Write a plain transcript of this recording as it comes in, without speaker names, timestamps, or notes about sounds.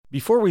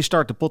Before we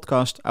start the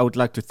podcast, I would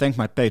like to thank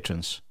my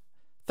patrons.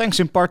 Thanks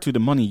in part to the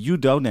money you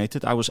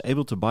donated, I was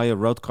able to buy a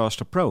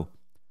Rodecaster Pro.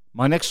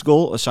 My next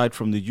goal, aside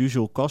from the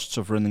usual costs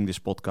of running this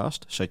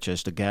podcast, such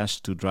as the gas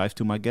to drive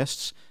to my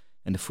guests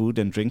and the food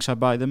and drinks I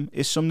buy them,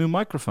 is some new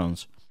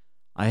microphones.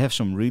 I have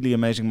some really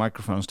amazing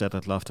microphones that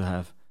I'd love to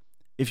have.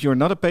 If you're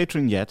not a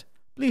patron yet,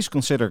 please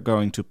consider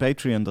going to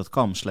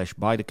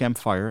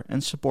patreon.com/bythecampfire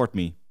and support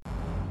me.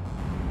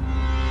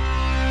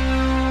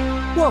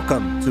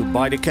 Welcome to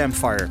By the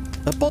Campfire,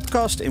 a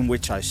podcast in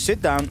which I sit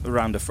down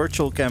around a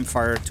virtual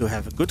campfire to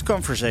have a good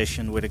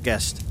conversation with a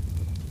guest.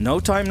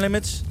 No time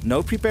limits,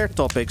 no prepared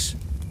topics,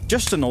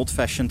 just an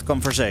old-fashioned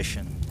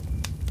conversation.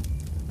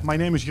 My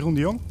name is Jeroen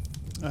de Jong.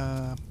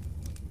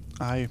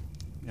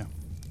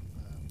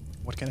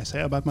 What can I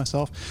say about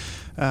myself?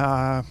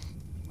 I'm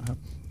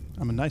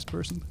a nice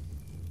person.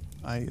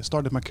 I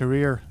started my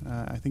career,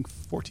 I think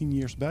 14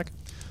 years back,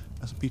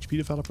 as a PHP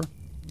developer.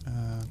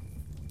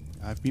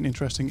 I've been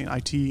interested in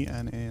IT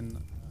and in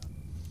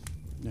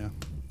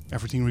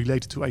everything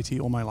related to IT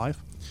all my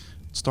life.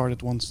 It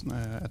started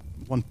at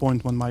one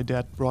point when my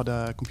dad brought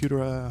a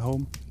computer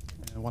home.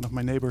 One of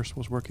my neighbors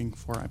was working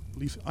for, I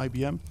believe,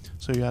 IBM,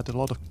 so he had a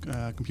lot of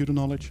computer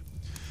knowledge.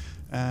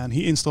 And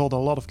he installed a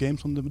lot of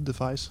games on the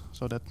device,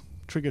 so that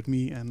triggered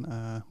me, and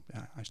I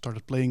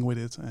started playing with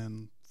it,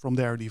 and from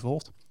there it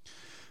evolved.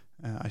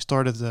 I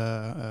started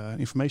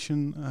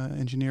information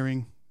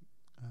engineering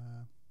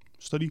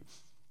study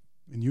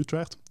in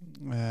Utrecht,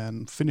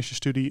 and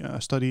finished the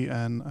study,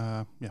 and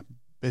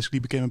basically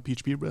became a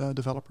PHP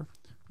developer.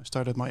 I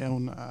started my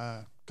own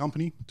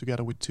company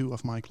together with two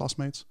of my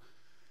classmates,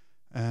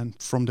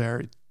 and from there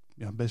it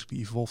basically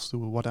evolved to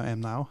what I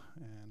am now.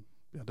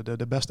 And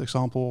the best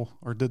example,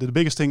 or the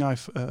biggest thing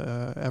I've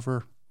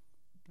ever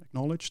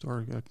acknowledged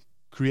or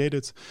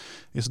created,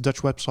 is a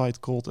Dutch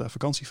website called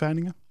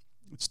Vakantieveilingen.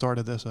 It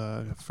started as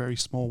a very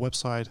small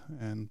website,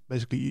 and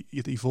basically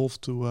it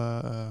evolved to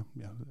a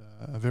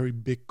very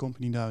big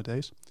company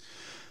nowadays.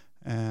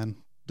 And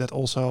that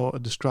also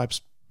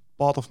describes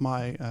part of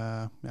my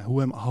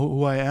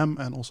who I am,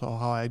 and also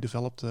how I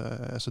developed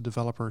as a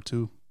developer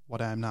to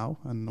what I am now.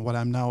 And what I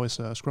am now is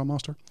a Scrum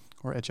Master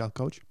or Agile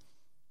Coach.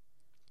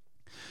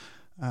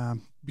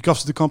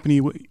 Because the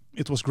company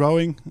it was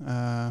growing,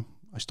 I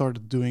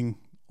started doing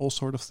all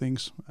sort of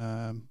things.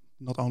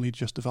 Not only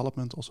just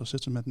development, also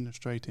system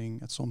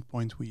administrating. At some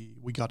point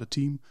we got a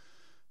team.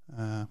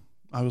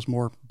 I was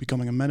more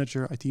becoming a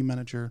manager, IT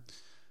manager.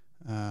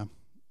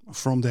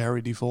 From there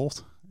it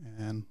evolved.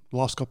 And the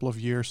last couple of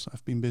years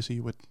I've been busy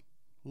with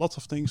lots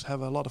of things, have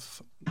a lot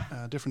of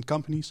different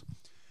companies.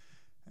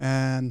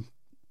 And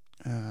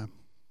a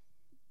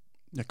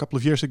couple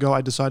of years ago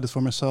I decided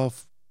for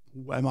myself,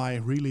 who am I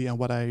really, and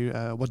what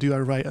do I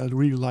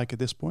really like at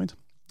this point?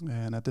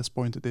 And at this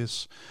point it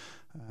is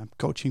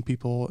coaching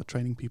people,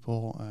 training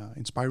people,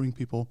 inspiring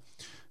people.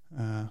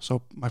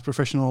 So my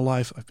professional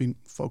life, I've been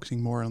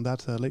focusing more on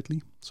that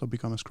lately. So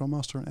become a Scrum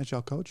Master and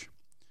Agile Coach.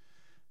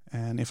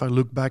 And if I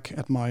look back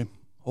at my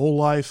whole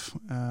life,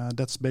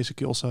 that's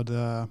basically also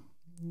the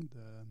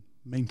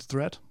main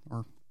thread,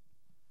 or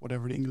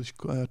whatever the English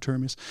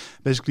term is.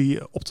 Basically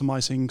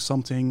optimizing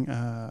something,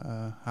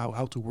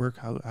 how to work,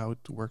 how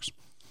it works.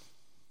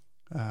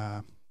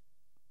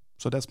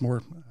 So that's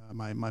more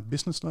my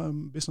business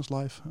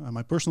life.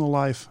 My personal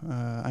life,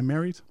 I'm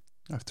married.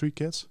 I have 3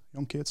 kids,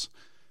 young kids.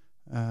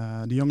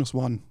 The youngest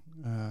one,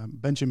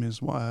 Benjamin,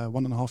 is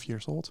 1.5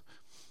 years old.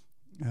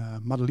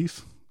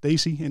 Madelief,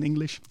 Daisy in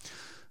English.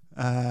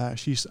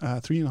 She's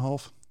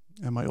 3.5.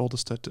 And my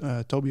oldest,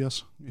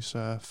 Tobias, is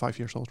 5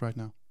 years old right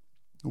now.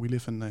 We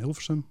live in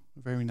Hilversum,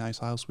 a very nice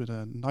house with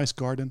a nice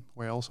garden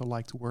where I also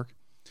like to work.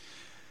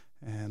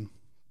 And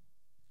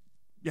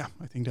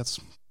I think that's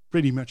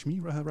pretty much me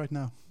right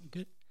now.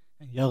 Good.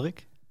 And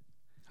Jelrik?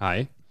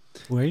 Hi.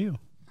 Who are you?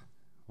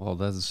 Well,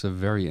 that is a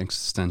very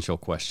existential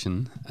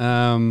question.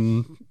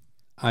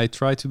 I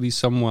try to be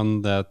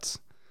someone that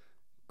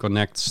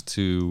connects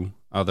to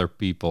other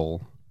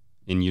people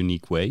in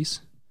unique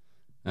ways.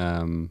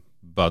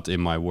 But in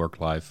my work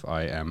life,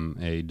 I am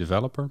a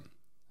developer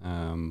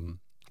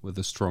with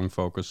a strong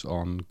focus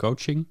on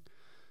coaching.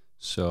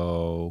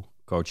 So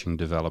coaching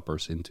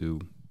developers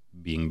into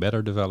being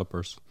better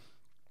developers.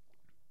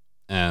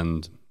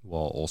 And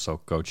also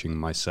coaching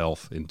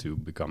myself into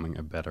becoming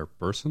a better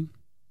person.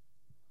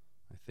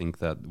 I think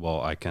that,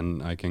 I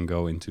can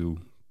go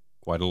into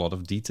quite a lot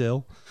of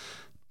detail.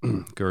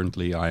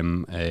 Currently,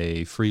 I'm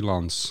a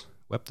freelance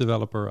web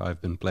developer.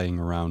 I've been playing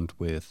around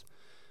with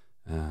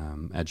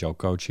Agile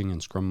coaching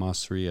and Scrum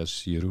Mastery, as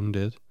Jeroen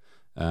did.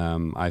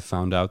 I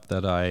found out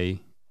that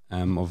I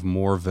am of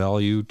more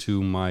value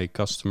to my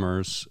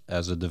customers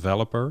as a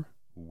developer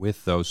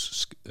with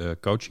those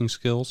coaching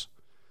skills,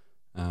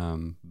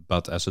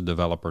 but as a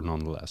developer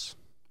nonetheless.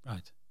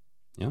 Right.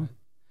 Yeah.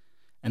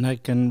 And I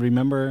can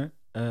remember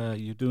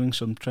you doing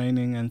some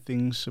training and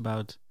things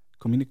about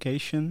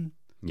communication.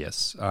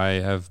 Yes, I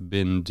have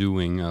been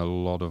doing a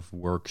lot of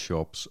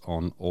workshops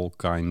on all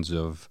kinds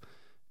of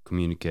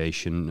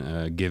communication,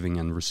 giving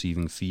and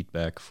receiving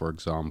feedback, for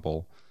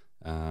example,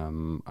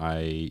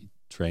 I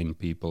train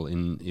people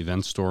in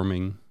event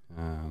storming,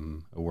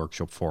 a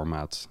workshop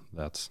format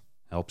that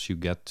helps you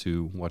get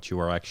to what you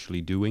are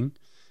actually doing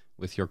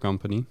with your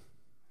company.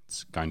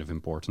 It's kind of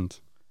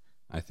important,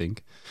 I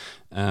think.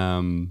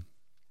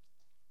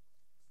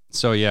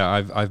 So yeah,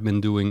 I've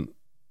been doing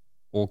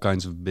all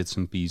kinds of bits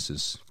and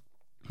pieces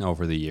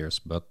over the years,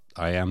 but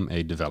I am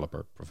a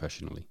developer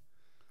professionally.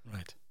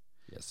 Right.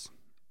 Yes.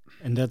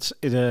 And that's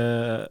it.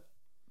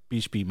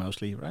 PHP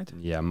mostly, right?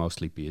 Yeah,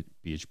 mostly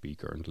PHP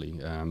currently.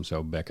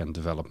 So backend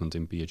development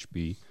in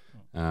PHP.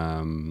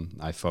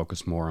 I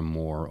focus more and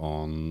more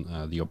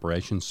on the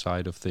operations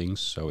side of things,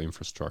 so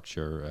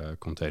infrastructure,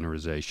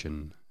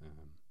 containerization,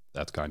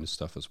 that kind of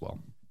stuff as well.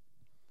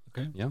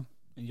 Okay. Yeah.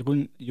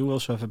 Jeroen, you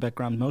also have a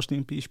background mostly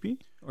in PHP,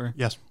 or?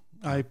 Yes,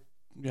 I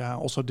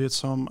also did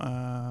some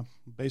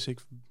basic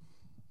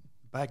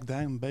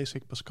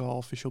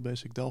Pascal, Visual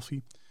Basic Delphi,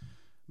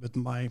 but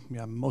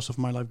most of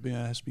my life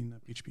has been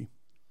PHP.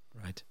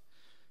 Right.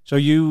 So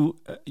you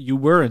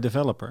were a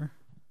developer,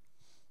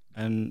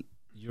 and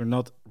you're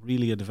not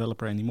really a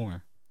developer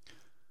anymore.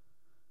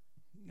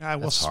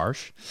 That's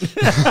harsh.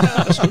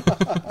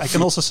 I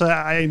can also say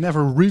I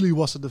never really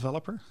was a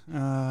developer.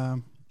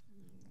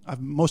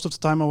 Most of the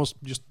time I was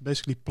just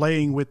basically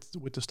playing with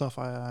the stuff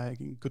I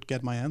could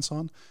get my hands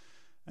on,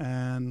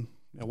 and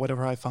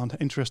whatever I found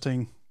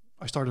interesting,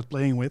 I started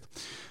playing with.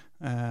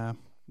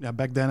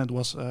 Back then it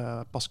was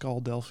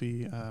Pascal,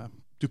 Delphi,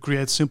 to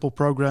create simple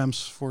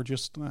programs for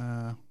just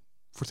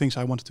for things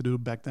I wanted to do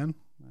back then.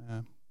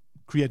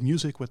 Create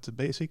music with the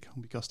BASIC,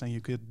 because then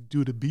you could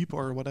do the beep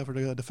or whatever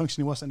the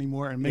function was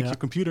anymore and make your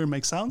computer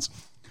make sounds.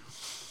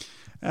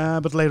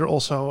 But later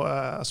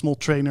also small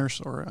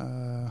trainers or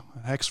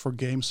hacks for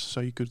games, so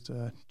you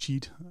could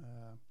cheat.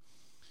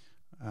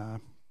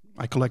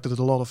 I collected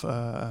a lot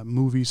of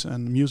movies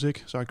and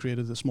music, so I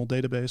created a small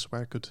database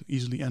where I could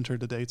easily enter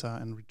the data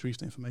and retrieve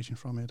the information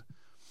from it.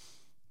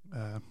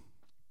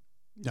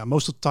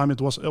 Most of the time it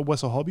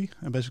was a hobby,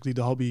 and basically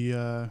the hobby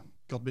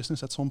got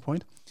business at some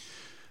point.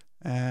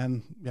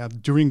 And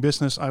during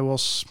business I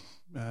was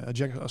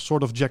a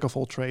sort of jack of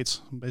all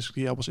trades.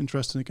 Basically I was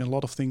interested in a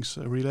lot of things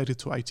related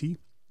to IT.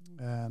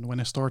 And when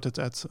I started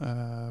at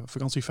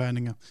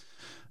Vakantieveiningen,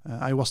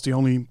 I was the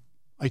only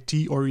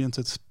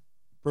IT-oriented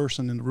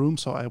person in the room,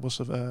 so I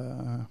was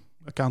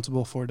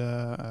accountable for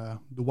the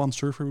one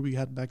server we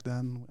had back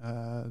then.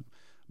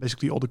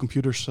 Basically all the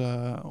computers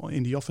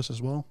in the office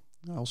as well.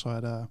 I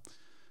also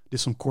did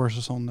some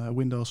courses on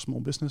Windows Small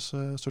Business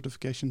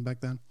certification back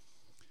then.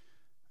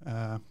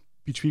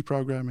 PHP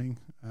programming.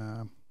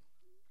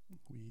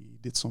 We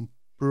did some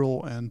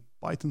Perl and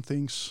Python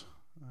things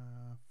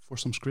for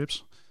some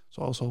scripts.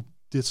 So I also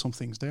did some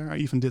things there. I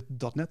even did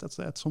 .NET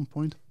at some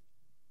point.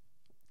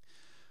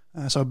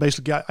 So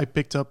basically I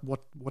picked up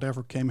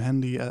whatever came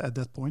handy at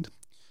that point.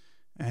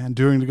 And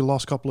during the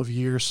last couple of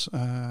years,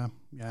 I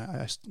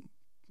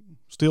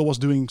still was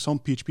doing some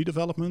PHP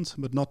development,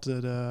 but not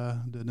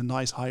the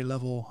nice high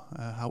level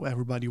how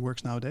everybody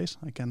works nowadays.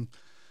 I can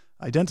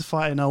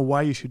identify and know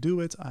why you should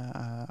do it.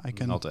 I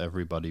can. Not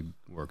everybody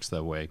works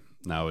that way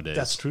nowadays.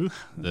 That's true.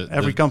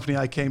 Every company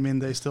I came in,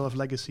 they still have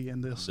legacy,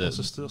 and they're still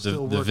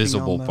working the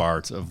visible on,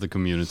 part of the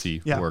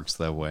community works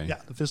that way.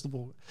 Yeah, the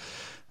visible.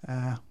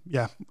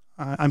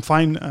 I'm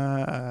fine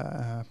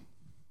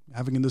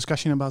having a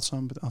discussion about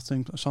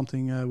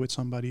something with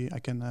somebody. I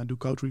can do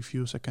code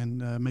reviews. I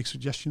can make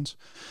suggestions.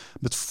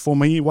 But for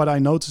me, what I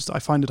noticed, I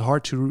find it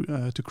hard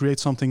to create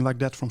something like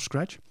that from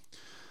scratch.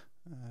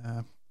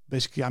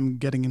 Basically, I'm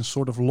getting in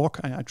sort of lock.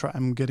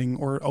 I'm getting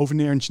or over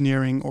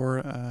engineering, or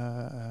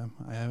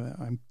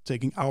I'm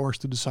taking hours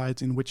to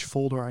decide in which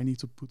folder I need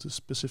to put a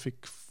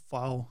specific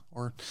file.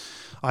 Or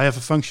I have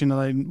a function that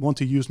I want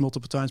to use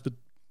multiple times, but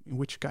in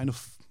which kind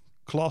of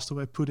class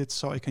do I put it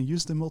so I can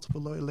use the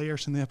multiple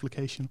layers in the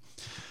application?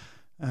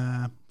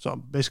 So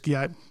basically,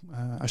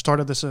 I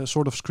started as a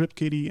sort of script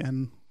kiddie,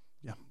 and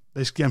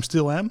basically I'm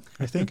still am,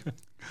 I think.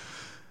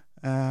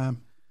 And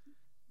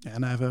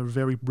I have a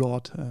very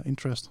broad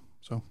interest.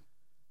 So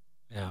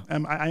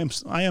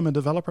I am a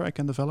developer. I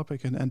can develop. I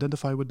can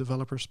identify with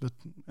developers. But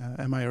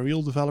am I a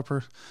real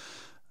developer?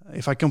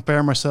 If I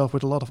compare myself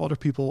with a lot of other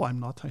people, I'm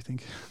not, I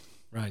think.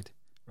 Right.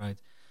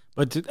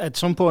 But at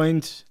some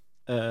point,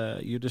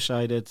 you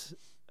decided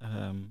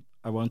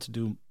I want to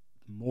do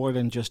more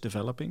than just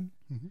developing.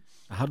 Mm-hmm.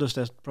 How does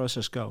that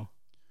process go?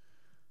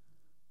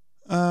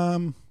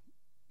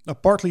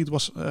 Partly it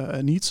was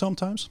a need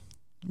sometimes,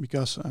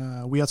 because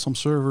we had some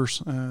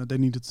servers they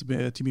needed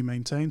to be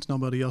maintained.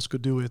 Nobody else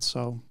could do it,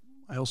 so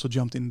I also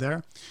jumped in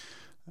there.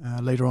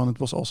 Later on, it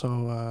was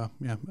also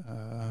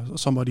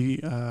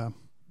somebody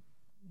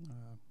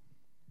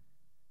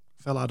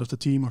fell out of the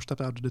team or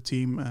stepped out of the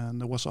team,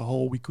 and there was a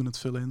hole we couldn't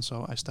fill in,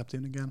 so I stepped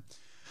in again.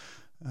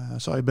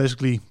 So I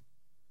basically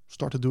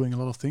started doing a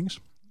lot of things.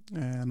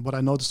 And what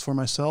I noticed for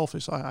myself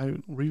is I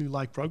really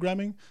like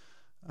programming,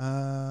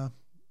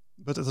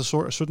 but at a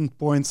certain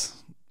point,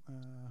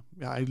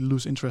 I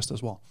lose interest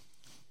as well.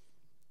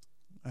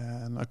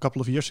 And a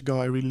couple of years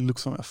ago, I really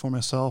looked for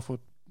myself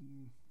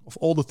of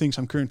all the things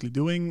I'm currently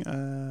doing,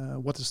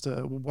 what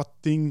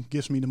thing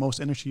gives me the most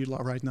energy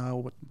right now?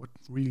 What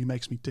really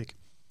makes me tick?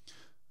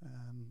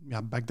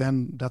 Back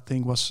then that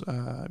thing was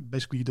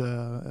basically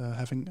the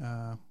having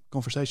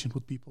conversations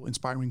with people,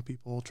 inspiring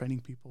people,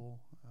 training people,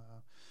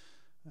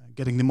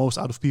 getting the most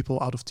out of people,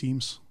 out of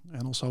teams.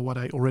 And also what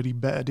I already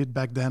did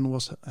back then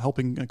was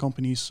helping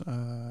companies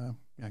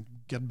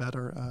get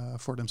better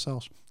for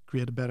themselves,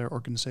 create a better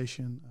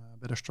organization,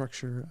 better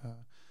structure,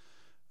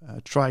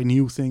 try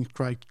new things,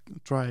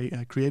 try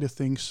creative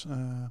things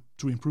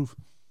to improve.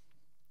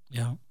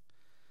 Yeah.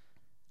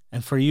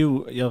 And for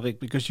you, Jelvik,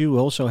 because you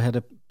also had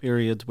a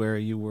period where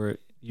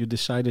you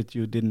decided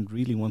you didn't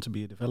really want to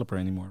be a developer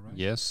anymore, right?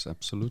 Yes,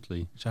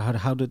 absolutely. So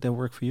how did that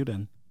work for you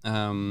then?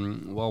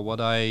 Well, what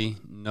I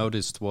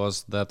noticed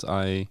was that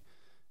I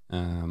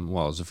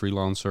was a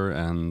freelancer,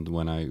 and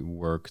when I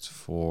worked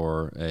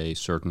for a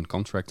certain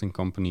contracting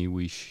company,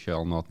 we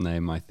shall not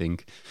name, I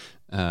think,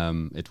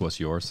 it was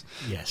yours.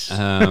 Yes.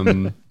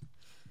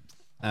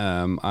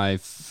 I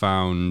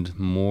found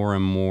more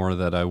and more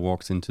that I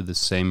walked into the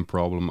same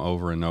problem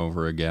over and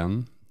over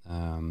again,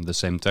 the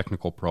same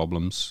technical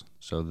problems,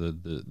 so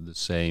the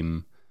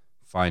same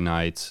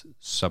finite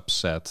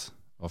subset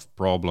of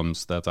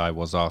problems that I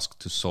was asked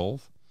to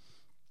solve.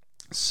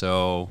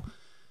 So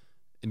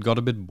it got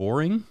a bit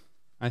boring,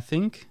 I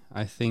think.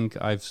 I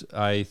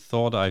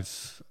thought I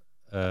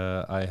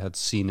had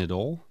seen it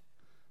all,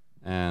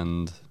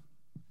 and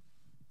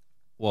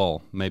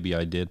well, maybe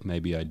I did,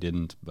 maybe I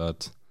didn't,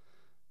 but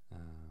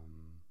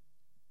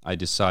I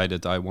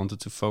decided I wanted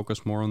to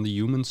focus more on the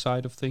human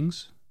side of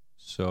things.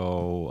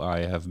 So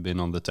I have been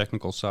on the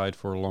technical side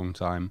for a long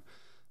time.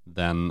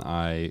 Then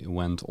I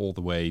went all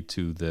the way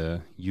to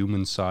the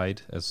human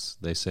side, as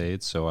they say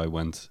it. So I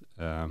went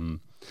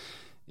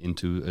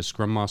into a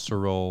Scrum Master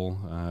role,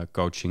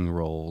 coaching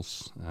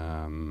roles,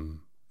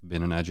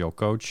 been an Agile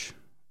coach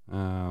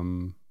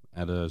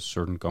at a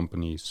certain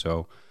company.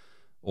 So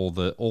all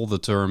the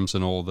terms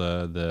and all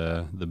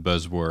the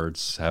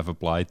buzzwords have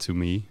applied to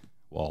me.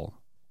 Well,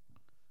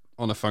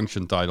 on a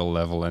function title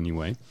level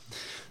anyway.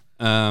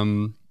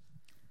 And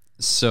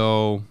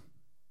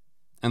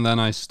then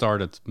I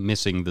started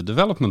missing the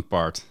development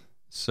part.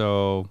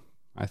 So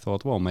I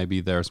thought, well,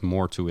 maybe there's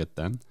more to it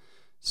then.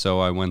 So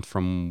I went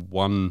from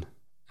one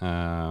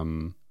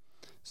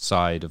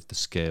side of the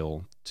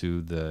scale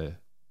to the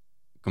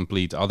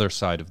complete other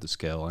side of the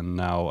scale. And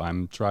now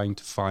I'm trying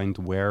to find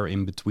where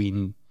in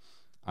between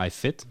I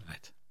fit.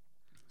 Right.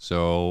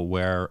 So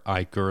where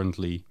I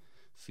currently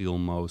feel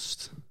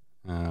most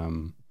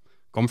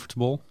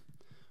comfortable,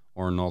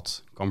 or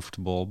not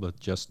comfortable, but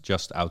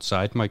just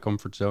outside my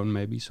comfort zone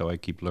maybe, so I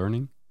keep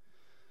learning.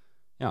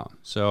 Yeah,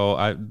 so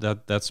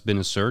that's been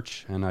a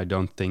search, and I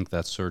don't think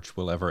that search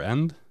will ever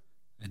end.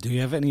 Do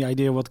you have any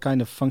idea what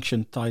kind of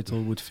function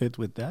title would fit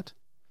with that?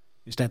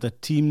 Is that a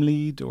team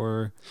lead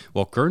or?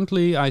 Well,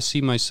 currently I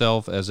see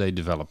myself as a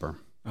developer.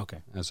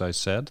 Okay. As I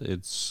said,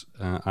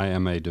 I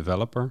am a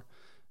developer,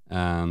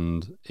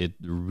 and it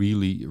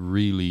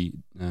really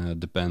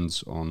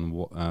depends on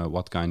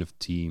what kind of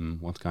team,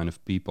 what kind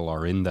of people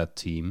are in that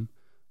team,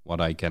 what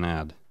I can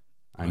add.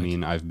 I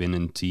mean, I've been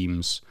in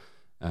teams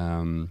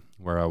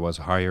where I was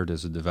hired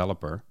as a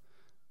developer,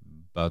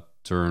 but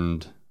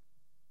turned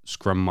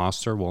Scrum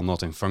Master, well,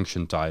 not in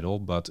function title,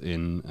 but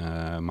in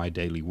my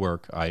daily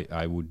work,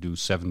 I would do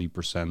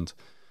 70%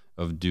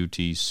 of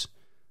duties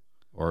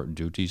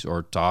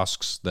or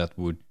tasks that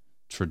would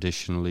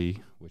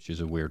traditionally, which is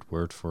a weird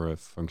word for a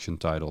function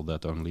title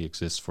that only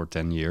exists for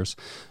 10 years,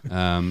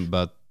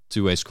 but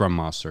to a Scrum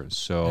Master.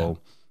 So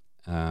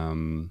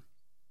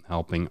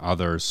helping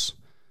others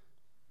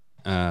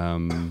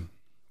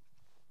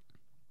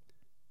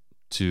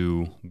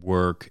to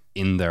work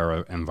in their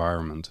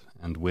environment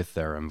and with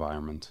their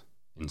environment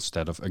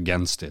instead of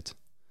against it.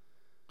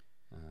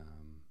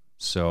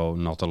 So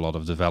not a lot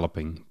of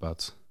developing,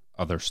 but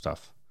other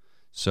stuff.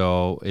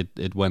 So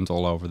it went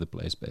all over the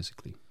place,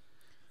 basically.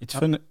 It's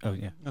fun. Oh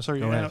yeah. Sorry.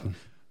 Go ahead.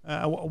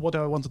 What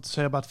I wanted to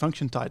say about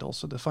function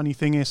titles. The funny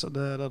thing is,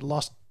 the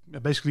last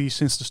basically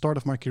since the start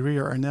of my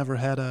career, I never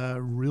had a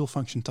real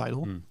function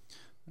title.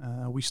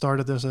 We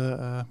started as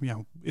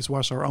it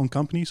was our own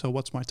company. So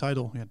what's my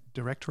title?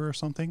 Director or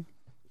something.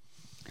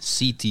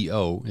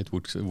 CTO, it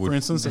would for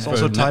instance, it's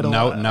also title.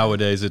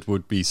 Nowadays, it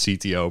would be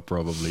CTO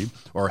probably,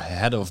 or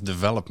head of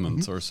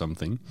development or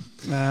something.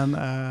 And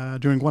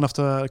during one of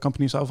the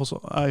companies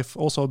I've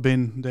also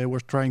been, they were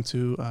trying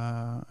to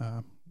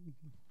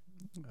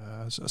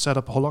set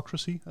up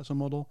holacracy as a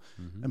model,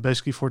 and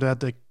basically for that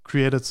they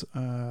created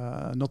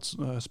not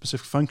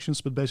specific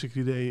functions, but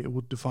basically they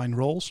would define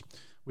roles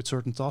with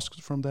certain tasks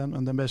from them,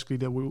 and then basically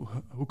they will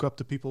hook up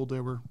the people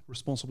they were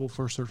responsible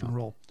for a certain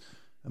role,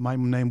 and my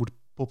name would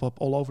pop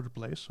up all over the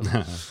place.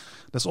 So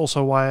that's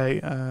also why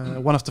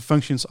one of the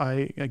functions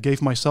I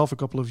gave myself a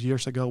couple of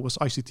years ago was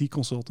ICT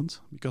consultant,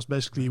 because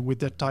basically with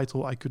that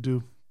title I could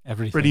do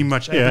everything. Pretty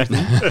much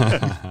everything.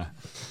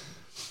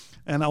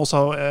 And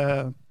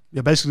also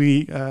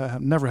basically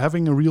never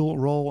having a real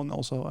role, and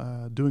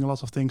also doing a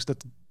lot of things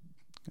that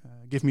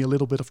gave me a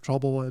little bit of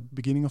trouble at the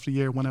beginning of the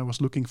year when I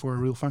was looking for a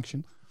real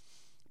function,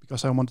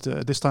 because I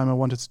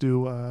wanted to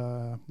do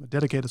a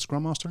dedicated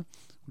Scrum Master,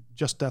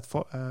 just that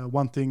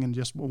one thing and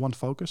just one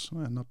focus,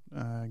 and not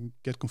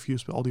get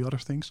confused with all the other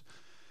things.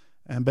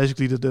 And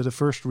basically, the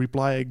first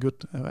reply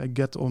I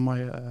get on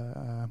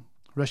my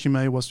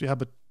resume was, "Yeah,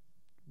 but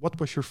what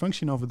was your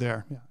function over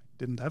there?" Yeah, I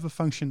didn't have a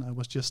function. I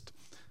was just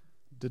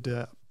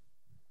the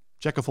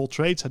jack of all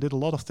trades. I did a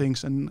lot of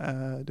things, and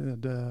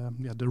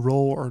the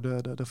role or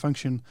the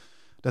function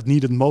that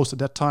needed most at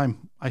that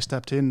time, I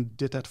stepped in,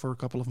 did that for a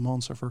couple of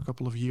months or for a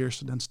couple of years,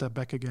 then stepped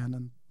back again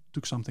and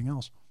took something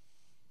else.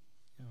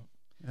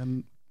 Yeah.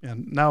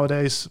 And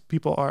nowadays,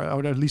 people are,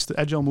 or at least the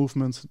agile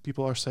movement,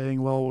 people are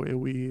saying, well,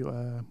 we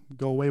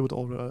go away with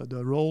all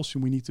the roles,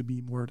 and we need to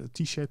be more the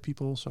T-shaped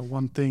people, so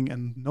one thing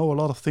and know a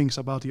lot of things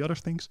about the other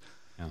things.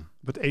 Yeah.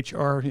 But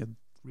HR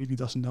really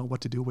doesn't know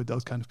what to do with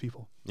those kind of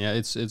people. Yeah,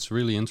 it's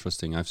really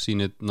interesting. I've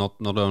seen it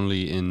not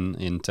only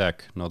in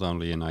tech, not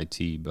only in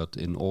IT, but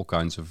in all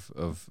kinds of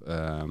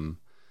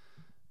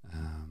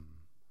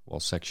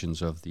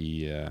sections of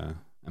the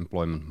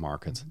employment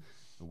market,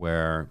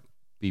 where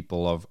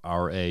people of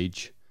our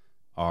age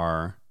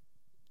are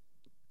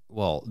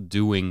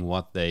doing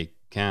what they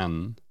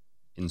can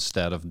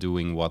instead of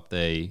doing what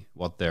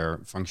their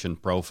function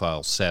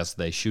profile says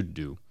they should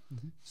do.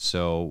 Mm-hmm.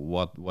 So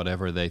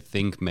whatever they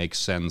think makes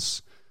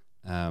sense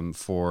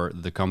for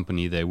the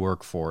company they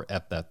work for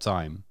at that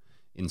time,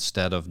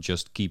 instead of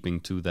just keeping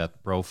to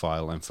that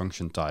profile and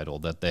function title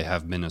that they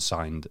have been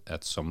assigned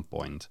at some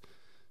point.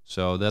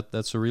 So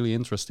that's a really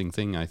interesting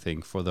thing, I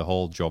think, for the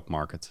whole job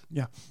market.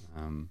 Yeah.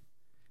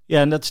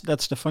 Yeah, and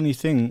that's the funny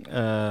thing.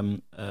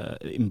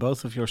 In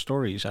both of your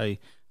stories, I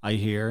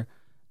hear,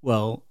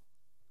 well,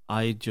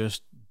 I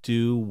just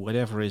do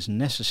whatever is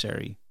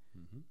necessary.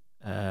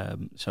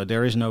 Mm-hmm. So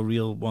there is no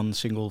real one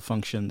single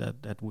function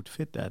that would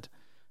fit that.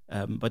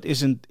 But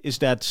is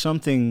that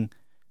something?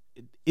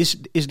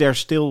 Is there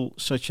still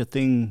such a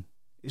thing?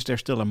 Is there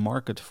still a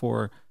market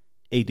for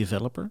a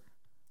developer?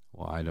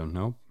 Well, I don't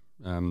know.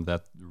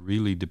 That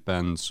really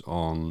depends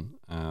on,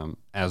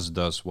 as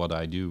does what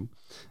I do.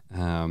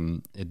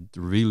 It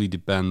really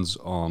depends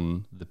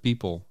on the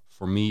people.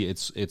 For me,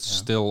 it's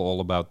still all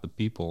about the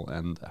people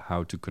and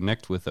how to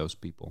connect with those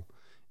people.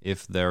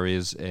 If there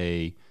is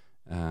a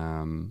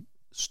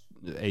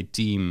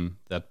team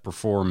that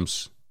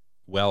performs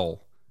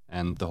well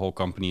and the whole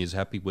company is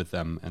happy with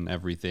them and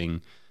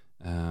everything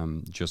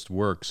just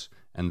works,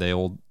 and they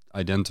all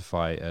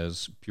identify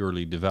as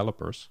purely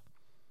developers,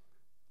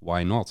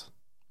 why not?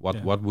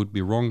 What would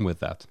be wrong with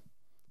that?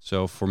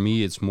 So for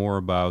me, it's more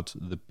about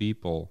the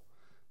people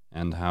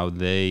and how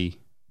they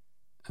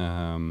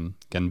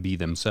can be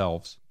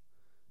themselves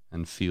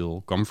and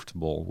feel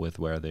comfortable with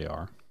where they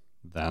are,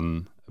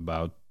 than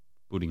about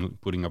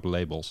putting up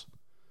labels.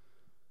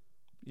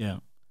 Yeah,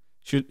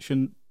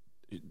 shouldn't.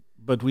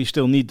 But we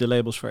still need the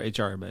labels for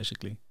HR,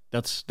 basically.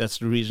 That's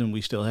the reason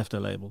we still have the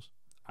labels.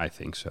 I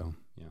think so.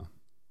 Yeah.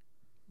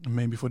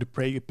 Maybe for the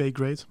pay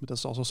grade, but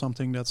that's also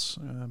something that's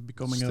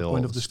becoming a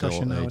point of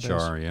discussion nowadays.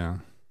 HR, yeah.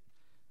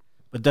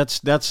 But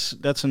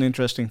that's an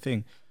interesting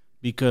thing,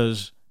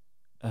 because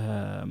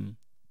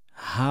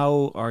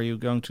how are you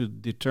going to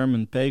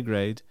determine pay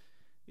grade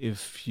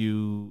if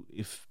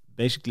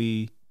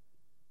basically,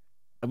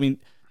 I mean,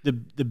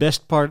 the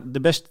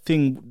best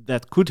thing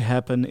that could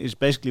happen is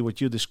basically what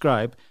you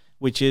describe,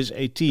 which is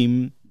a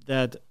team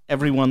that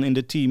everyone in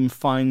the team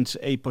finds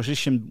a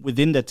position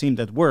within that team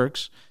that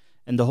works,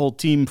 and the whole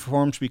team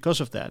forms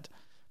because of that.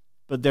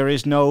 But there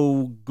is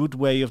no good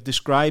way of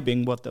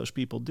describing what those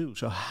people do.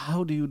 So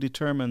how do you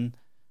determine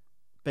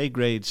pay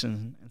grades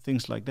and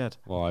things like that?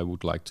 Well, I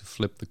would like to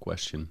flip the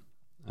question.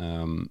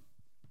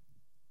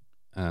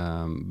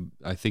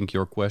 I think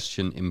your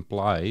question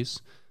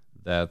implies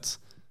that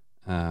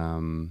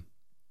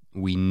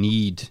we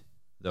need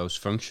those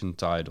function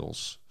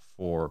titles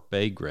for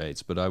pay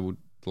grades, but I would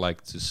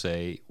like to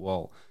say,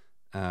 well,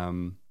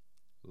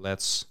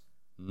 let's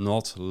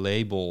not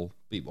label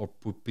or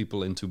put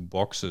people into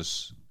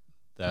boxes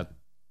that,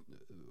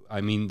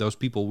 I mean, those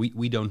people,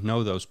 we don't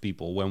know those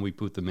people when we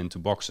put them into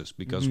boxes,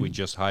 because we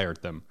just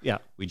hired them. Yeah.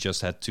 We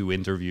just had 2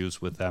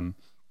 interviews with them,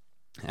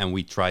 and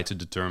we try to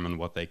determine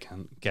what they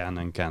can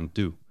and can't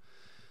do.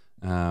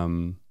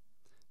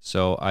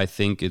 So I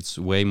think it's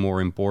way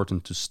more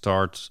important to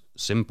start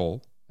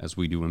simple, as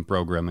we do in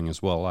programming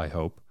as well, I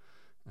hope,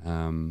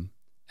 and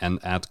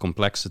add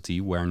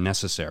complexity where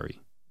necessary.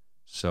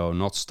 So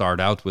not start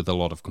out with a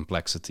lot of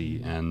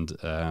complexity and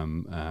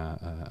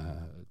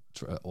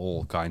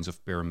all kinds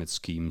of pyramid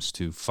schemes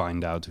to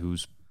find out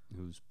who's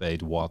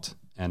paid what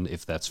and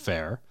if that's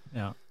fair.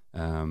 Yeah.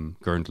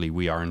 Currently,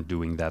 we aren't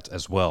doing that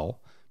as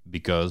well,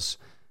 because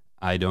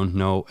I don't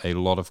know a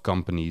lot of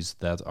companies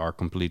that are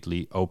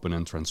completely open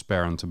and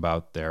transparent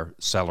about their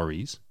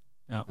salaries.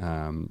 Yeah.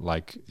 I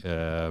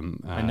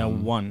know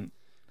one,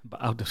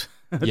 but out of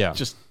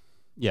just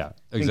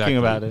exactly. Thinking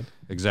about it.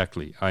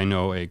 Exactly. I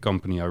know a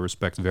company I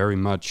respect very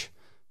much,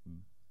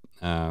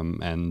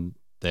 and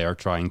they are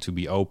trying to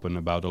be open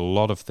about a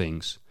lot of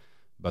things,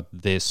 but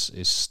this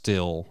is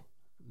still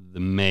the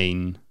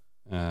main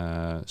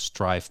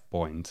strive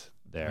point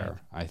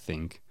there. I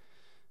think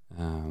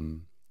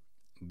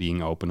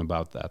being open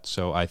about that.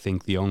 So I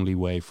think the only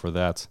way for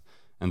that,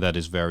 and that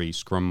is very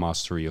Scrum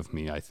Mastery of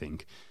me, I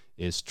think,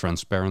 is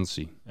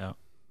transparency. Yeah.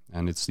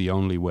 And it's the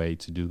only way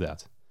to do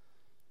that.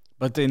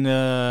 But in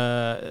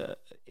a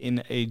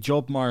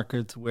job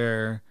market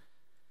where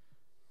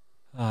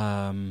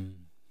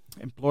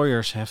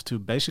employers have to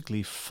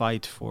basically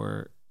fight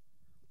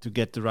to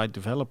get the right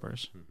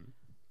developers,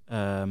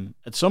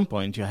 at some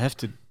point you have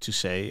to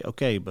say,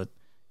 okay, but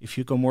if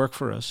you come work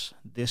for us,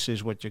 this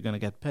is what you're going to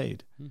get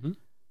paid. Mm-hmm.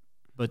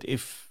 But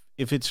if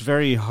it's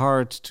very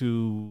hard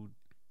to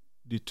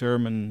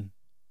determine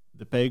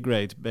the pay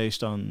grade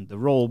based on the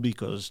role,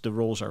 because the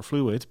roles are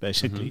fluid,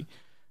 basically,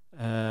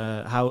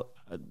 how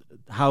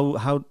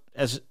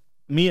as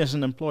me as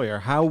an employer,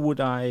 how would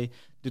I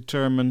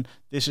determine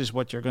this is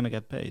what you're going to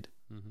get paid?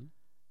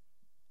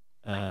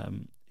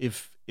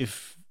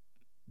 If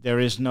there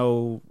is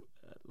no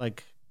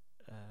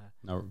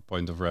no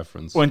point of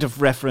reference,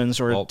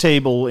 or a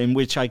table in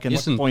which I can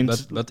point.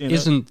 But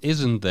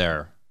isn't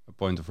there a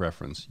point of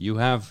reference? You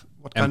have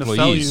what kind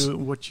employees. of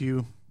value would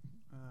you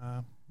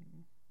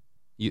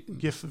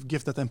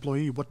give that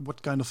employee?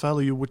 What kind of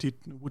value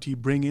would he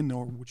bring in,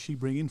 or would she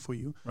bring in for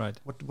you? Right.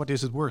 What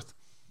is it worth?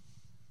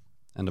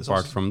 And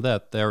apart from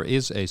that, there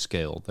is a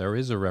scale. There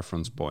is a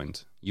reference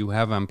point. You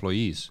have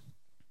employees.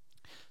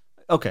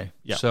 Okay.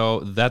 Yeah. So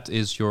that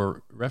is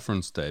your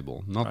reference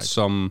table, not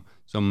some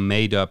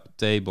made up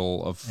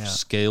table of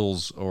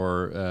scales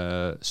or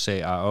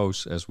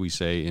CAO's, as we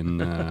say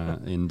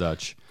in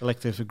Dutch.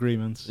 Collective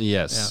agreements.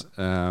 Yes,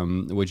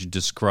 which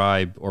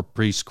describe or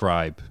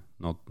prescribe,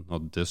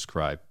 not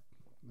describe,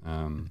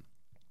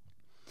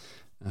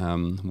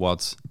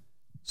 what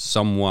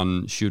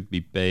someone should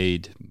be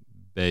paid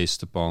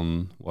based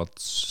upon what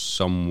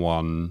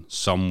someone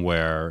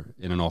somewhere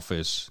in an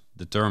office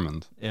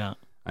determined. Yeah.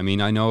 I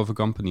mean, I know of a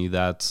company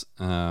that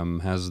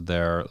has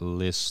their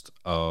list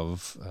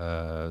of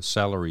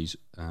salaries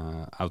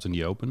out in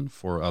the open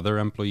for other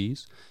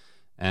employees,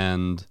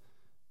 and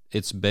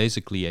it's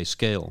basically a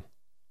scale.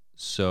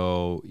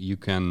 So you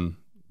can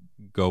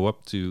go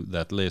up to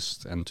that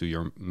list and to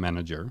your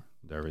manager,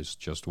 there is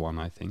just one,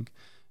 I think,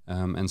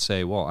 and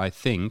say, well, I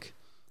think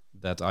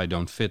that I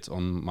don't fit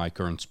on my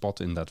current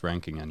spot in that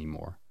ranking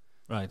anymore.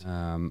 Right.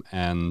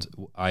 And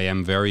I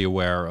am very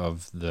aware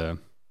of the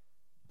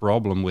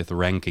problem with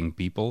ranking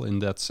people in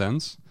that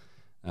sense,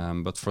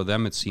 but for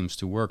them it seems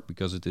to work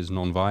because it is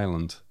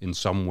non-violent in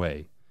some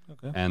way.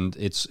 Okay. And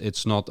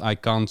it's not, I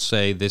can't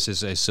say this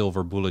is a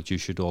silver bullet, you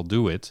should all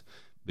do it,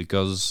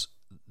 because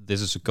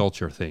this is a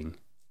culture thing.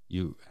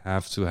 You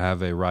have to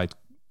have a right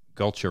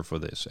culture for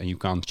this, and you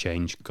can't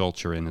change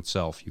culture in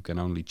itself. You can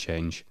only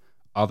change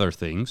other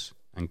things,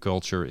 and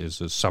culture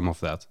is a sum of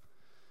that.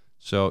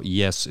 So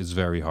yes, it's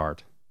very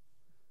hard.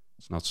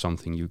 It's not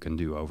something you can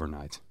do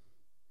overnight.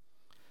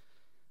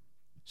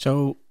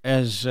 So,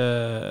 as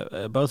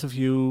both of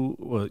you,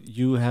 well,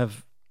 you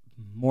have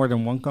more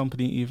than one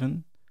company,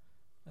 even.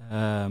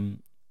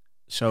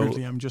 So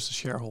currently, I'm just a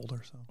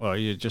shareholder. So, well,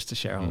 you're just a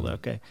shareholder,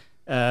 okay.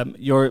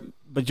 You're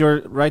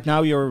right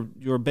now.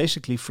 You're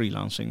basically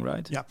freelancing,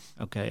 right? Yeah.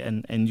 Okay,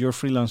 and you're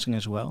freelancing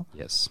as well.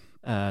 Yes.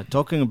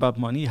 Talking about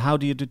money, how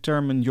do you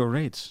determine your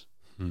rates?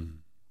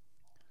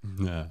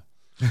 Yeah.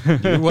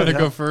 Do you want to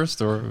go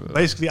first, or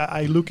basically,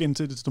 I look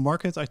into the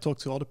market. I talk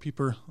to other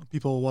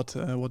people what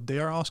they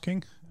are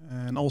asking,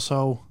 and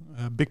also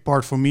a big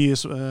part for me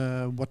is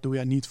what do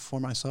I need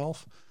for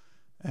myself,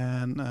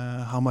 and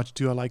how much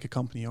do I like a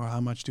company, or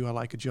how much do I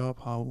like a job,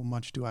 how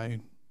much do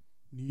I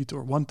need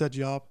or want that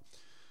job.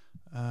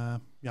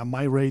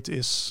 My rate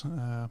is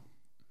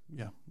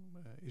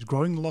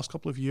growing the last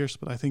couple of years,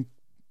 but I think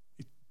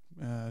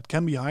it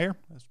can be higher,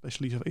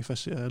 especially if I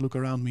look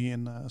around me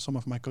and some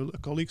of my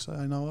colleagues that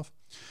I know of.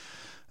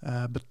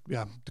 But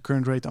the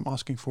current rate I'm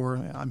asking for,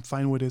 I'm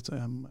fine with it.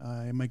 I'm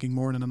making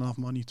more than enough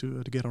money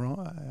to get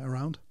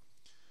around.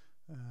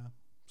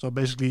 So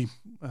basically,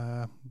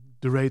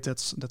 the rate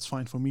that's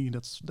fine for me.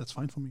 That's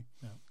fine for me.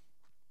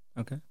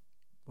 Yeah. Okay.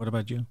 What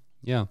about you?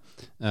 Yeah.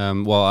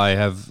 Well, I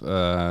have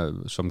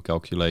some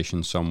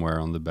calculations somewhere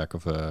on the back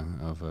of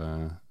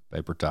a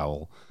paper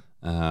towel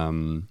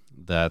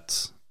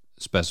that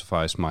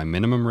specifies my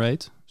minimum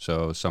rate.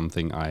 So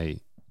something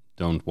I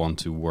don't want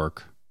to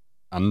work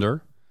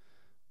under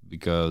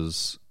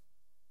because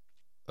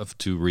of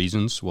two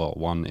reasons. Well,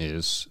 one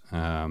is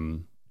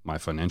my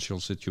financial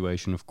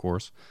situation, of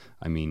course.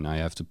 I mean, I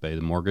have to pay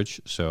the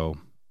mortgage, so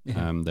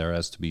there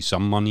has to be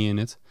some money in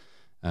it.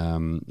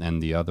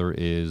 And the other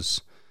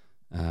is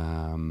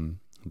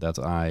that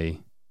I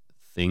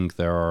think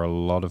there are a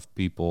lot of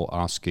people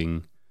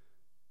asking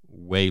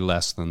way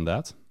less than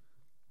that.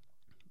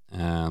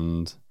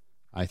 And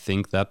I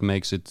think that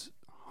makes it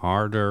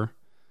harder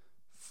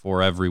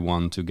for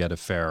everyone to get a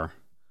fair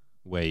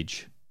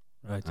wage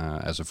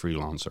as a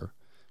freelancer,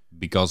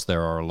 because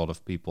there are a lot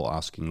of people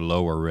asking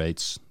lower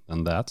rates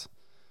than that.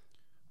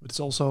 But it's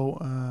also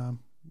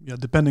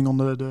depending on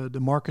the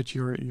market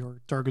you're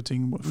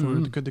targeting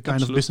for the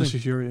kind of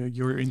businesses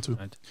you're into.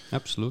 Right.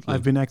 Absolutely.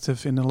 I've been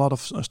active in a lot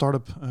of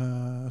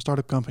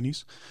startup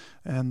companies,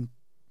 and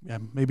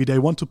maybe they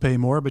want to pay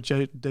more, but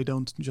they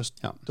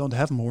don't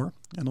have more,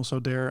 and also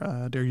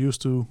they're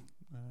used to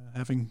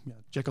having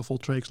jack of all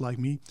trades like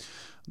me,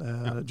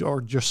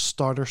 or just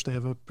starters. They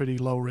have a pretty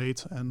low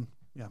rate, and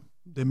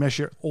they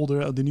measure all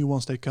the new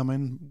ones they come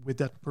in with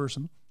that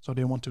person, so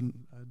they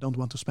don't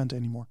want to spend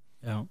anymore.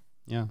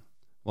 Yeah.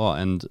 Well,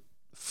 and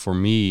for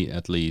me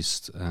at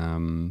least,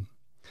 my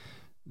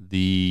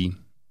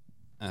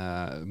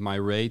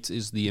rate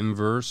is the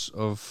inverse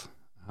of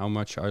how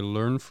much I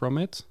learn from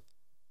it.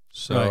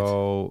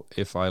 So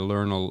if I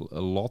learn a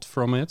lot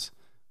from it,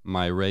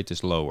 my rate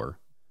is lower.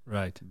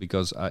 Right.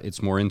 Because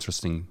it's more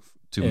interesting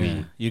to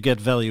me. You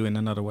get value in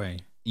another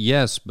way.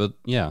 Yes, but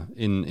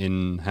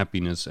in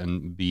happiness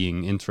and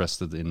being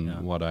interested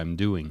in what I'm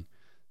doing.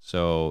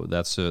 So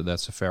that's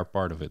a fair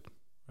part of it.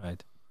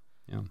 Right.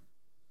 Yeah.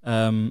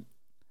 Now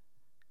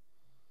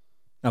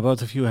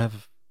both of you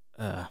have,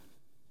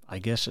 I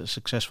guess, a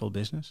successful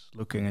business.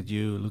 Looking at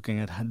you, looking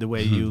at the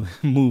way you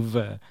move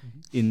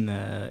in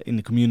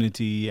the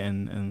community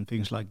and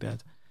things like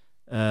that.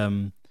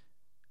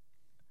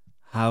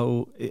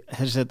 How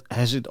has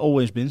it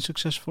always been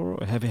successful,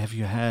 or have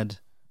you had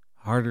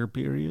harder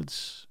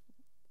periods?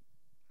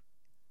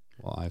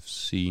 Well, I've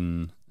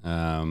seen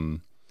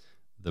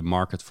the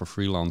market for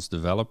freelance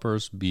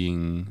developers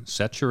being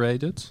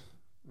saturated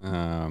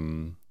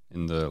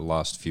in the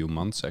last few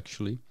months,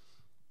 actually.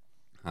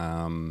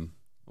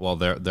 Well,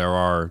 there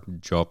are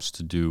jobs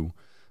to do,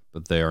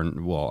 but they are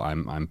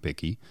I'm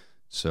picky,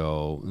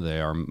 so they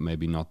are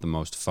maybe not the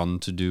most fun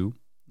to do,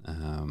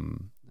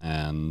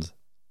 and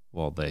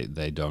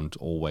they don't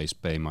always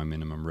pay my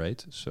minimum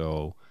rate.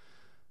 So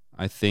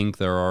I think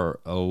there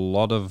are a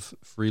lot of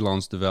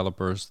freelance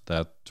developers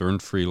that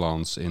turned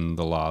freelance in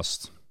the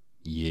last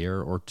year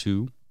or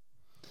two.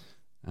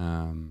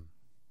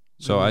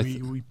 So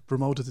we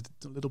promoted it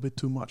a little bit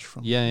too much.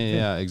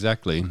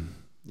 Exactly.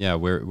 Yeah,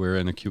 we're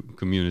in a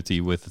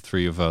community with the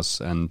three of us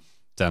and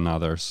 10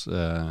 others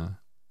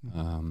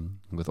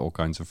with all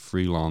kinds of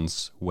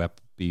freelance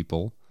web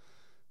people.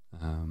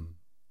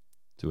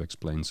 To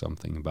explain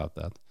something about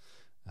that.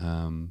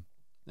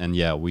 And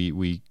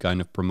we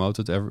kind of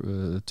promoted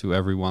to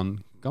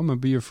everyone, come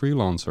and be a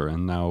freelancer,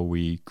 and now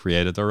we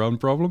created our own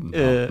problem.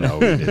 No,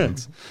 we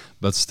didn't.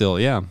 But still,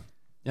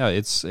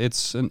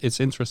 it's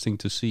interesting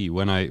to see.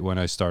 When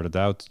I started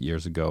out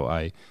years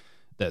ago,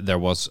 there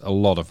was a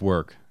lot of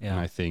work, and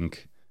I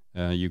think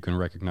you can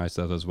recognize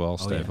that as well,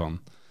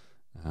 Stefan,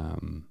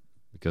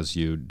 because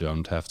you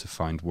don't have to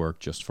find work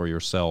just for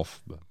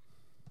yourself, but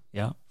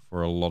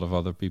for a lot of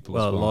other people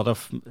as well. A lot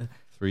of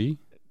 3.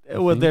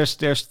 Well, there's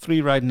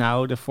 3 right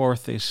now. The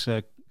 4th is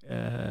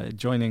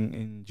joining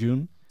in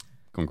June.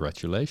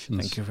 Congratulations!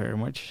 Thank you very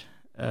much.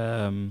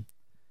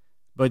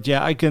 But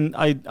I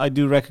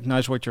do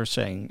recognize what you're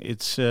saying.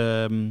 It's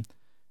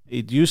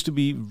it used to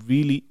be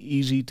really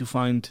easy to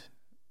find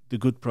the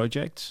good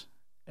projects,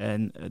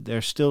 and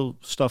there's still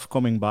stuff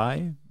coming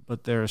by,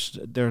 but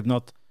they're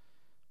not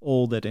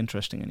all that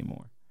interesting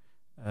anymore.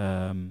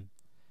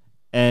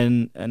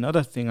 And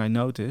another thing I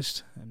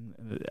noticed, and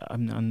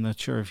I'm not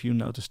sure if you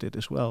noticed it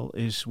as well,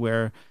 is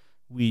where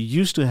we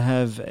used to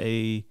have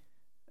a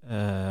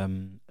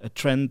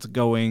trend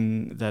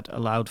going that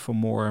allowed for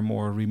more and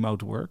more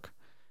remote work,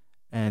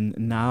 and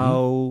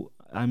now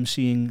I'm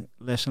seeing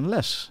less and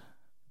less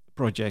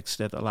projects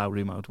that allow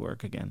remote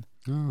work again.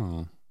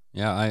 Oh,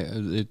 yeah,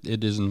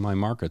 it isn't my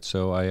market,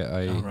 so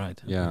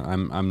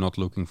I'm not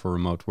looking for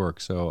remote work,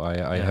 so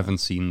I haven't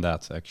seen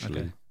that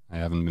actually. Okay. I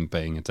haven't been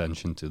paying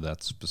attention to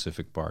that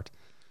specific part.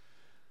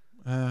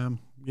 I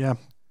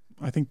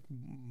think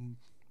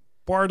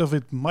part of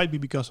it might be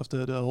because of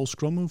the whole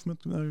Scrum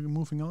movement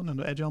moving on and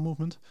the Agile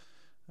movement.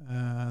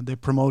 They're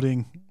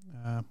promoting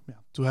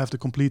to have the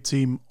complete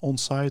team on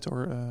site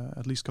or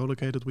at least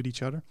co-located with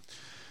each other.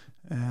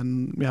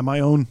 And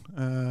my own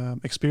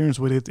experience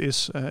with it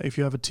is if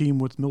you have a team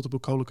with multiple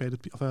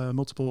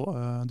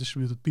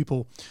distributed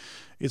people,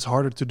 it's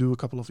harder to do a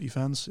couple of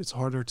events. It's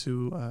harder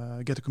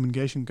to get the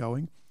communication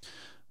going.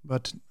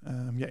 But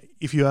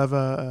if you have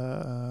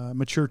a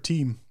mature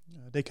team,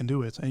 they can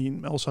do it.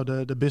 And also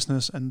the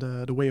business and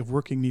the way of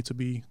working need to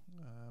be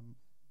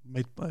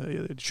made.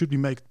 It should be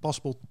made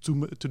possible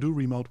to do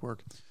remote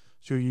work.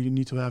 So you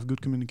need to have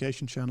good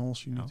communication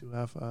channels. You need to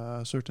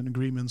have certain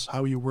agreements,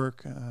 how you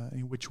work,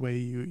 in which way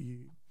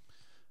you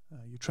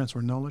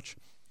transfer knowledge,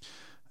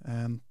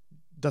 and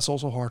that's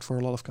also hard for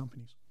a lot of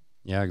companies.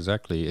 Yeah,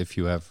 exactly. If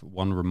you have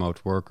one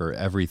remote worker,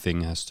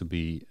 everything has to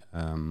be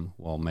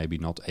maybe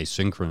not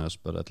asynchronous,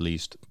 but at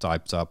least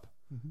typed up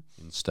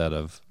instead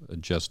of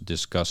just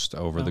discussed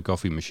over the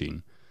coffee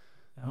machine.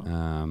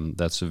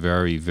 That's a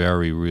very,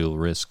 very real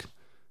risk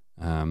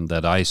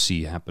that I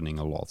see happening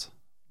a lot.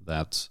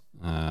 That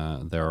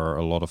there are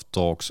a lot of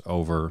talks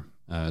over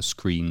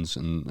screens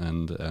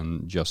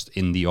and just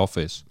in the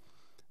office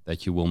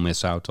that you will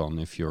miss out on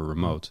if you're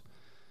remote.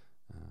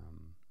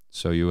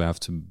 So you have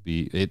to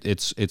be.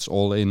 It's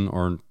all in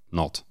or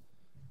not.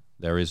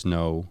 There is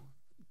no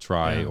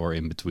try or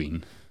in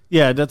between.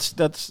 Yeah, that's.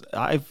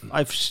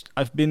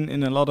 I've been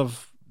in a lot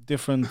of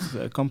different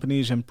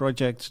companies and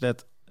projects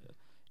that,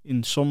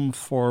 in some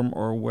form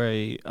or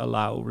way,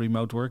 allow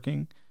remote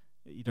working,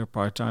 either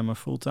part time or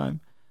full time.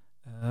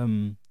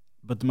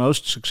 But the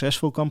most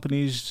successful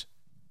companies,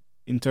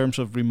 in terms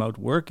of remote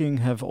working,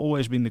 have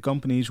always been the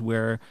companies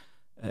where,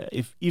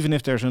 even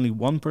if there's only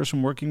one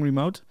person working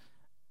remote,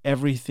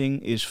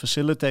 everything is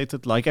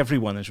facilitated like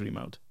everyone is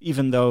remote,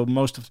 even though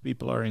most of the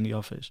people are in the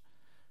office.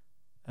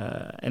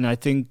 And I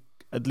think,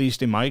 at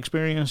least in my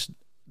experience,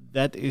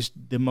 that is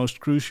the most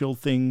crucial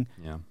thing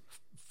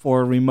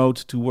for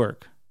remote to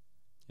work.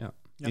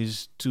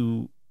 Is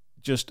to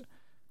just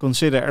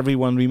consider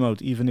everyone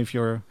remote, even if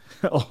you're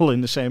all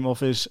in the same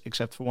office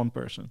except for one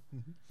person.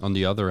 Mm-hmm. On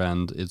the other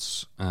hand,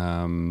 it's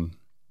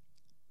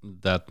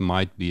that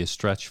might be a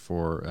stretch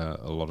for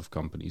a lot of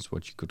companies.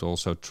 What you could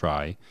also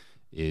try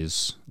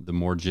is the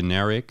more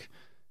generic,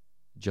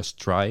 just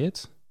try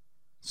it,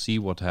 see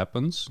what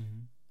happens,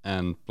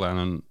 and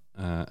plan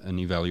an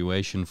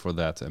evaluation for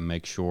that, and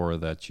make sure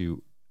that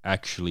you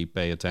actually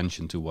pay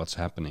attention to what's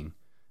happening,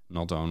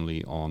 not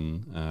only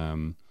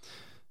on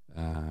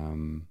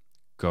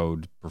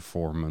code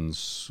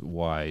performance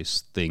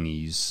wise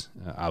thingies,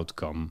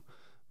 outcome,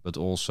 but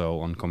also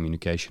on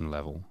communication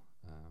level.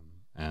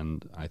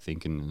 And I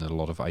think in a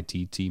lot of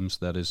IT teams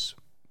that is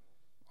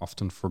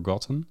often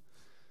forgotten.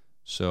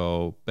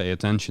 So pay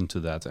attention to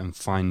that and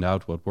find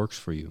out what works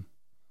for you,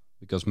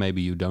 because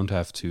maybe you don't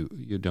have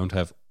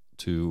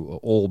to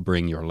all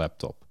bring your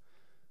laptop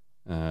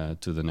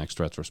to the next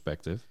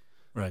retrospective.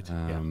 Right.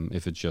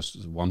 If it's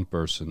just one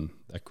person,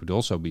 that could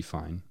also be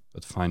fine.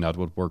 But find out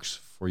what works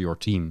for your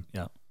team.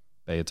 Yeah.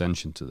 Pay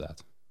attention to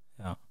that.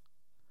 Yeah.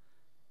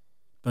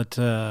 But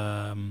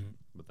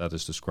that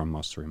is the Scrum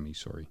Master in me.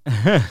 Sorry.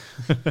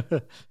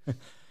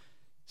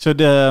 So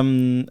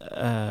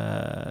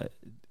the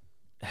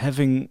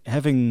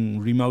having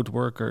remote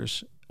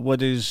workers,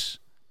 is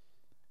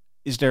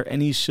there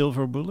any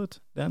silver bullet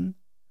then?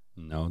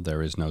 No,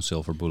 there is no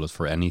silver bullet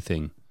for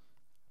anything.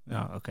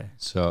 Oh, okay.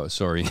 So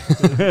sorry.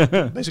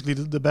 Basically,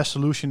 the best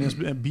solution is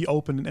be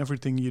open in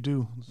everything you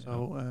do.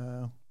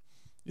 So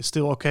it's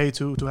still okay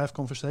to have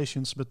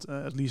conversations, but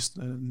at least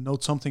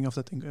note something of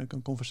that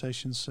in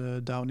conversations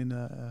down in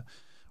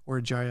or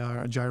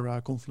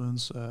Jira,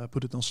 Confluence.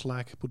 Put it on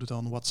Slack. Put it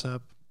on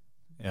WhatsApp.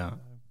 Yeah.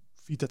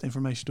 Feed that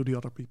information to the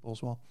other people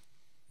as well.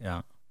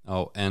 Yeah.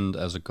 Oh, and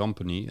as a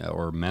company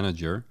or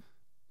manager,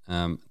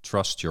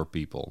 trust your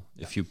people.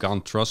 If you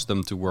can't trust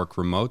them to work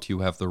remote, you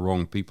have the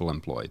wrong people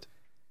employed.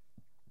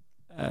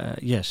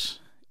 Yes,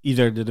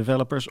 either the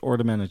developers or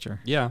the manager.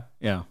 Yeah,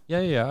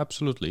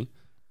 absolutely.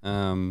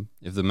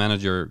 If the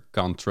manager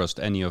can't trust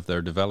any of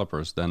their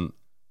developers, then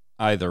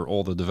either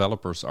all the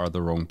developers are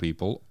the wrong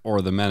people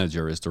or the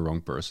manager is the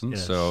wrong person.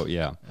 Yes. So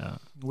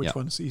which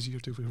one is easier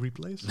to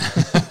replace?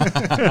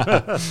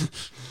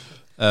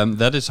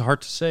 That is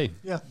hard to say.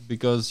 Yeah,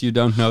 because you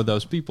don't know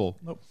those people.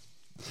 Nope.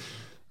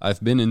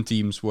 I've been in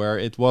teams where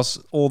it was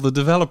all the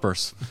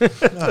developers.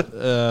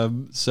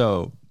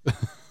 So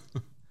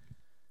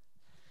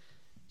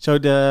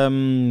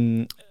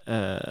the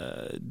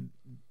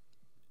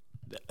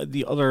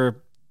other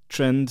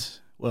trend,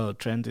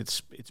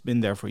 it's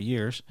been there for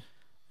years,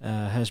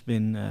 has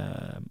been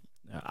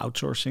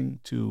outsourcing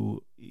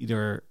to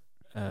either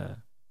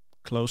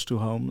close to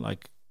home,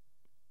 like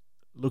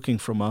looking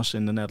from us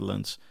in the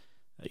Netherlands,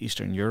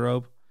 Eastern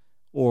Europe,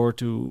 or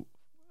to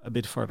a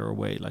bit further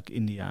away, like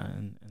India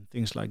and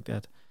things like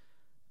that.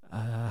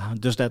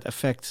 Does that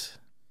affect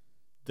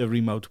the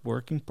remote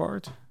working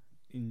part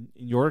in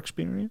your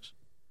experience?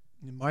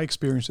 In my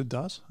experience, it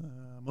does.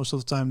 Most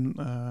of the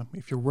time,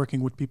 if you're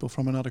working with people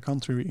from another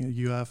country,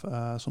 you have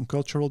some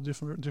cultural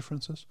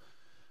differences.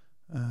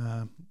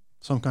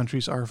 Some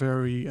countries are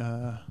very,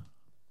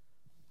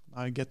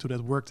 I get to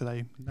that word that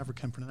I never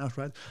can pronounce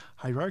right,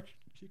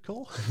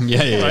 hierarchical.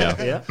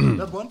 Yeah.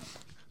 That one.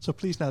 So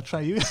please now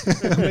try you.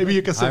 Maybe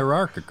you can say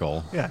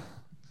hierarchical. Yeah.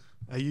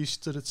 You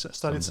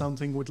studied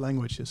something with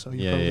languages. So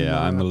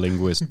I'm a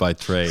linguist by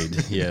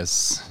trade.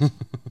 Yes.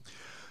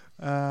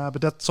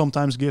 But that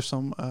sometimes gives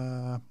some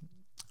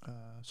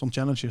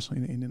challenges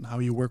in how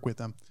you work with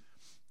them,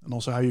 and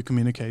also how you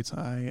communicate.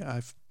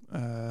 I've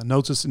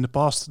noticed in the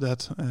past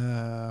that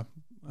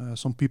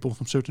some people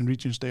from certain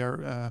regions, they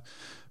are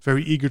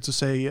very eager to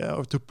say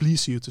or to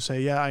please you, to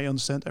say, I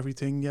understand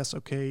everything. Yes,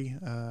 okay,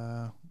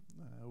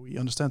 we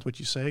understand what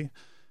you say,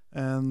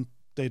 and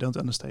they don't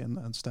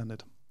understand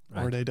it,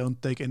 right. Or they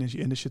don't take any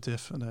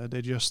initiative, and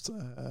they just.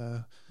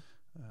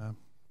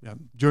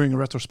 During a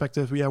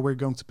retrospective, we're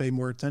going to pay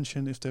more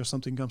attention. If there's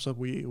something comes up,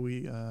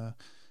 we'll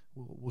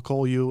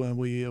call you and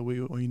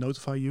we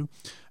notify you.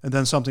 And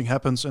then something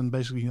happens, and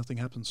basically nothing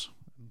happens.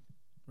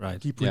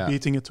 Right. Keep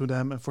repeating it to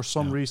them, and for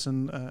some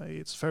reason,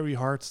 it's very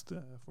hard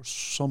for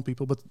some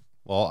people. But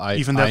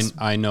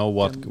I know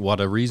what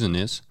a reason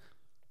is.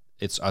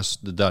 It's us,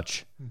 the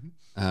Dutch. Mm-hmm.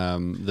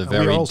 the we are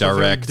very also very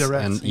direct,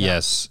 direct, and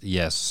yeah.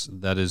 yes,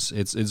 that is.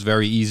 It's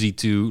very easy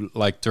to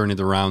like turn it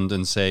around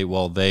and say,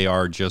 well, they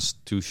are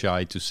just too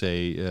shy to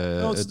say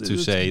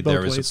it's there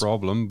both is ways. a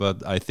problem.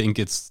 But I think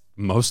it's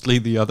mostly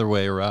the other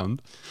way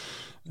around.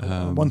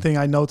 One thing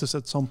I noticed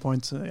at some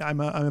point, I'm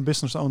a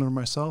business owner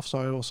myself, so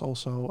I was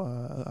also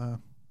a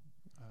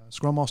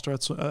Scrum Master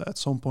at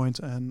some point,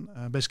 and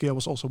basically I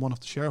was also one of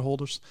the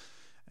shareholders,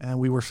 and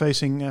we were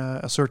facing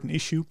a certain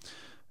issue,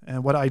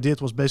 and what I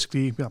did was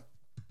basically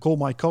call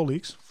my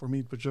colleagues. For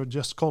me, but they're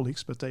just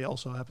colleagues, but they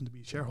also happen to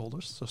be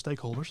shareholders, so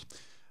stakeholders,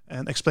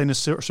 and explain a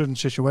certain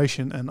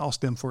situation and ask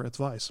them for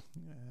advice.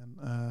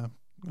 And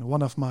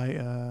one of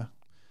my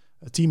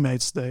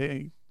teammates,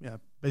 they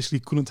basically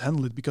couldn't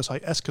handle it because I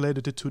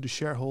escalated it to the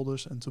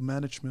shareholders and to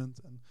management,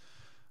 and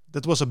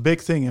that was a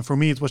big thing. And for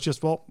me, it was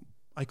just, well,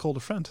 I called a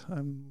friend.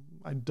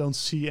 I don't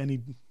see any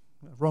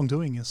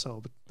wrongdoing and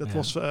so, but that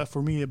was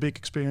for me a big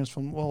experience.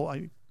 From, well,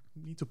 I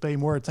need to pay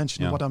more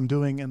attention to what I'm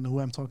doing and who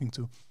I'm talking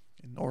to,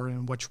 or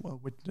in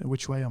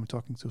which way I'm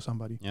talking to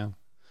somebody. Yeah,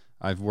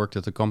 I've worked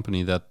at a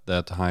company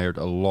that hired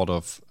a lot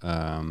of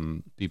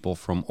people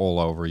from all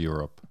over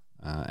Europe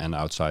and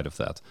outside of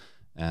that,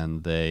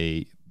 and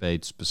they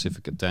paid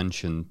specific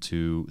attention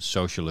to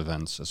social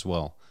events as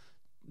well.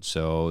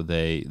 So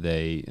they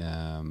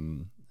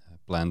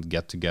planned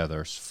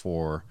get-togethers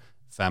for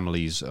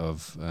families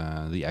of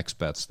the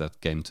expats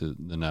that came to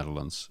the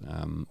Netherlands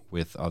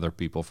with other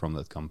people from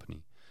that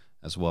company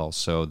as well,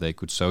 so they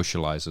could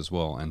socialize as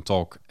well and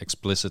talk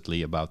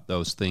explicitly about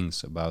those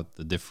things, about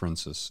the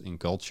differences in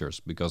cultures,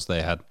 because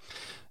they had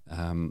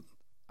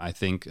I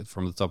think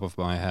from the top of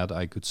my head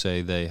I could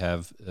say they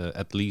have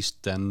at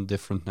least 10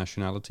 different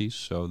nationalities,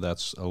 so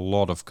that's a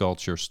lot of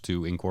cultures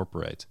to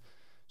incorporate.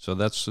 So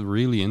that's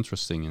really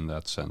interesting in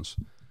that sense.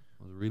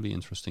 A really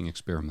interesting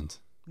experiment.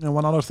 And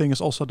one other thing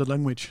is also the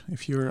language.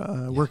 If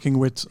you're working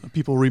with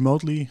people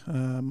remotely,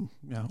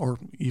 or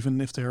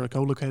even if they're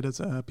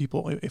co-located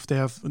people, if they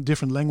have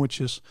different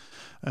languages,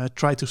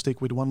 try to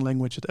stick with one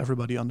language that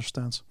everybody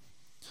understands.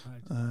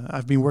 Right.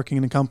 I've been working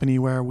in a company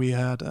where we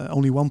had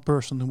only one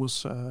person who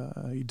was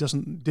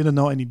didn't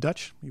know any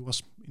Dutch. He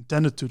was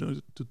intended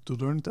to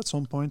learn it at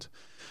some point.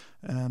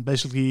 And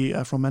basically,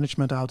 from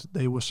management out,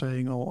 they were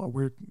saying,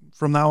 "Oh,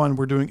 from now on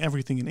we're doing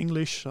everything in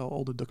English. So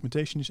all the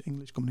documentation is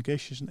English,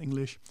 communication is in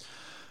English."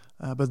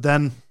 But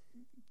then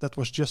that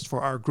was just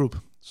for our group.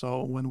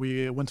 So when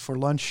we went for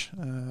lunch,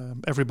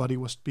 everybody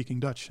was speaking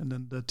Dutch, and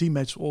then the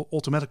teammates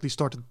automatically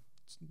started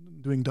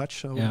doing Dutch.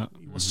 So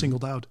he was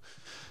singled out.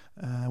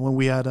 When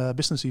we had a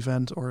business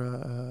event or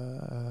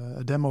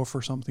a demo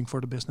for something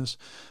for the business,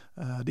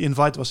 the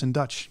invite was in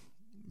Dutch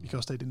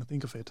because they didn't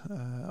think of it.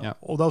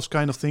 All those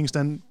kind of things,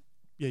 then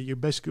you're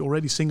basically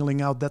already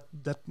singling out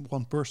that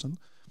one person.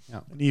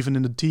 Yeah. And even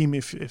in the team,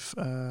 if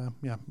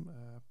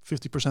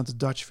 50% is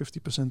Dutch,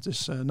 50%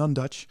 is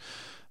non-Dutch.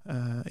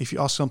 If you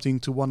ask something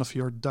to one of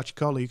your Dutch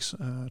colleagues,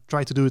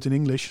 try to do it in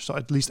English, so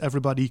at least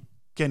everybody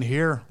can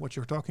hear what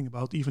you're talking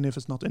about, even if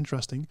it's not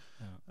interesting.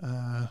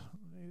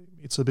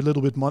 It's a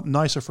little bit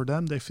nicer for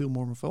them. They feel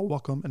more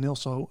welcome, and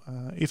also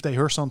if they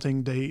hear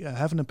something they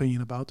have an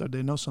opinion about or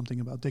they know something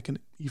about, they can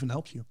even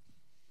help you.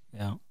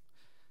 Yeah.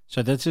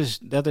 So that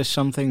is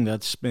something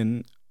that's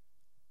been,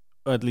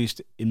 or at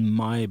least in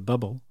my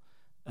bubble,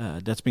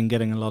 that's been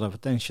getting a lot of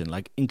attention,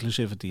 like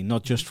inclusivity,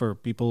 not just for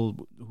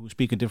people who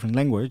speak a different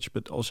language,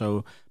 but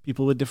also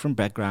people with different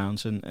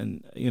backgrounds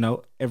and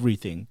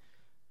everything.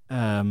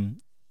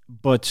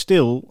 But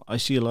still, I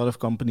see a lot of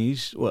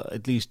companies, well,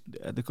 at least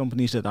the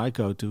companies that I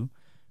go to,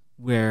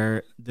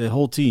 where the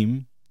whole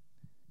team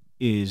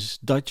is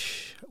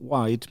Dutch,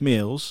 white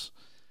males,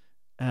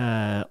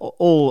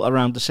 all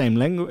around the same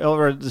language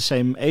or the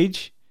same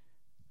age.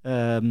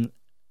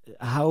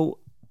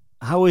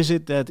 How is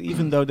it that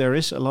even though there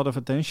is a lot of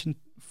attention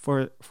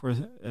for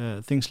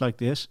things like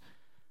this,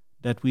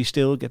 that we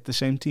still get the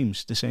same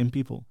teams, the same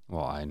people?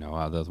 Well, I know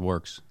how that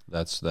works.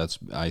 That's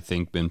I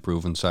think been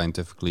proven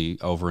scientifically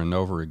over and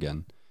over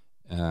again.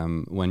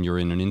 When you're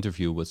in an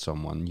interview with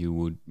someone,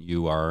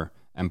 you are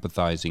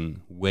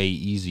empathizing way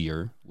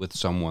easier with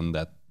someone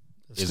that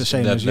is the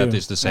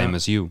same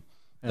as you.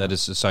 Yeah. That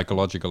is a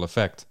psychological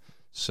effect.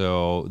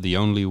 So the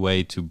only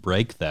way to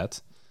break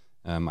that,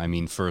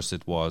 first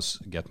it was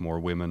get more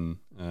women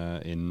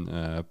in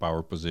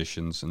power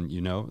positions, and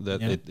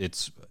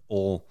it's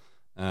all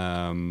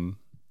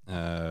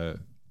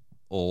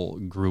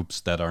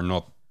groups that are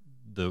not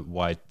the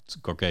white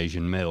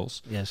Caucasian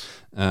males. Yes,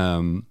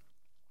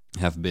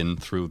 have been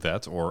through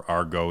that or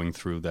are going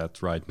through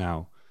that right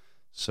now.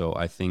 So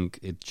I think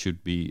it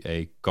should be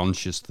a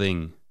conscious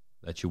thing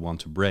that you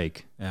want to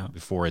break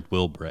before it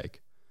will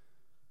break.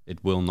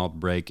 It will not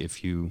break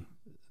if you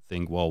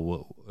think,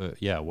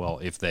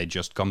 if they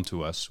just come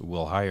to us,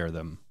 we'll hire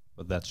them.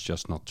 But that's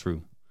just not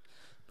true.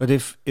 But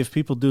if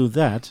people do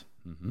that,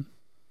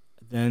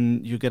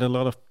 then you get a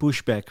lot of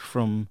pushback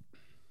from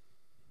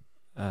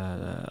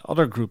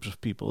other groups of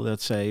people that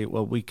say,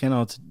 well, we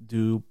cannot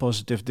do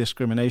positive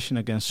discrimination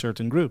against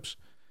certain groups.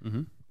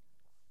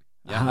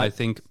 Yeah, I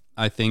think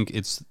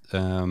it's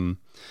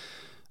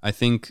I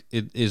think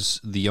it is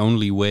the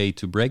only way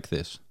to break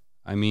this.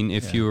 I mean,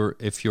 if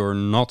you're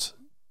not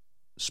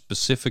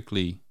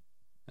specifically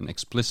and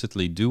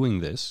explicitly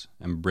doing this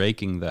and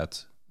breaking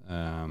that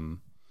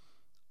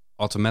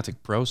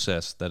automatic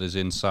process that is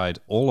inside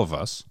all of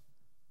us,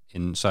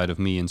 inside of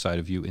me, inside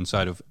of you,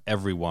 inside of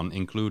everyone,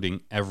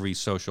 including every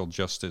social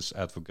justice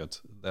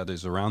advocate that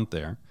is around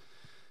there,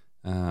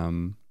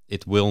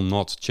 it will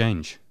not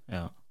change.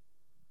 Yeah.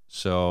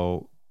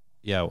 So,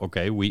 yeah,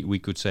 okay, we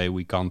could say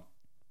we can't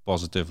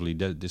positively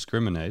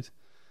discriminate,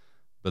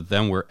 but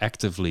then we're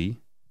actively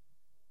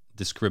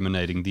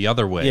discriminating the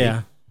other way.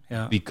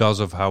 Yeah. Because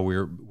of how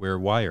we're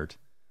wired.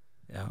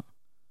 Yeah.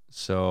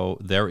 So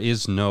there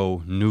is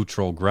no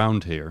neutral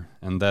ground here,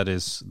 and that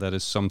is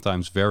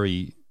sometimes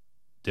very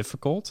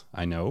difficult.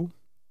 I know.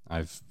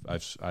 I've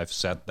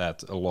said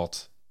that a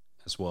lot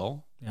as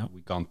well. Yeah.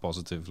 We can't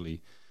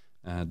positively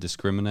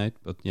discriminate,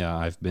 but yeah,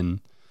 I've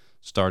been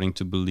starting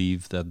to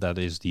believe that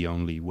is the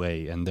only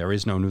way, and there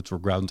is no neutral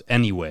ground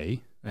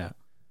anyway. Yeah.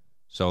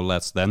 So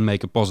let's then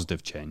make a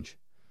positive change.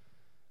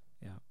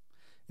 Yeah.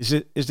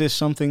 Is this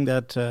something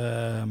that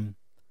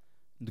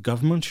the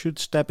government should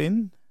step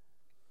in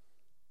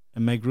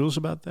and make rules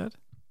about that?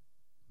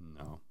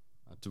 No.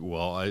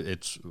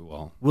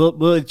 Well.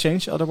 Will it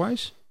change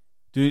otherwise?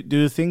 Do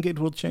you think it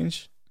will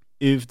change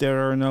if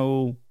there are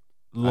no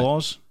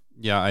laws?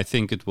 I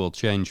think it will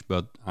change,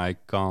 but I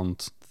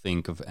can't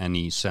think of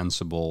any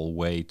sensible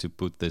way to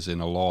put this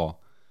in a law.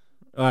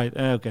 Right.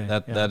 Okay.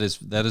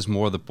 That is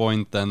more the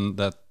point than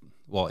that.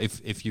 Well,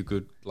 if you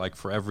could, like,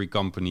 for every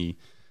company,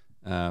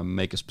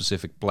 make a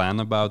specific plan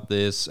about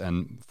this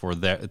and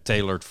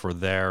tailored for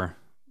their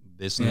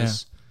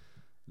business,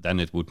 then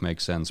it would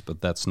make sense.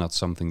 But that's not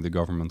something the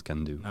government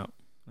can do.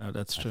 No,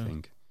 that's true. I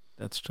think.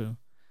 That's true.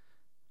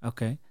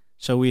 Okay,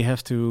 so we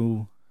have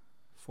to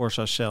force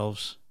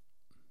ourselves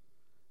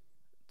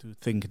to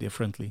think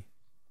differently.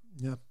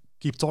 Yeah,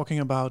 keep talking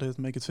about it,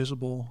 make it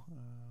visible.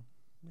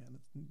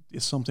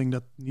 It's something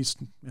that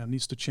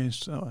needs to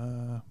change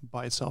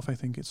by itself. I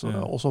think it's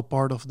also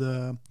part of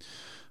the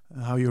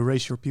how you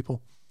raise your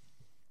people,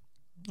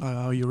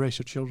 how you raise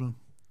your children.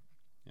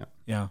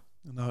 Yeah.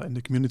 And in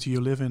the community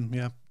you live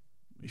in,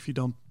 if you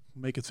don't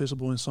make it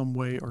visible in some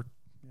way, or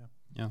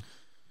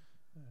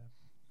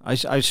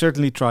I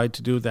certainly tried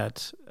to do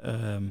that.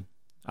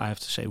 I have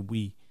to say,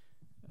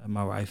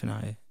 my wife and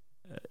I,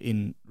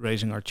 in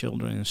raising our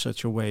children in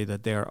such a way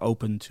that they are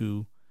open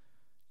to,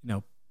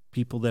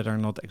 people that are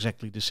not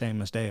exactly the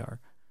same as they are.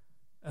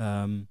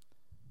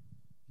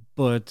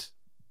 But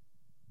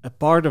a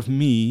part of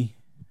me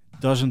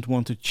doesn't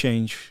want to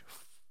change,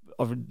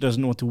 or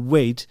doesn't want to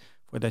wait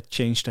for that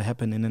change to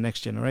happen in the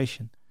next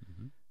generation.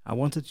 Mm-hmm. I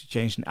wanted to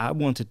change, and I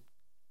wanted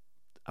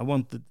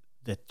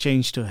that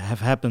change to have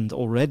happened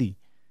already.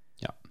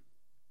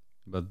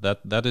 But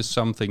that is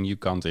something you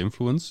can't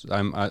influence.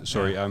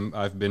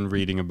 I've been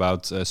reading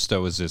about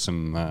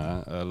Stoicism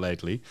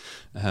lately.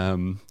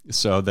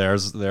 So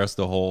there's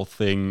the whole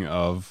thing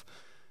of,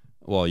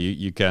 well,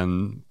 you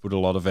can put a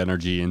lot of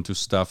energy into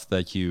stuff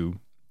that you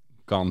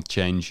can't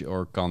change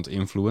or can't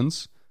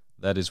influence.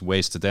 That is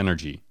wasted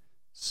energy.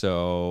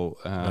 So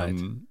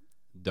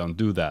don't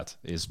do that,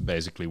 is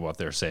basically what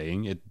they're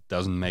saying. It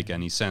doesn't make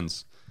any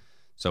sense.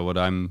 So what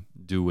I'm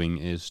doing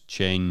is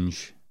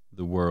change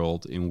the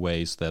world in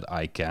ways that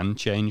I can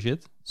change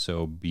it.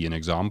 So be an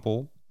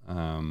example.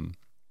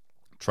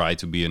 Try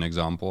to be an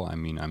example. I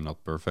mean, I'm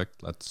not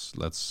perfect.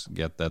 Let's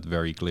get that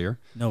very clear.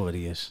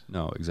 Nobody is.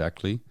 No,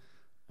 exactly.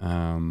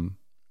 That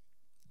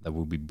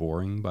would be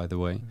boring, by the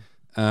way.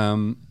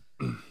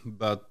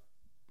 But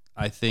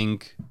I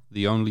think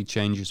the only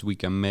changes we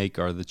can make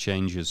are the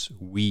changes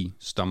we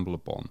stumble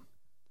upon,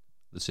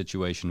 the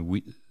situation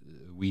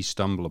we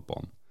stumble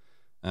upon.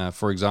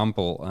 For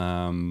example,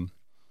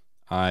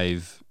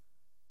 I've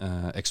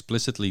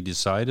explicitly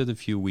decided a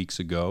few weeks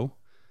ago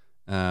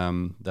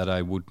that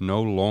I would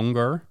no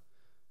longer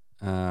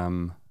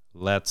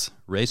let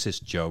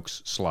racist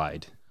jokes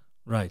slide.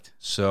 Right.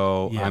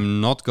 So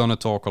I'm not going to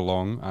talk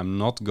along. I'm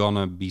not going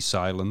to be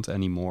silent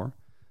anymore.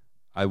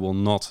 I will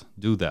not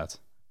do that.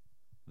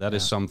 That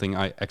is something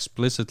I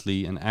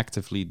explicitly and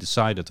actively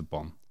decided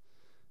upon.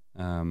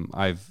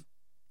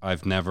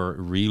 I've never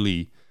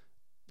really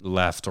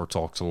laughed or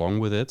talked along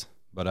with it,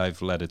 but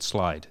I've let it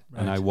slide,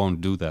 and I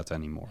won't do that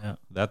anymore.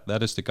 Yeah.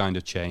 That is the kind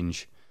of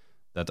change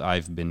that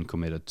I've been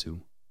committed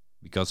to,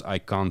 because I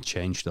can't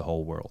change the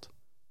whole world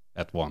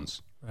at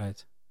once.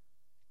 Right.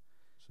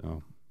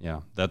 So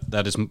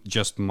that is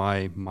just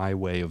my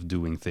way of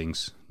doing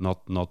things.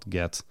 Not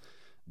get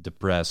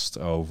depressed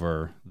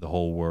over the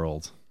whole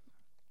world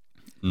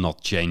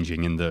not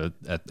changing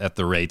at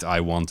the rate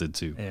I wanted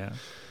to.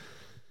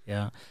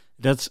 Yeah.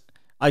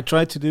 I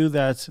try to do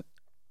that.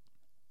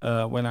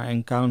 When I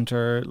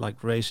encounter like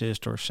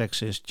racist or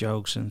sexist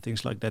jokes and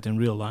things like that in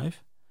real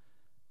life,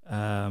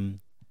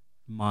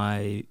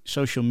 my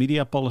social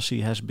media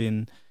policy has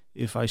been,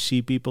 if I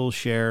see people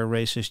share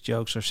racist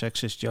jokes or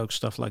sexist jokes,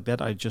 stuff like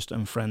that, I just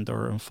unfriend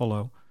or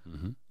unfollow,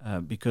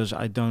 because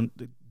I don't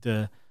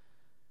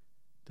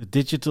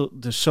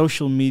the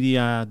social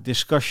media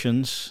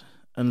discussions,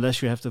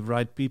 unless you have the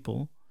right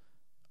people,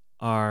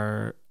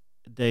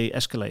 they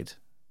escalate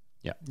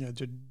Yeah,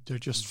 they're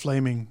just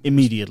flaming.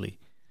 immediately.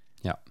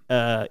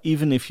 Yeah.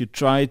 Even if you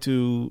try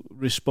to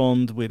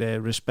respond with a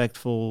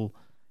respectful,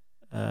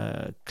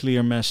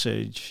 clear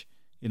message,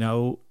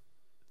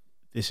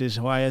 this is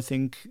why I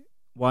think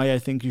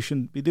you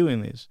shouldn't be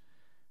doing this.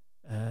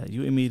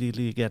 You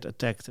immediately get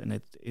attacked, and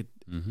it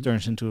Mm-hmm.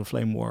 turns into a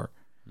flame war.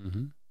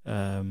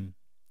 Mm-hmm.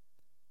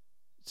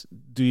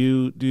 Do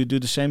you do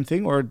the same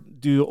thing, or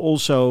do you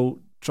also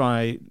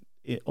try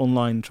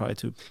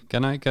to?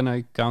 Can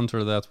I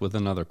counter that with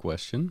another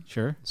question?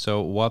 Sure.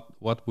 So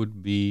what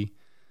would be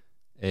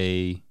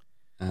a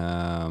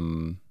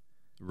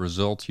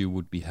result you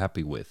would be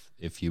happy with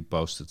if you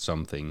posted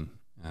something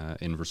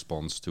in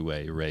response to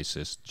a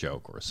racist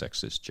joke or a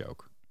sexist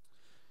joke?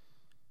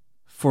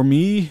 For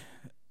me,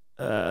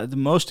 the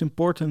most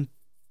important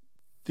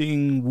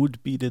thing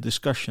would be the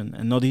discussion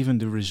and not even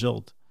the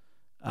result.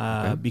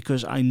 Okay.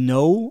 Because I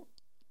know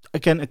I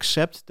can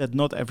accept that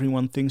not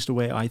everyone thinks the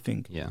way I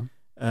think. Yeah.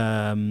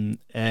 And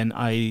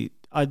I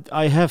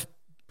have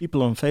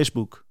people on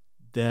Facebook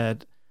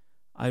that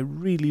I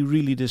really,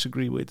 really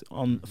disagree with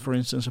on, for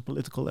instance, a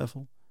political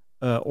level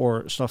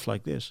or stuff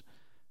like this,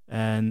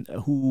 and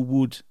who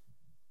would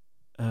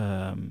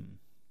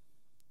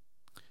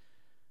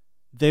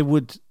they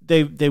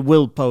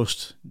will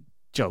post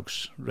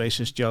jokes,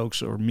 racist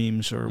jokes or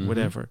memes or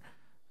whatever.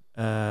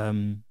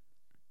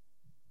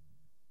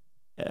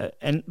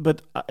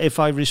 But if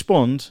I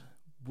respond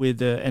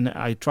with and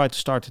I try to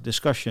start a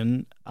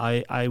discussion,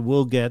 I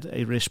will get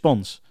a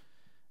response,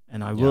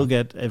 and I will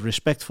get a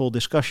respectful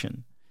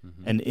discussion.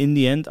 Mm-hmm. And in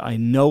the end, I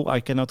know I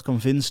cannot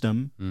convince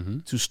them Mm-hmm.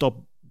 to stop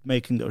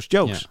making those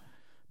jokes,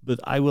 but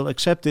I will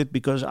accept it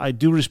because I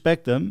do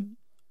respect them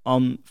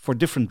for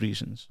different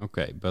reasons.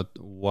 Okay, but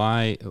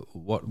why?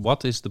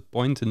 What is the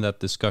point in that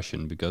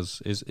discussion?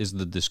 Because is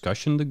the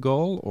discussion the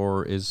goal,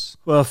 or is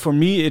Well, for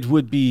me, it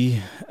would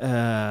be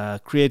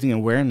creating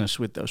awareness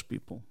with those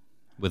people.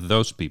 with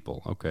those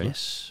people? Okay.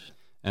 Yes.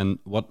 And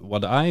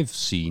what I've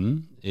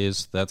seen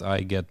is that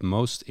I get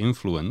most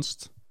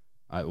influenced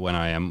when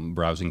I am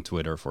browsing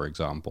Twitter, for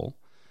example,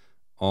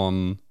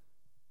 on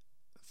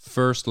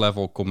first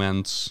level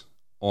comments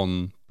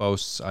on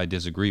posts I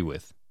disagree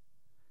with.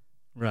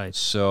 Right.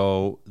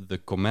 So the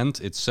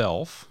comment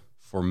itself,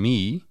 for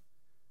me,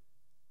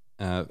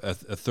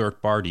 a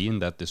third party in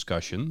that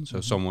discussion, so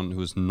someone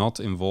who is not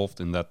involved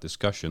in that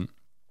discussion,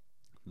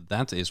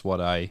 that is what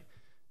I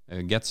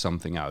get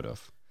something out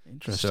of.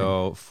 Interesting.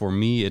 So for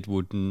me, it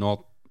would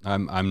not.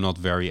 I'm not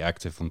very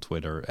active on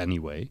Twitter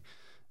anyway,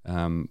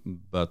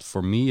 but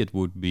for me, it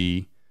would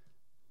be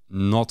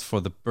not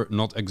for the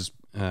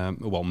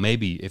well,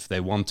 maybe if they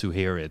want to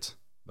hear it,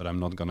 but I'm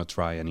not going to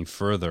try any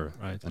further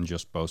than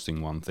just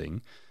posting one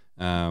thing.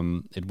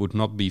 It would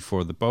not be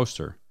for the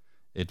poster.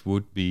 It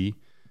would be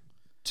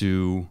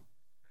to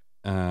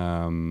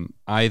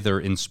either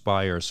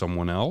inspire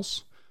someone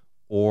else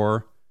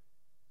or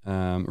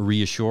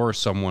reassure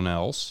someone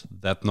else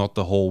that not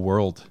the whole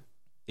world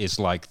is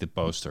like the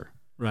poster.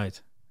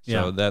 Right.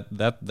 So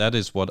that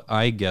is what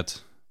I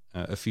get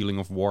a feeling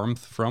of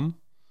warmth from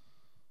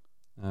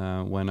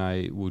when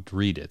I would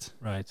read it.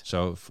 Right.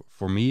 So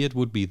for me, it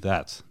would be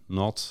that,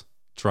 not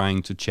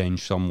trying to change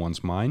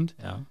someone's mind,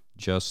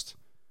 just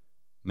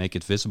make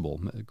it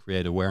visible,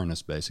 create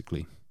awareness,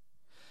 basically.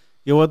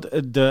 You know what?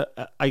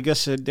 I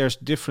guess there's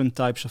different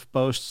types of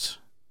posts.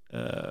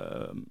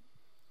 I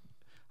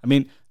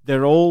mean,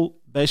 they're all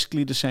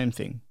basically the same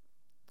thing: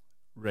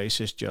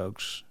 racist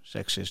jokes,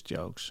 sexist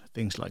jokes,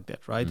 things like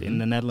that, right? Mm-hmm. In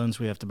the Netherlands,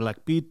 we have the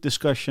Black Pete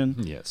discussion,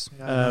 Yes.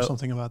 Yeah, I know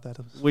something about that.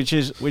 which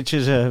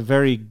is a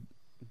very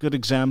good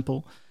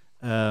example.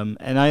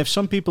 And I have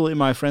some people in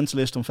my friends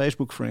list on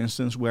Facebook, for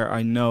instance, where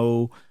I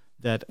know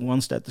that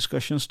once that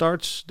discussion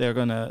starts, they're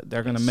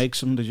gonna make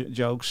some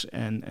jokes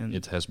and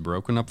It has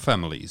broken up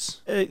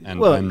families, and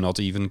well, I'm not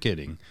even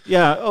kidding.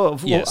 yeah. Oh,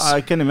 well, Yes.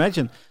 I can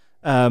imagine.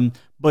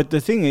 But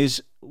the thing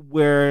is,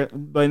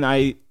 when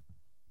I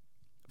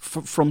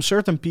from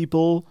certain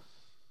people,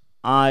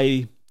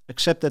 I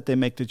accept that they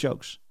make the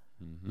jokes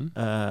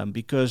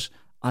because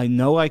I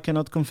know I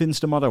cannot convince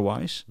them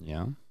otherwise.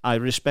 Yeah. I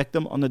respect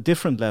them on a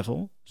different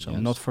level, so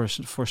Yes. not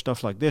for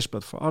stuff like this,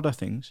 but for other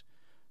things.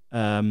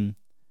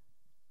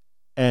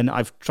 And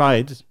I've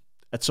tried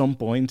at some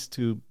point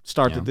to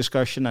start a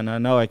discussion, and I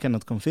know I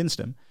cannot convince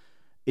them.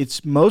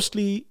 It's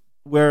mostly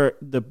where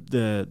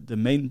the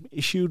main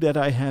issue that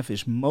I have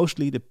is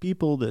mostly the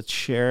people that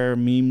share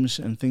memes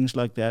and things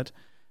like that,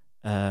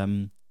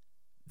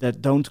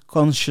 that don't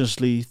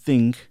consciously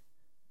think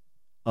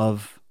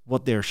of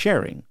what they're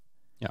sharing.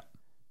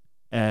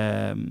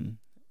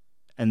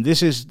 And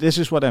this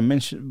is what I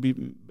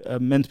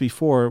meant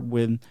before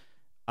when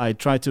I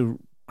try to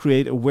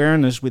create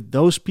awareness with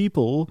those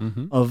people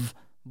of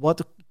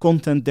what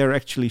content they're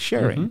actually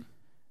sharing.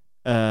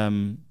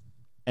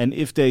 And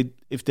if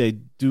they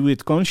do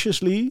it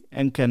consciously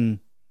and can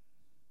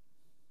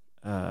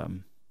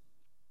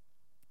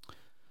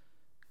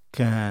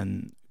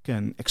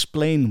can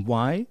explain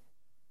why,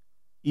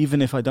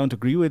 even if I don't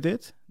agree with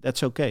it,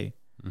 that's okay.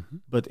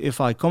 But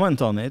if I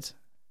comment on it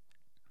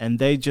and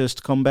they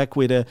just come back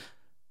with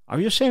are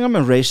you saying I'm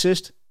a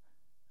racist?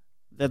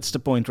 That's the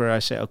point where I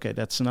say, okay,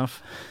 that's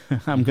enough.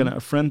 I'm going to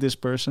unfriend this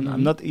person.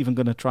 I'm not even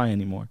going to try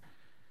anymore.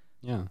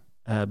 Yeah.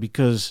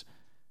 Because,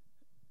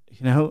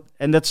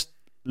 and that's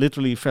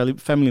literally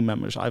family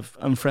members. I've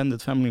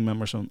unfriended family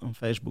members on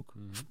Facebook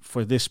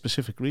for this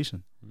specific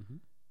reason.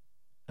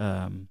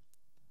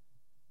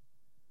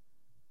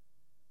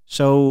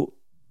 So,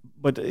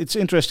 but it's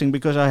interesting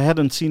because I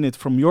hadn't seen it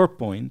from your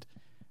point,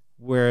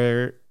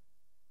 where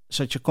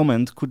such a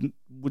comment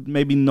would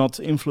maybe not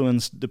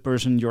influence the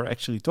person you're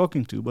actually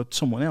talking to, but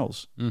someone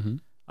else.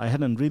 I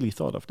hadn't really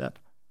thought of that.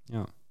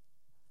 Yeah,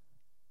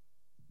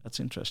 that's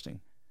interesting.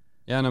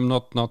 Yeah, and I'm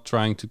not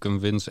trying to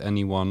convince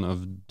anyone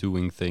of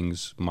doing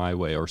things my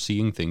way or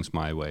seeing things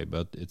my way,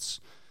 but it's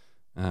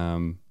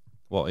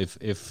well,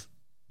 if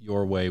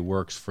your way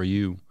works for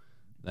you,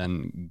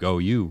 then go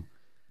you.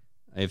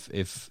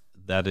 If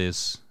that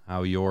is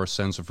how your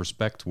sense of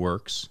respect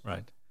works,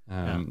 right?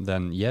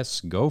 Then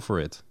yes, go for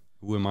it.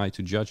 Who am I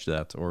to judge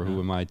that, or who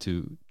am I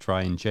to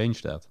try and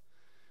change that?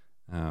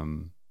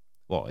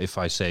 Well, if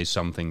I say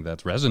something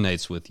that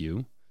resonates with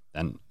you,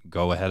 then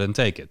go ahead and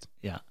take it.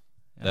 Yeah.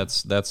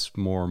 That's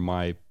more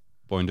my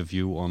point of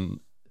view on,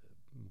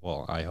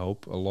 well, I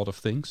hope a lot of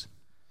things.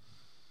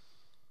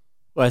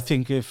 Well, I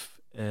think if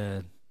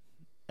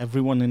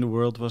everyone in the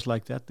world was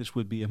like that, this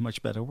would be a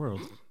much better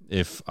world.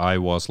 If I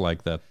was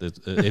like that,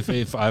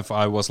 if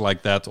I was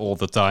like that all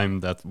the time,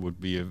 that would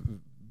be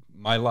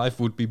my life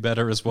would be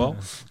better as well.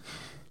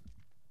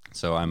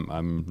 So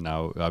I'm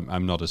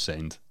not a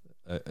saint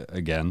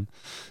again.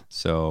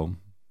 So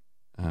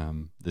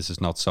this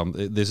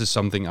is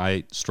something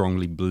I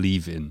strongly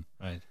believe in.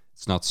 Right.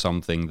 It's not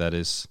something that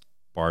is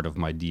part of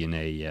my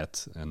DNA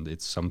yet, and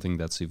it's something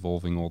that's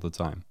evolving all the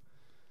time.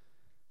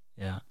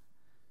 Yeah.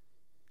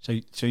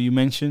 So you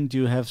mentioned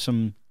you have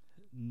some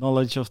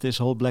knowledge of this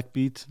whole Black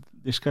Pete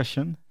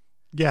discussion.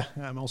 Yeah,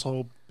 I'm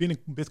also being a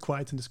bit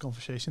quiet in this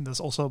conversation. That's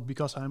also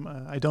because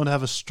I don't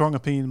have a strong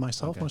opinion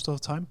myself most of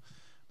the time.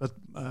 But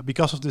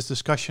because of this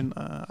discussion,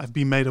 I've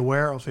been made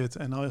aware of it,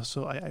 and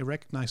also I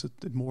recognize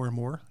it more and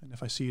more. And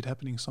if I see it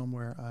happening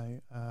somewhere,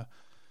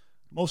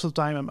 most of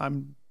the time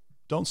I'm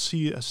don't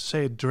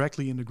say it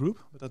directly in the group,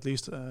 but at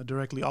least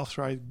directly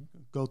after I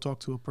go talk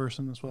to a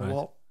person as well. Right.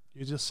 Well,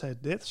 you just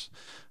said this.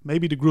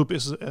 Maybe the group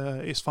is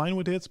fine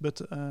with it,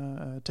 but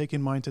take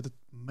in mind that it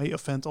may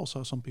offend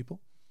also some people.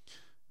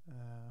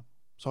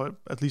 So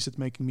at least it's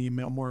making me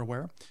more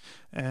aware.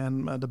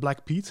 And the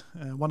Black Pete,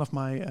 one of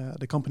my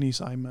the companies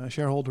I'm a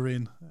shareholder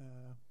in,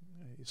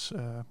 is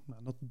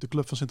not the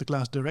Club van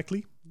Sinterklaas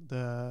directly,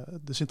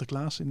 the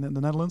Sinterklaas in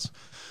the Netherlands,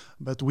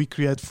 but we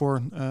create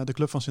for the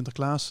Club van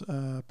Sinterklaas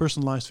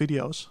personalized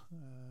videos,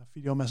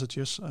 video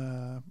messages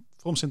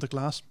from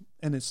Sinterklaas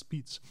and its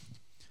Pete's.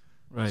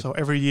 Right. So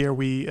every year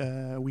we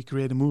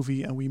create a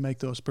movie and we make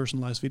those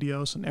personalized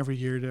videos, and every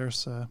year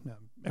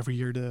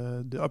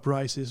the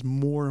uprise is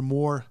more and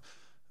more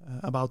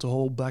about the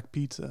whole Black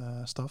Pete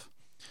stuff.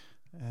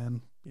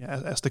 And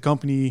as the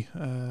company,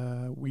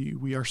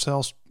 we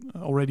ourselves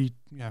already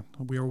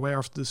we are aware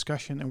of the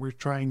discussion, and we're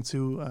trying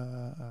to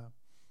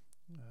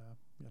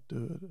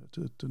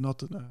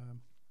not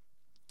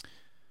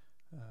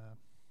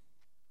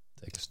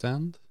take a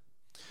stand.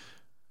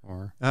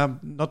 Or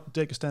not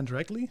take a stand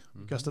directly,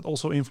 because that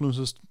also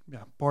influences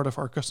part of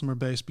our customer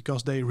base,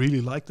 because they really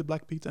like the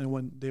Black Pete and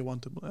when they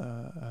want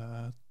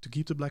to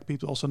keep the Black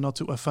Pete, also not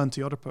to offend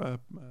the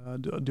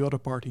other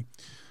party.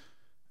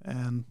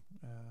 And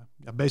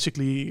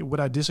basically, what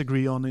I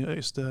disagree on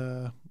is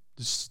the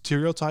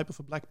stereotype of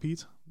a Black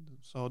Pete.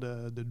 So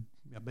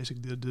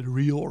basically the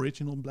real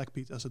original Black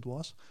Pete as it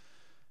was,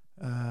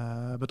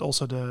 but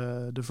also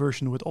the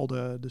version with all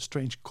the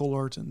strange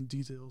colors and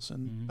details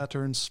and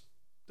patterns.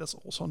 That's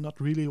also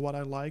not really what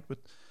I like, but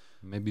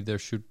maybe there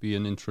should be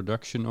an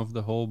introduction of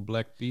the whole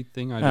Black Pete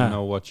thing. I don't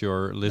know what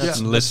your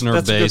listener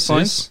that's base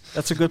is.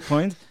 That's a good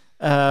point.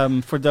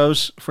 For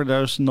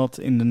those not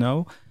in the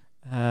know,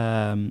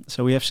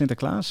 so we have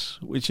Sinterklaas,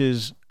 which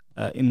is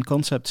in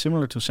concept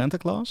similar to Santa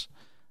Claus.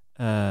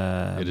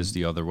 It is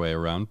the other way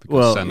around,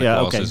 because Santa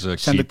Claus is a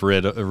cheap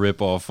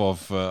rip-off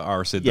of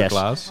our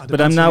Sinterklaas. Yes.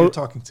 But I'm now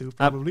talking to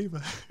probably.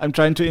 I'm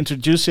trying to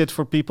introduce it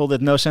for people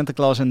that know Santa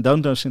Claus and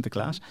don't know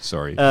Sinterklaas.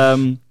 Sorry.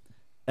 So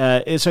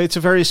it's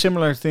a very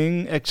similar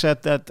thing,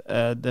 except that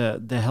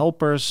the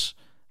helpers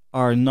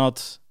are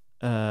not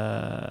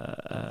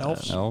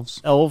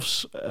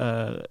elves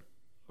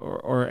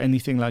or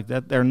anything like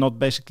that. They're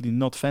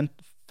not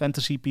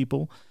fantasy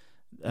people,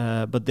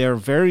 but they're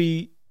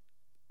very,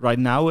 right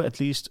now at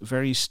least,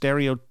 very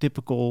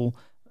stereotypical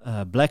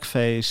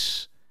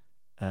blackface,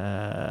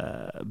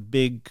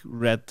 big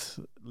red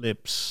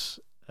lips,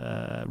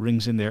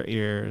 rings in their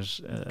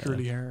ears,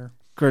 curly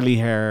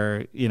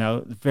hair,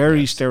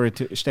 very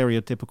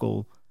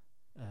stereotypical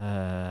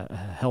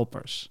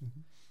helpers.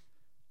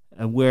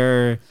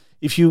 Where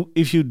if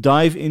you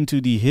dive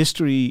into the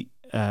history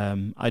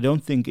I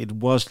don't think it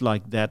was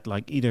like that,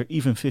 like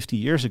even 50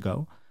 years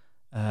ago.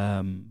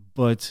 I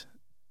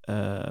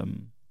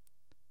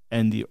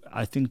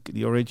think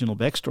the original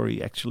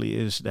backstory actually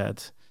is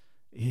that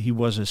he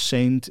was a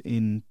saint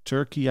in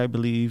Turkey, I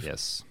believe.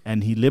 Yes.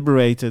 And he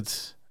liberated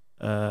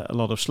a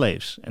lot of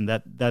slaves, and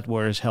that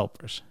were his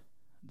helpers.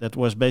 That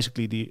was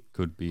basically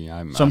Could be.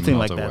 I'm something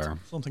not like that. aware.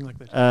 Something like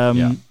that.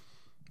 Yeah.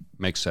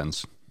 Makes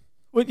sense.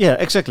 Well, yeah,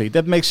 exactly.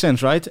 That makes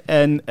sense, right?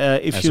 And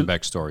if As you a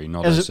backstory,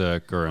 not as as a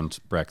current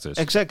practice.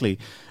 exactly,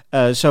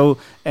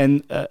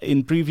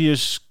 in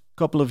previous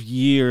couple of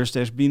years,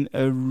 there's been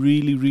a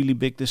really, really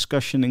big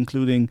discussion,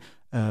 including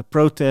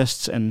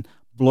protests and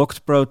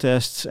blocked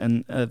protests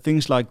and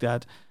things like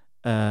that,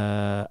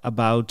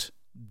 about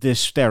this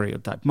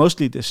stereotype.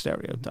 Mostly this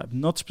stereotype,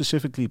 not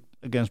specifically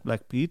against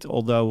Black Pete,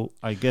 although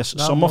I guess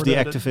Now some more of the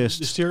activists.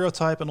 the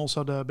stereotype, and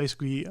also the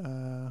basically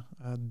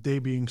they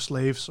being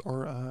slaves,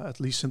 or at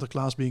least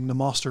Sinterklaas being the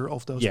master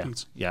of those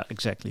Pete's. Yeah,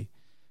 exactly.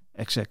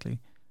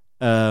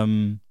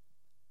 And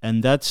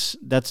that's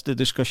the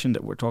discussion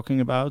that we're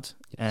talking about.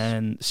 Yes.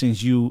 And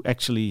since you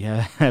actually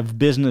have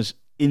business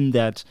in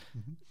that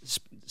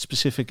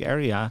specific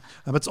area,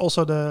 But it's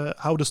also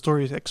how the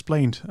story is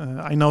explained.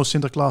 I know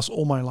Sinterklaas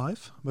all my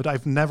life, but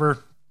I've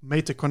never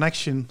made the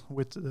connection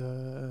with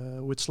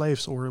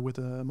slaves or with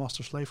a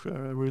master-slave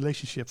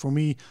relationship. For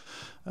me,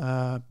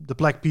 the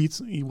Black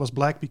Pete, he was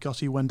black because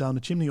he went down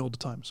the chimney all the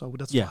time. So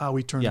that's how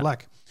he turned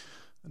black.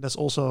 And that's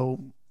also,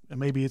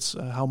 maybe it's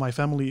how my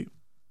family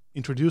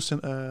introduced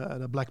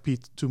the Black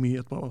Pete to me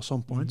at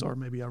some point, or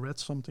maybe I read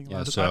something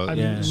about it.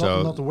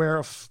 I'm not aware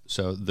of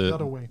the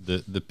other way.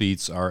 The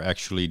Petes are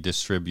actually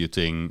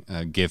distributing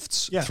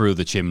gifts through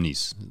the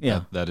chimneys.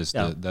 That is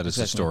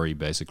the story,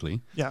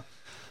 basically. Yeah.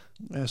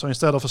 So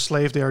instead of a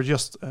slave, they are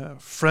just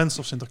friends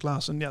of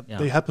Sinterklaas, and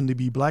they happen to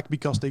be black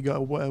because they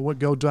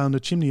go down the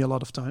chimney a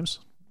lot of times.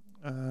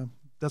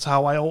 That's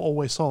how I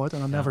always saw it,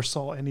 and I never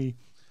saw any.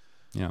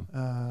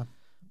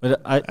 But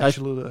I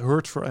actually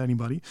hurt for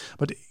anybody.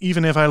 But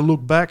even if I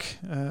look back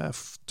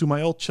to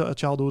my old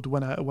childhood,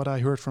 what I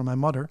heard from my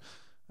mother,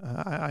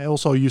 I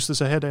also used to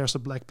say, "Hey, there's a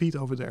Black Pete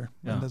over there,"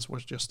 and that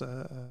was just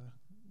a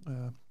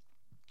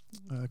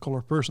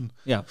colored person.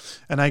 Yeah,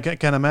 and I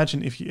can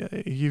imagine if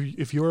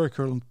you're a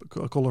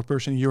colored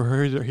person, you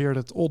hear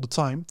that all the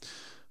time.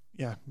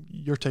 Yeah,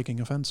 you're taking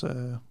offense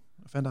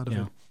out of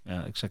it.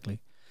 Yeah, exactly.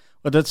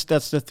 Well,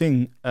 that's the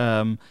thing,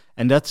 and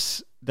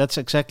that's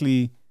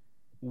exactly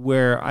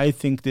where I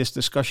think this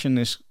discussion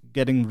is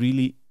getting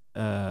really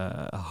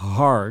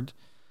hard,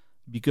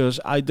 because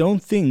I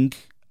don't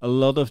think a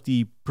lot of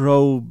the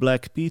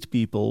pro-Black Pete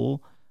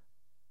people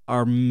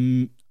are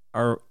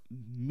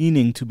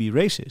meaning to be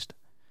racist.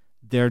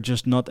 They're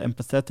just not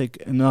empathetic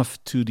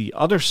enough to the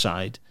other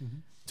side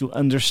to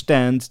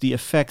understand the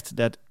effect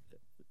that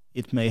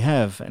it may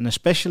have, and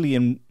especially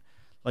in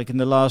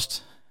the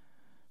last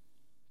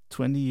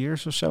 20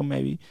 years or so,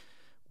 maybe,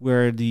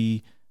 where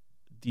the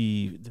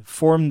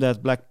form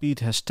that Black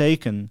Pete has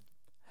taken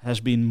has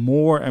been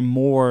more and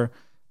more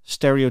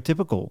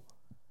stereotypical,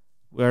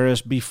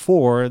 whereas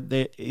before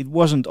it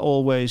wasn't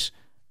always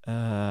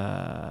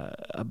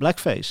a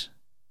blackface.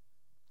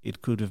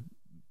 It could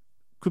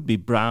be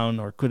brown,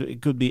 or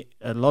it could be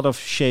a lot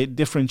of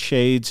different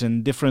shades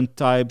and different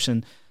types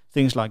and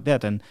things like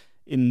that. And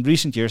in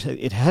recent years,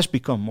 it has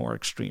become more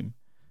extreme.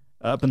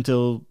 Up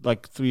until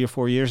 3 or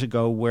 4 years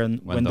ago, when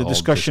the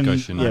discussion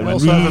I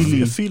also have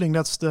a feeling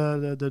that's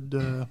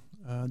the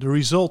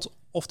result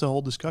of the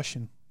whole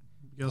discussion,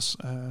 because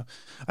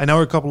I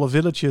know a couple of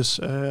villages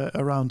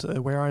around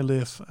where I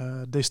live.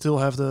 They still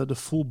have the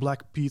full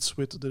Black Petes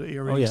with the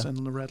earrings and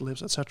the red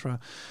lips, etc.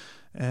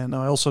 And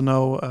I also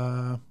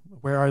know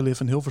where I live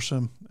in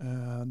Hilversum,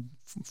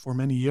 for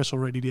many years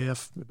already, they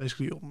have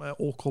basically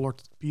all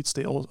colored Petes.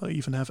 They all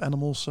even have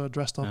animals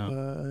dressed up,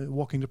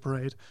 walking the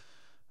parade.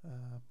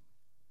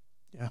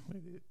 It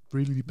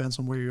really depends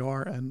on where you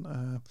are, and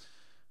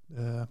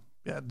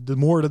the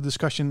more the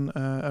discussion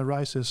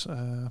arises,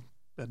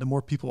 the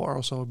more people are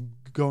also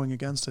going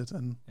against it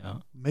and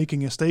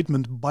making a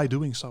statement by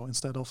doing so,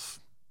 instead of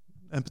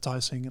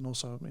empathizing and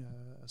also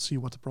see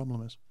what the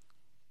problem is.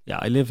 Yeah,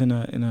 I live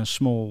in a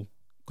small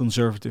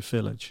conservative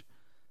village.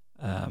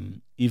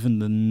 Even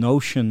the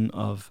notion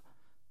of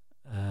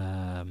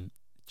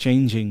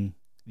changing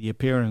the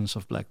appearance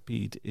of Black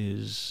Pete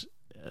is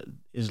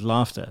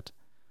laughed at.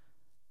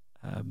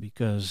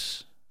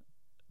 Because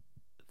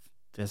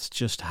that's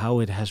just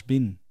how it has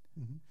been,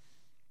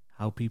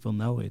 how people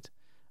know it.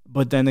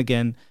 But then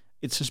again,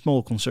 it's a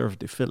small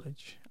conservative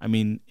village. I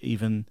mean,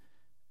 even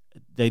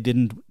they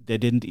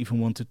didn't even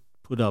want to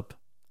put up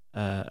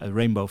a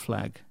rainbow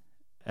flag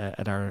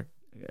at our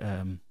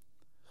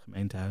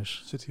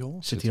gemeentehuis,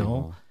 City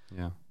Hall.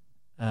 Yeah.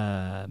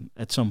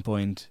 At some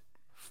point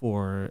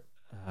for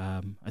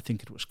I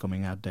think it was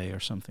Coming Out Day or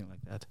something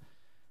like that.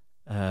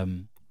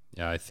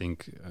 I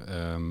think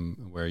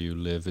where you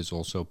live is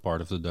also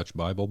part of the Dutch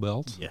Bible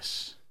Belt.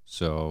 Yes.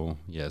 So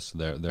yes,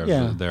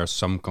 there's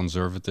some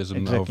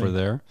conservatism over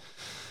there.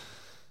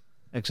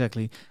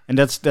 exactly. And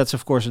that's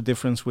of course a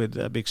difference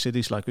with big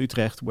cities like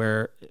Utrecht,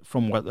 where,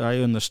 from what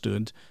I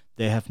understood,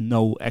 they have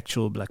no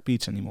actual Black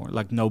Pete's anymore,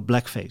 like no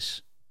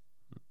blackface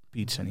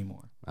Pete's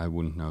anymore. I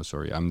wouldn't know.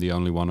 Sorry, I'm the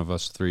only one of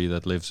us three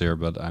that lives here,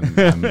 but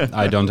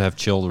I don't have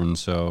children,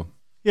 so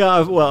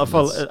Yeah,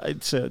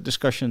 it's a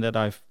discussion that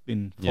I've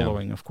been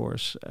following, of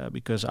course,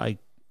 because I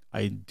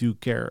do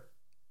care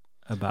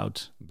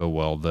about. But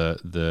well,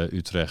 the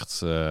Utrecht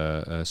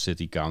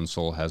City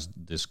Council has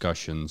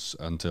discussions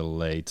until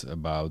late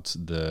about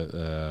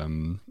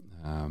the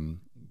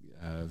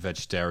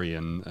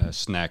vegetarian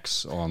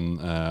snacks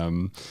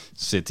on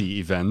city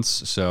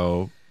events.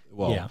 So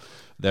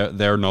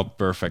they're not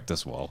perfect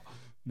as well.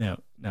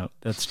 No,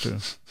 that's true.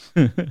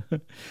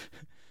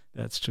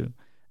 That's true.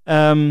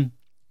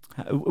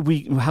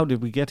 How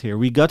did we get here?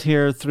 We got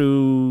here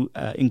through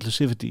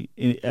inclusivity,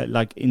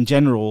 like in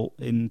general,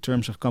 in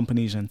terms of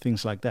companies and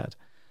things like that,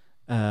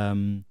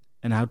 and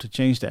how to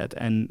change that.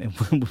 And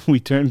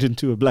we turned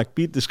into a Black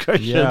Pete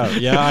discussion.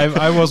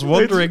 I was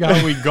wondering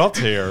how we got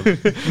here.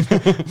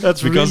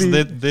 That's because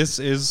really... this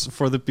is,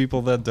 for the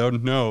people that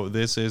don't know,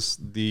 this is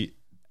the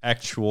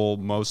actual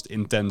most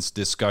intense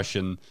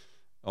discussion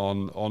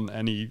on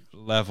any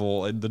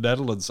level in the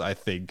Netherlands. I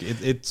think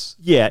it's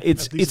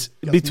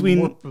between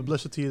more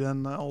publicity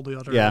than all the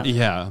other.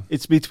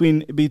 It's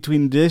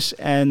between this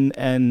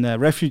and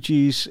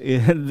refugees.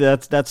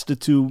 That's the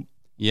two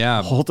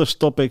hottest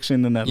topics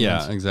in the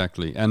Netherlands. Yeah,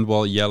 exactly. And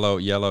well,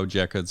 yellow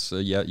jackets,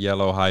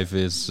 yellow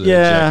high-vis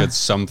jackets,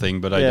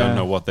 something, but I don't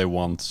know what they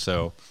want.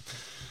 So,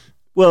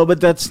 well,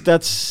 but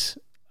that's.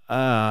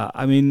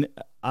 I mean,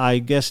 I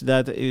guess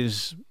that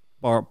is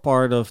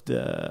part of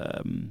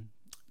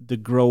the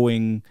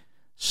growing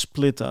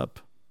split up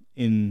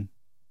in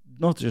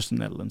not just the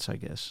Netherlands, I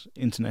guess,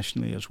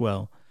 internationally as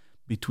well.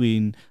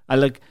 Between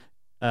if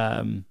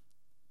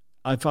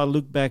I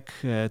look back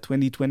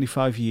 20,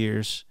 25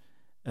 years,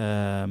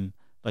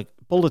 like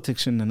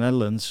politics in the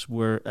Netherlands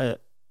were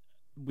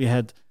we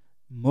had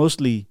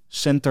mostly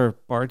center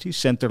parties,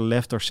 center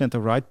left or center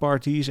right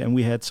parties, and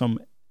we had some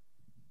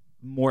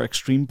more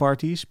extreme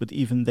parties, but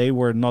even they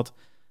were not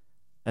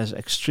as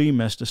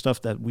extreme as the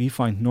stuff that we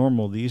find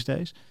normal these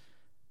days.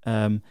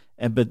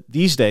 But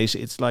these days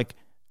it's like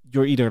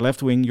you're either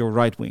left wing, you're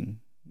right wing.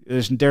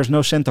 There's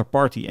no center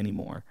party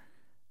anymore,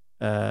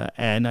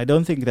 and I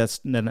don't think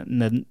that's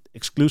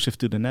exclusive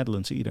to the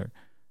Netherlands either.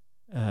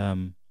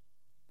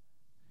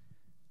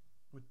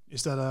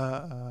 Is that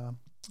a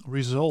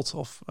result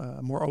of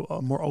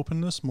more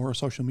openness, more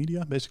social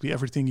media? Basically,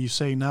 everything you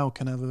say now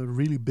can have a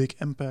really big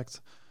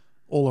impact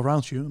all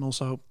around you, and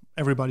also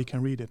everybody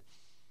can read it.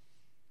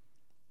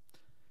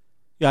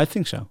 Yeah, I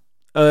think so.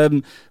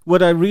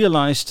 What I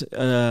realized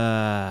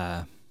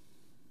 2-3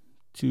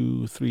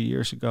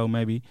 years ago,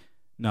 maybe,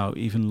 no,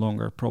 even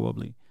longer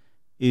probably,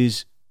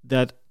 is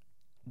that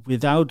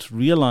without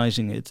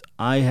realizing it,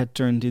 I had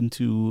turned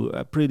into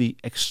a pretty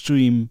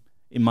extreme,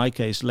 in my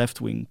case,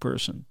 left-wing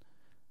person,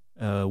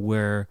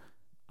 where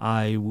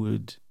I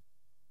would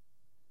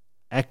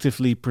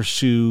actively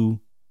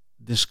pursue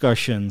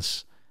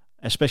discussions,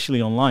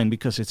 especially online,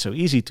 because it's so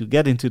easy to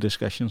get into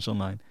discussions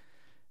online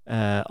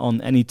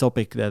on any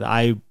topic that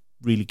I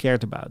really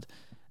cared about.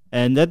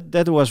 And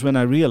that was when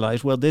I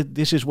realized, well,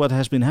 this is what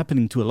has been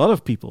happening to a lot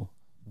of people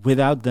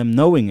without them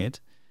knowing it.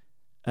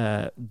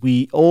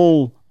 We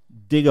all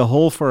dig a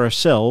hole for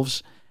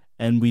ourselves,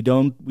 and we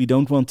don't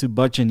want to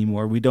budge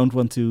anymore. We don't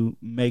want to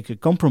make a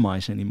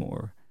compromise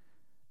anymore.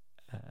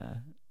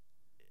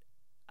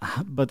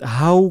 But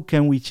how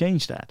can we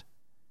change that?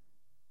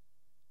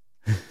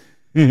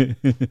 Now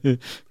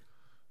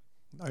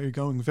you're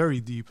going very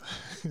deep.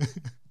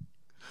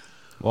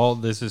 Well,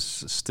 this is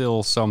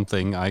still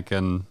something I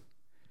can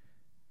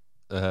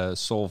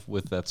solve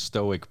with that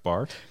stoic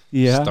part.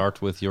 Yeah.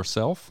 Start with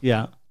yourself.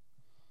 Yeah.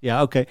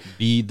 Yeah, okay.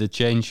 Be the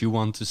change you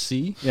want to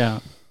see. Yeah.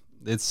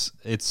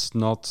 It's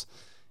not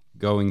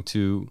going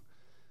to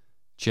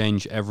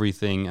change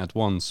everything at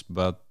once,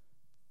 but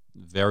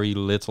very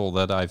little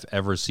that I've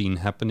ever seen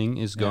happening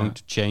is going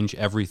to change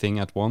everything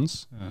at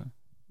once.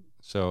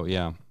 So,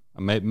 yeah.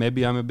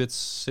 Maybe I'm a bit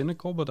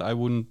cynical, but I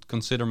wouldn't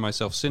consider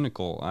myself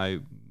cynical. I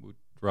would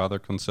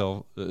rather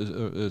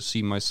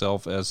see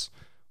myself as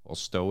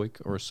stoic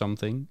or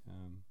something.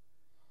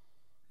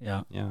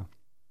 Yeah.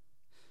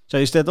 So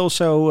is that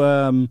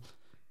also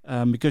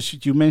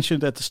because you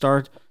mentioned at the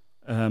start,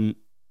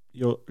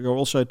 you're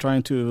also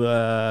trying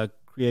to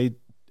create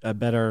a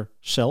better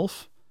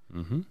self?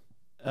 Mm-hmm.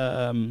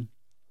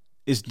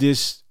 Is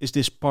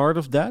this part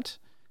of that?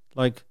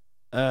 Like,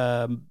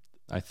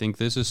 I think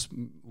this is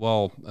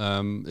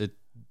it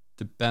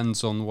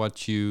depends on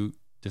what you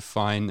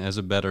define as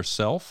a better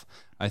self.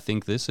 I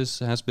think this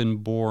has been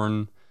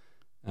born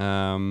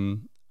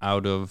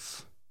out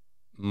of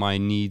my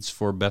needs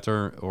for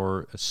better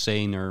or a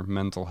saner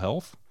mental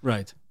health.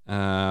 Right.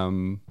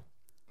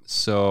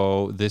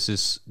 So this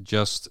is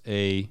just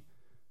a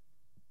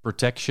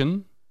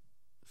protection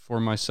for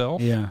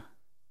myself. Yeah.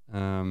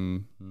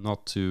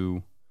 Not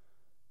to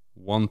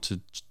want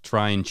to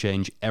try and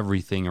change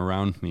everything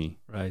around me.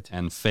 Right.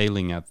 And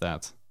failing at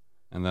that.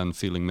 and then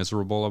feeling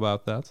miserable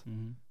about that.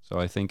 Mhm. So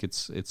I think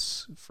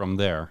it's from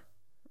there.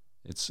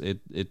 It's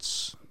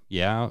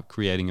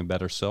creating a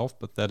better self,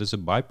 but that is a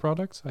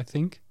byproduct, I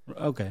think.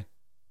 Okay.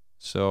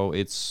 So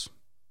it's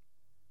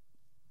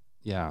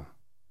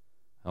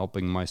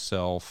helping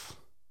myself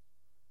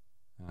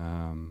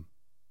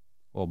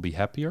be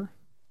happier,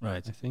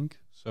 Right. I think.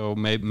 So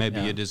maybe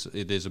Yeah.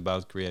 it is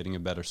about creating a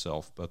better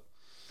self, but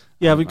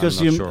Yeah, I'm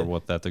because not sure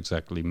what that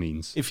exactly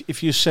means.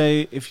 if you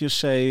say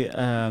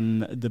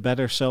the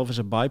better self is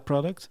a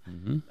byproduct,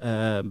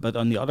 but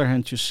on the other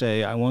hand you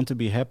say I want to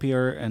be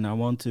happier and I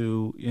want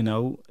to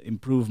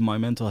improve my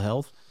mental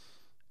health.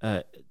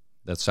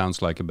 That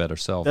sounds like a better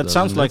self. That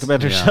sounds doesn't like it? a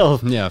better Yeah.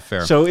 self. Yeah,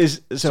 fair.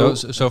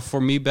 So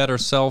For me, better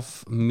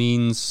self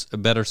means a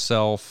better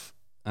self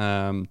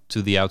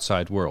to the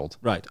outside world.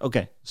 right.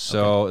 Okay.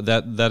 So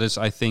that is,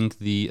 I think,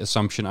 the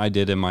assumption I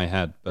did in my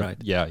head. But Right.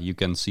 yeah, you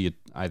can see it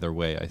either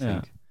way, I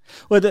think.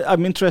 Well,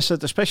 I'm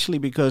interested, especially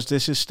because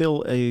this is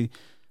still a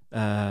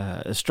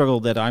struggle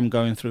that I'm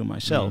going through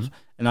myself,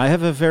 and I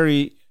have a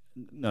very,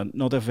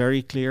 not a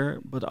very clear,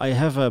 but I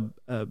have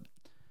a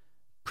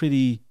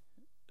pretty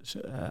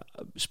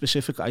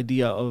specific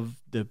idea of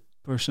the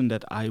person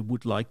that I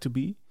would like to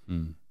be.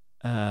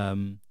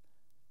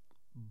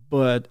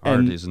 But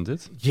Hard, isn't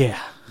it?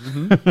 yeah.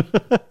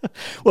 Mhm.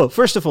 Well,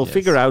 first of all, Yes.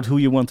 figure out who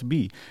you want to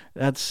be.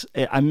 That's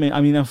I mean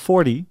I'm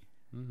 40.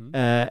 Mhm.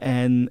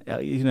 And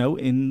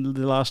in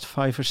the last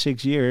 5 or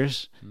 6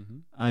 years,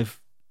 Mhm.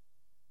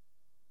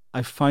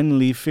 I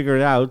finally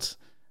figured out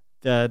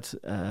that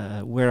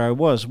where I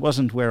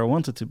wasn't where I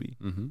wanted to be.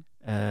 Mhm.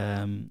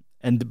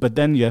 But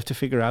then you have to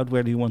figure out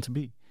where do you want to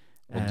be.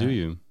 Well, do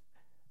you?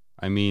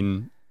 I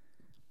mean,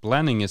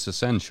 planning is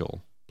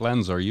essential.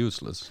 Plans are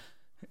useless.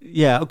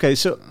 Yeah. Okay.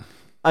 So,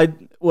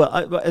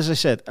 as I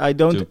said, I To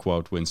don't.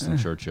 quote Winston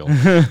Churchill,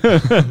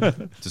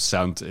 to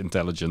sound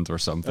intelligent or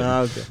something.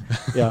 Okay.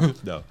 Yeah.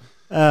 No.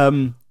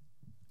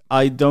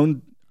 I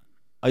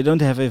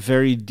don't have a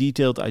very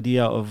detailed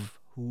idea of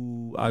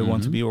who I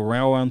want to be or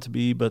where I want to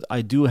be, but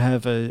I do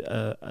have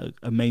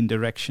a main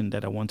direction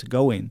that I want to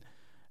go in.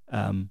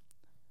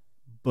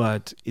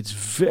 But it's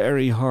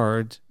very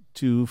hard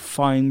to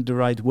find the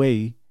right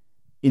way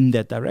in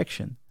that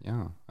direction.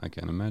 Yeah, I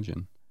can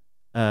imagine.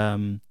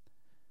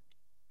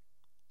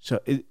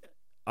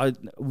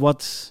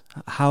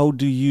 How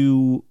do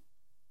you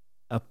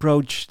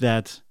approach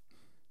that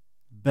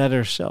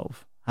better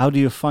self? How do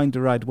you find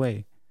the right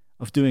way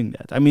of doing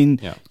that? I mean,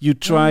 Yeah. you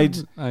tried.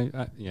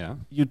 Yeah.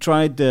 You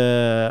tried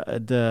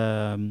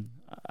the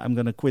I'm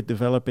gonna quit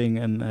developing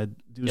and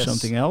do Yes.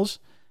 something else.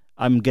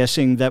 I'm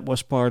guessing that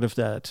was part of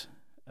that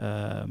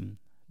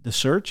the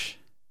search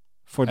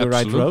for the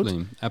right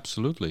road,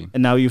 Absolutely.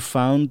 and now you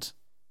found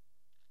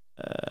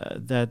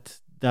that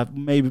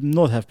may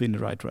not have been the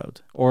right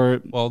road,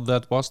 or Well,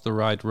 that was the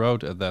right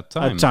road at that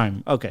time. at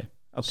time. Okay.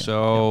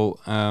 So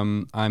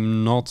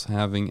I'm not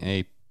having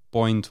a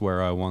point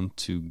where I want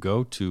to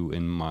go to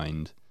in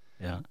mind.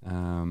 Yeah.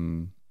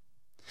 On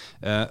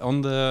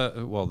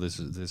the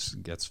this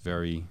gets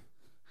very,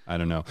 I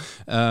don't know,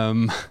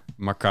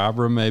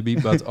 macabre maybe,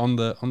 but on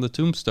the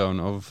tombstone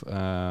of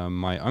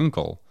my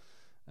uncle,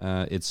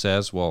 it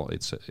says, well,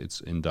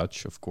 it's in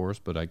Dutch, of course,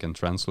 but I can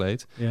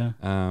translate. Yeah.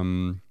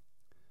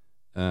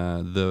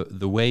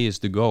 The way is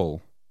the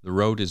goal. The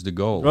road is the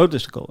goal. Road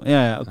is cool.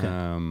 Yeah. Okay.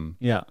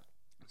 Yeah.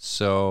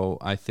 So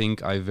I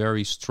think I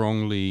very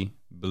strongly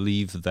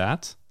believe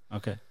that.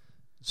 Okay.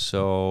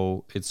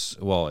 So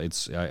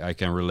I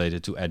can relate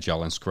it to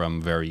Agile and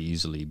Scrum very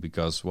easily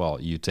because, well,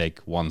 you take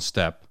one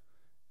step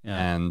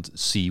and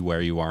see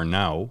where you are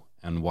now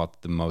and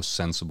what the most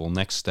sensible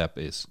next step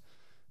is.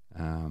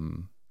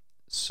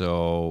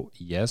 So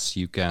yes,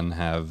 you can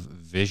have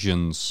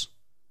visions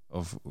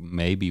of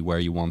maybe where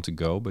you want to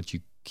go, but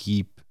you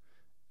keep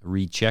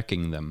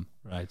rechecking them.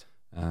 Right.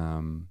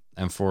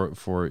 And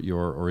for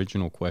your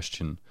original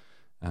question,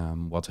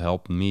 what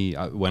helped me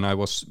when I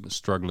was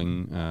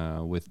struggling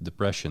with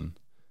depression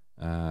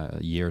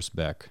years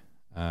back,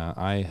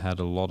 I had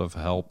a lot of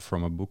help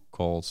from a book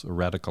called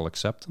Radical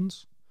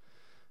Acceptance,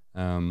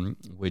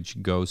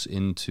 which goes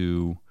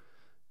into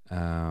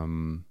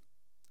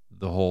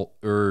the whole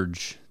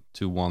urge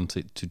to want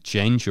to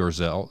change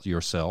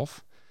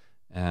yourself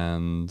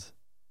and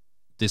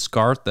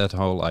discard that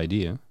whole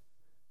idea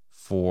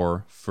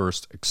for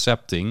first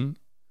accepting.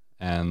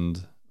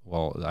 And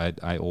well,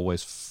 I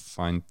always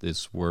find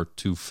this word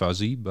too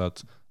fuzzy,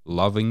 but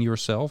loving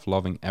yourself,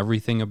 loving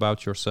everything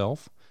about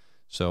yourself.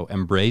 So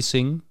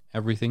embracing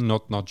everything,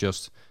 not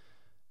just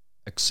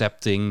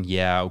accepting,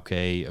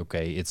 okay,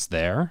 it's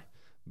there,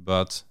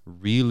 but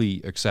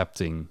really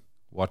accepting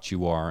what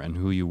you are and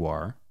who you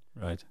are.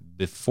 Right.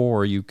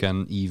 Before you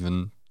can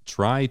even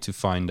try to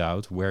find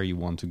out where you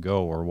want to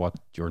go or what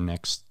your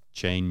next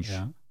change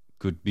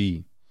could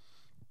be.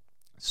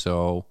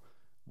 So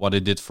what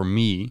it did for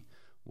me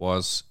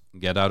was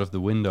get out of the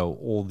window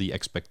all the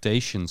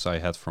expectations I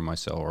had for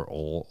myself,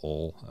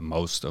 or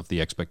most of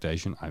the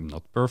expectation. I'm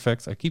not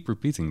perfect. I keep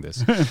repeating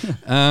this.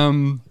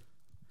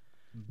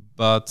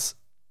 But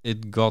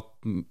it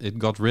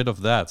got rid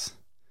of that.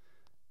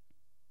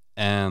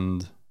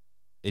 and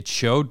it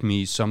showed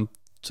me some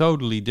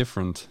totally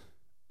different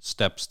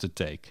steps to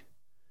take.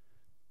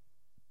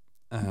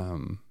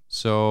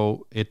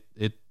 So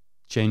it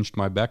changed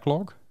my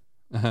backlog,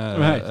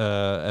 Right.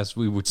 as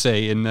we would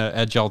say in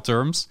agile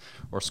terms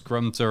or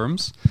Scrum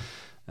terms,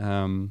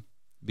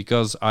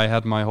 because I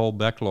had my whole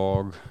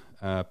backlog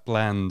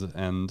planned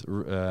and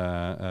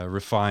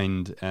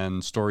refined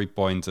and story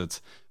pointed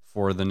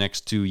for the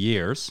next 2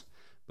 years.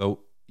 But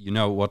you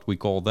know what we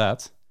call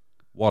that?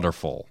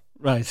 Waterfall.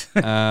 Right.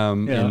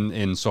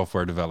 In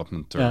software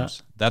development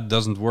terms. That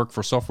doesn't work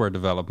for software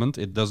development.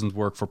 It doesn't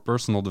work for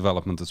personal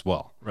development as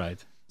well.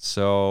 Right.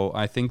 So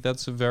I think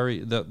that's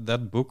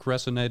that book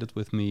resonated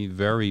with me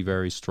very,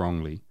 very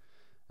strongly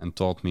and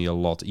taught me a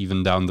lot,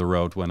 even down the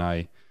road when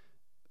I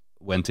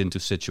went into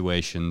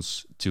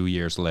situations 2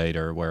 years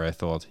later where I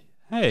thought,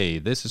 hey,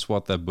 this is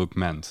what that book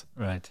meant.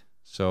 Right.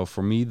 So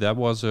for me, that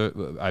was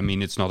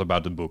it's not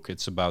about the book.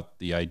 It's about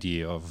the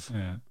idea of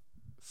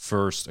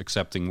first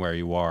accepting where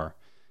you are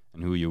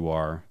and who you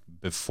are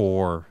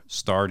before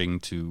starting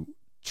to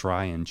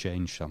try and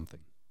change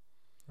something.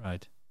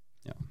 Right.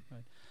 Yeah.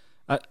 Right.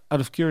 Out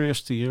of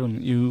curiosity,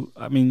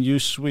 you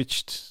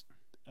switched.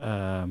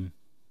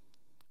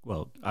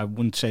 Well, I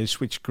wouldn't say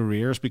switch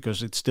careers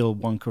because it's still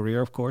one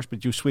career, of course.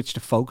 But you switched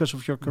the focus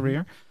of your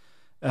career.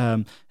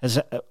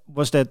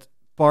 Was that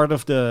part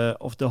of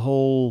the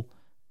whole?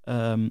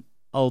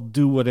 I'll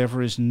do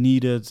whatever is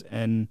needed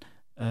and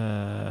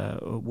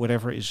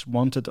whatever is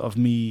wanted of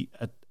me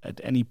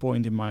at any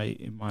point in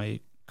my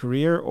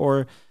career,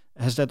 or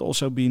has that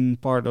also been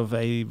part of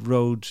a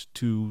road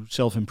to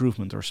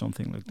self-improvement or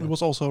something like that? It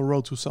was also a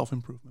road to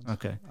self-improvement.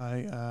 Okay.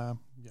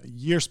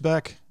 Years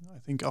back, I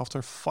think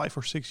after 5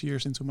 or 6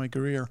 years into my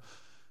career,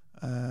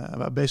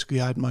 basically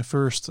I had my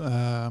first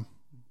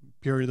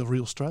period of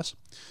real stress.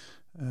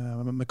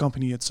 My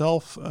company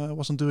itself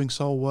wasn't doing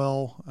so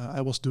well.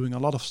 I was doing a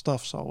lot of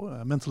stuff,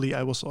 so mentally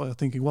I was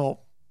thinking,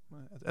 well,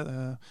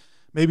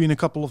 maybe in a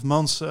couple of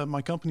months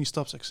my company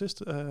stops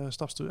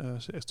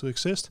to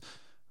exist.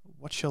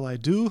 What shall I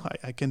do?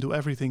 I can do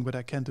everything, but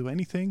I can't do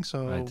anything.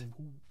 So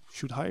who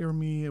should hire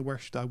me? Where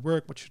should I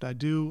work? What should I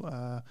do?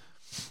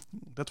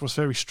 That was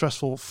very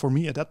stressful for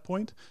me at that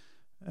point.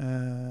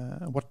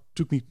 What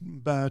took me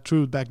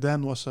through back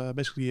then was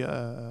basically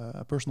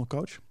a personal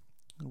coach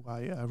who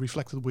I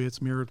reflected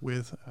with, mirrored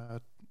with.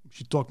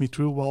 She talked me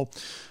through,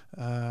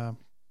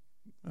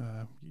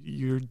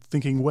 you're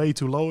thinking way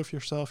too low of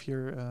yourself.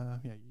 You're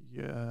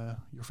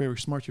very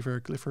smart. You're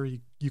very clever.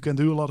 You can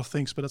do a lot of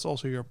things, but that's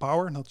also your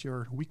power, not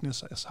your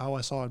weakness, as how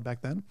I saw it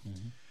back then.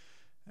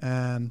 Mm-hmm.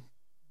 And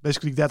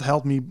basically that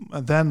helped me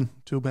then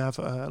to have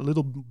a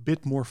little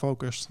bit more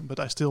focus, but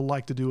I still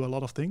like to do a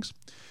lot of things.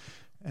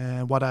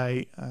 And what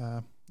it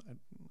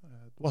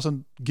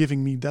wasn't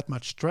giving me that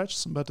much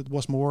stress, but it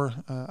was more,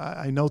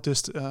 I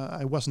noticed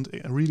I wasn't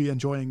really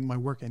enjoying my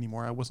work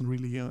anymore. I wasn't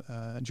really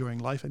enjoying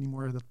life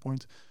anymore at that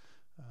point.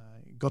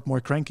 I got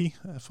more cranky,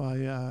 if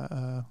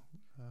I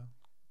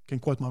can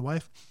quote my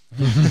wife.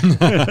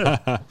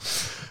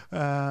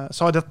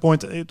 So at that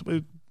point, it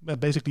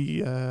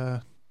basically,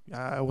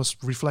 I was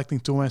reflecting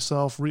to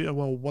myself,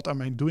 what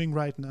am I doing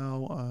right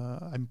now?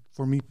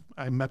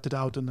 I mapped it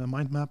out in a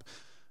mind map.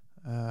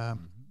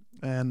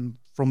 And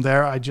from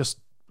there, I just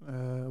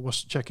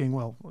was checking,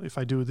 if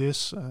I do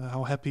this,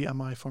 how happy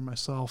am I for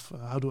myself?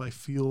 How do I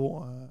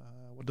feel?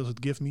 What does it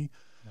give me?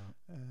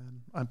 Yeah.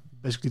 And I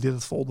basically did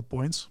it for all the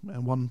points.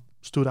 And one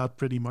stood out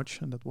pretty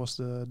much, and that was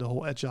the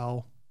whole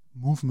agile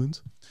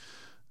movement.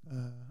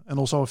 And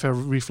also, if I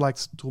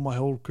reflect to my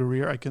whole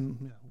career, I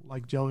can,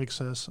 like Jelrik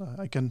says,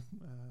 I can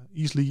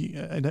easily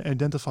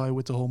identify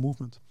with the whole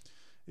movement.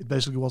 It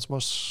basically was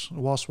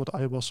what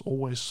I was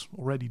always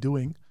already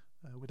doing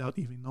without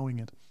even knowing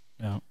it.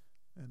 Yeah.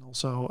 And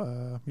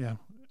also,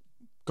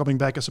 coming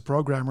back as a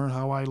programmer,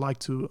 how I like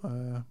to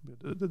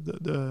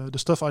the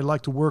stuff I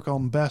like to work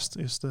on best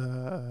is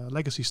the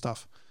legacy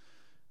stuff.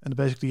 And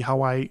basically,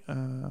 how I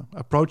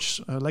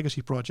approach a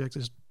legacy project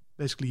is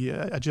basically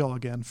agile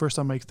again. First,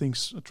 I make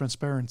things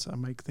transparent. I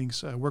make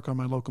things work on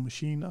my local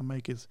machine. I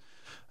make it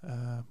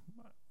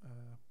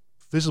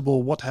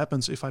visible what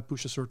happens if I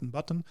push a certain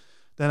button.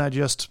 Then I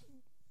just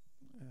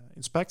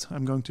inspect.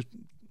 I'm going to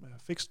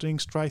fix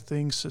things, try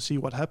things, see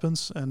what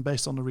happens, and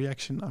based on the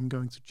reaction, I'm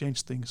going to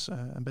change things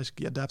and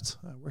basically adapt,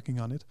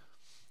 working on it.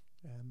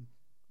 And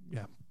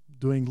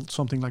doing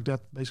something like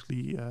that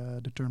basically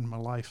determined my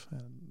life.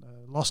 And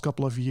last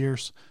couple of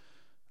years,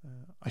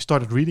 I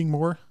started reading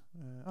more.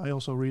 I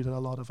also read a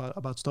lot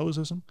about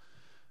Stoicism,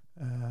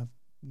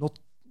 not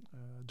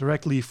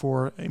directly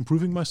for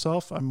improving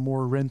myself. I'm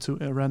more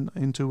ran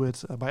into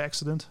it by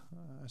accident.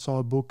 I saw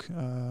a book,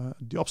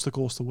 The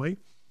Obstacle is the Way.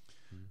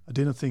 I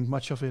didn't think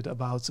much of it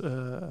about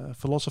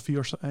philosophy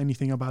or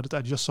anything about it.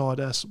 I just saw it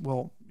as,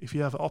 if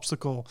you have an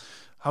obstacle,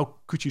 how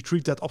could you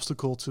treat that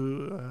obstacle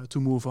to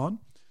move on?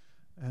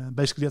 And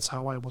basically, that's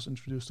how I was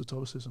introduced to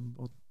Stoicism.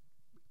 But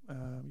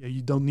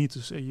you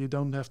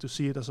don't have to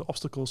see it as an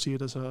obstacle. See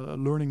it as a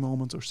learning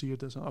moment, or see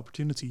it as an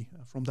opportunity.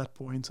 From that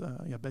point,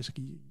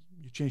 basically,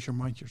 you change your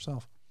mind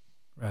yourself.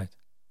 Right.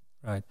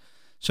 Right.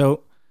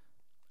 So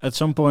at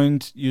some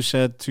point you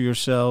said to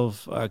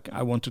yourself,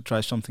 I want to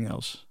try something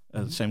else.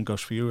 The same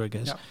goes for you, I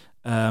guess.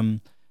 Yeah.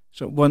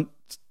 So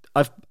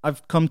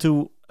I've come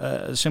to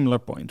a similar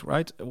point,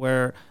 right,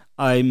 where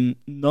I'm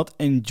not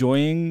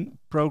enjoying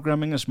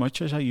programming as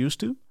much as I used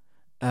to,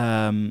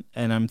 and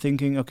I'm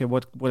thinking, okay,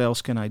 what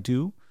else can I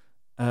do?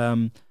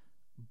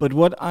 But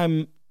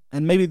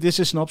and maybe this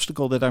is an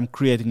obstacle that I'm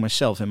creating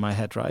myself in my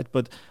head, right?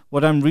 But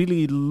what I'm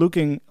really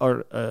looking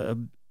or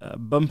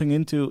bumping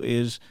into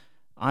is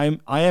I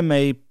am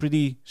a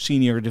pretty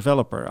senior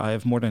developer. I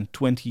have more than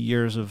 20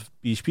 years of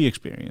PHP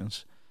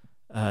experience.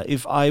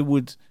 If I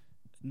would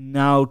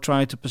now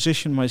try to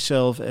position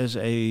myself as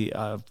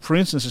for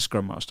instance, a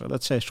Scrum Master,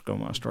 let's say Scrum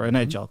Master or an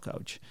Agile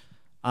coach,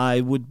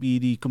 I would be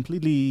the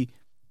completely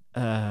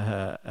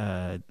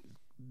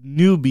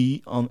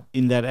newbie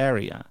in that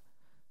area.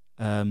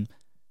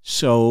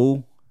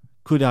 So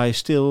could I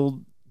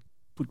still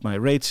put my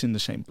rates in the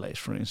same place,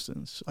 for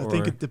instance? I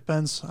think it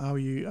depends how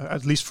you.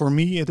 At least for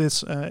me, it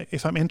is.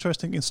 If I'm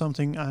interested in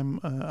something, I'm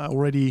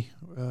already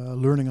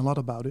learning a lot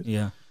about it.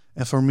 Yeah.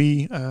 And for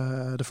me,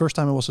 the first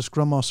time I was a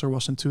Scrum Master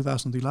was in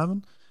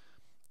 2011.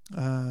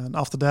 And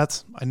after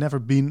that, I never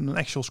been an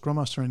actual Scrum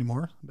Master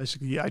anymore.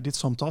 Basically, I did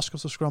some tasks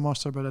as a Scrum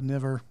Master, but I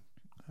never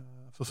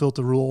fulfilled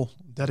the role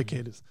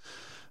dedicated.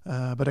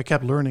 But I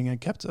kept learning. I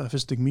kept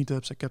visiting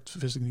meetups. I kept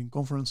visiting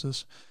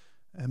conferences.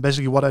 And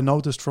basically what I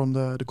noticed from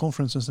the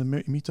conferences and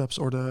meetups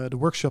or the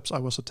workshops I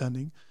was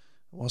attending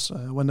was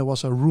when there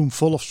was a room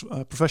full of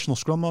professional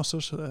Scrum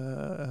Masters,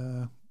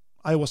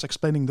 I was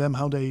explaining them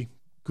how they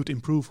could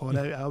improve,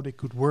 how they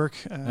could work.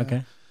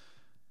 Okay.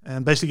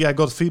 And basically I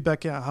got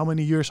feedback, how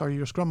many years are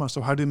you a Scrum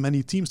Master? How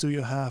many teams do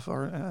you have?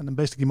 And then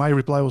basically my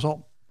reply was,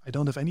 I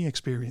don't have any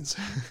experience.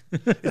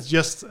 It's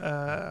just,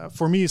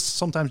 for me, it's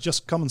sometimes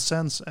just common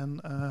sense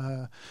and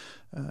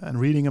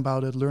reading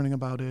about it, learning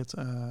about it,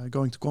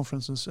 going to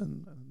conferences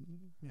and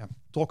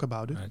talk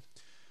about it. Right.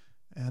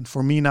 And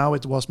for me now,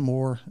 it was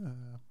more,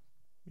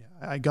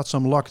 I got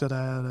some luck that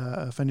I had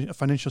a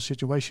financial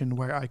situation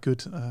where I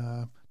could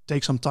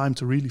take some time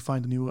to really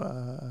find a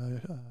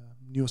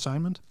new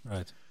assignment.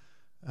 Right.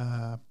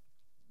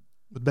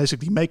 But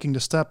basically making the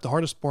step, the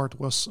hardest part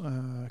was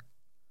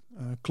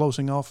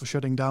closing off,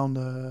 shutting down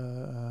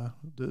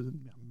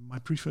my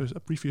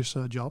previous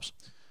jobs.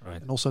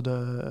 Right. And also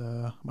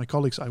my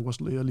colleagues I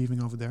was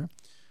leaving over there.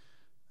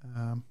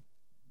 And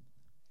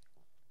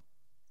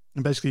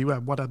basically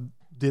what I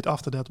did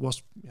after that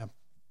was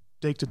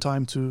take the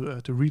time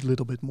to read a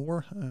little bit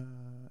more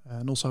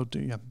and also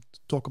to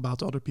talk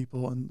about other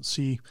people and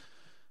see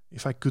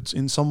if I could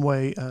in some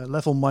way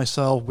level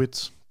myself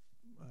with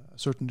a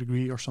certain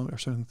degree or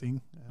certain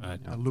thing.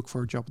 Look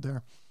for a job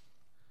there.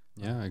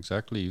 Yeah,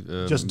 exactly.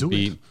 Just do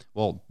it.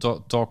 Well,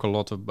 talk a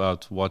lot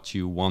about what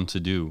you want to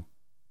do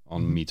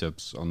on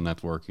meetups, on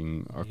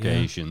networking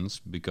occasions,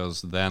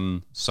 because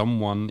then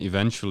someone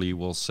eventually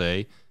will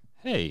say,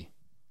 hey,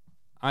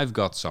 I've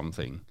got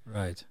something.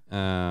 Right.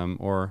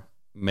 Or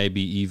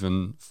maybe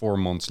even 4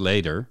 months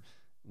later,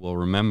 will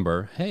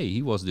remember, hey,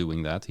 he was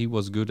doing that. He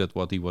was good at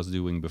what he was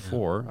doing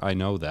before. I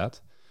know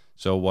that.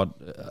 So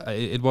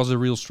it was a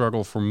real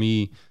struggle for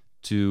me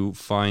to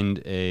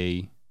find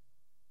a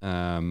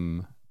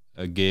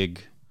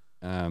gig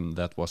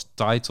that was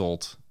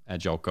titled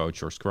Agile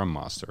Coach or Scrum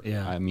Master.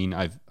 Yeah. I mean,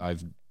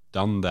 I've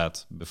done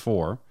that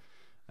before.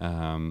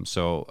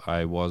 So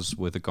I was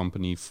with a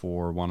company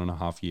for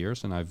 1.5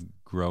 years, and I've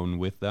grown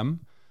with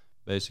them,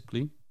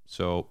 basically.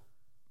 So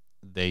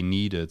they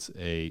needed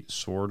a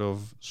sort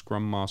of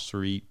Scrum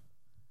Mastery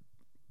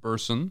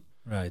person.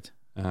 Right.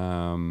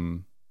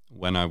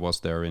 When I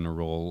was there in a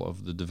role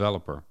of the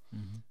developer.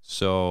 Mm-hmm.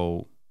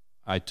 So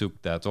I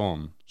took that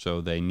on.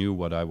 So they knew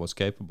what I was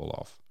capable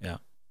of. Yeah.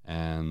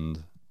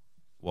 And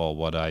well,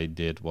 what I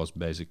did was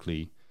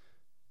basically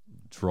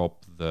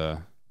drop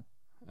the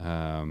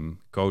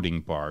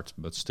coding part,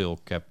 but still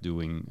kept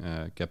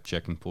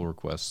checking pull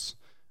requests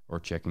or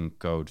checking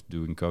code,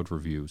 doing code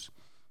reviews,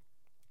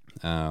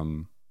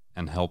 and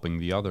helping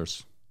the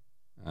others.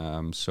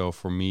 So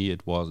for me,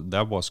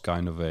 that was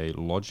kind of a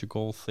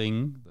logical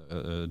thing,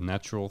 a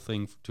natural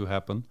thing to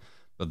happen.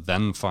 But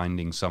then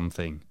finding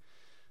something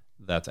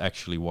that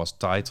actually was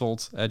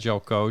titled Agile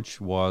Coach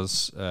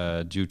was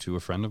due to a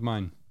friend of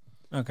mine.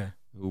 Okay.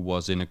 Who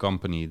was in a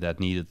company that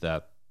needed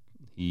that.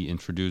 He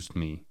introduced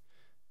me.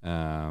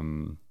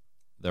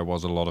 There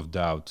was a lot of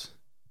doubt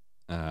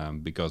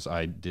because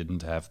I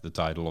didn't have the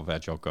title of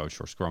Agile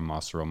Coach or Scrum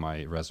Master on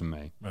my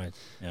resume. Right.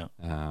 Yeah.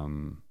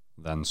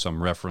 Then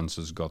some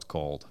references got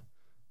called,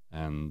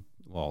 and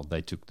well,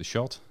 they took the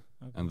shot,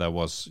 and that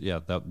was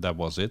that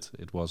was it.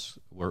 It was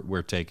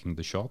we're taking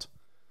the shot.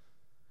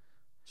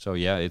 So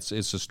yeah, it's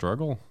a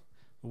struggle.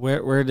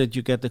 Where did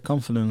you get the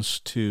confidence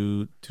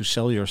to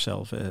sell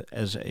yourself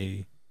as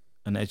an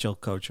Agile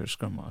Coach or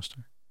Scrum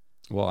Master?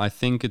 Well, I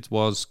think it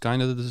was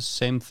kind of the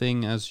same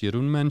thing as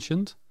Jeroen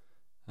mentioned.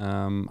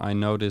 I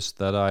noticed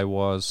that I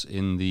was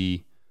in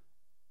the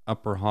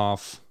upper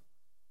half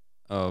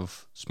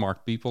of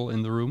smart people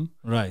in the room.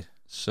 Right.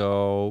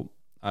 So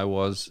I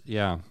was,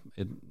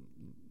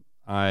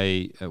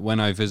 when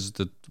I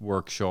visited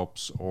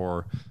workshops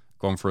or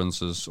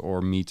conferences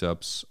or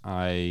meetups,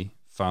 I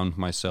found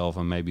myself,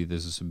 and maybe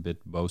this is a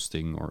bit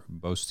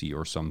boasty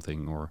or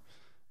something, or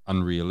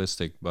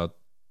unrealistic, but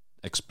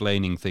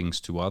explaining things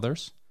to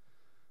others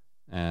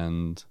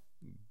and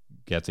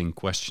getting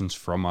questions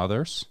from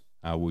others.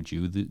 How would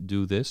you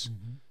do this?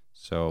 Mm-hmm.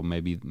 So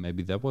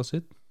maybe that was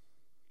it,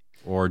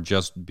 or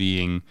just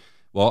being.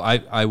 Well,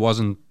 I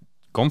wasn't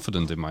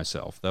confident in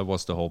myself. That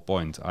was the whole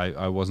point.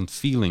 I wasn't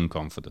feeling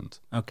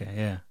confident. Okay,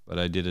 yeah. But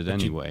I did it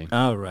anyway.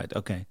 Right,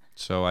 okay.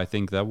 So I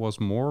think that was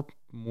more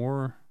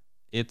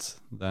it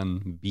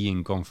than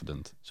being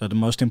confident. So the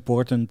most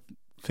important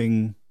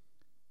thing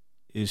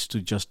is to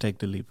just take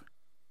the leap.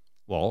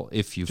 Well,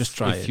 if you just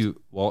try if it.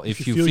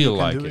 If you feel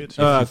like it, if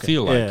you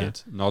feel like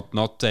it,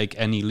 not take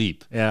any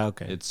leap. Yeah,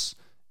 okay. It's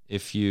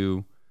if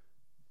you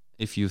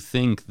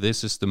think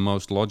this is the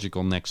most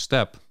logical next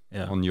step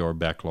on your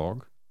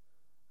backlog,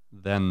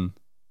 then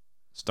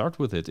start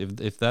with it.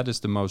 If that is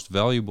the most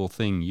valuable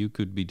thing you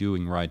could be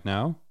doing right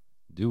now,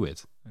 do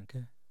it.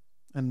 Okay.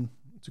 And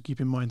to keep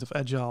in mind of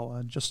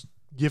Agile, just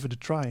give it a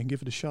try and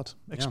give it a shot.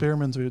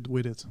 Experiment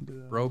with it.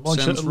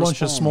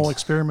 Launch a small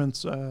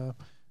experiment.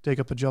 Take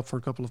up a job for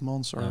a couple of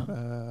months,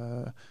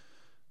 or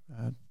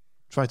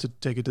try to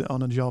take it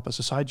on a job as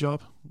a side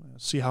job.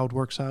 See how it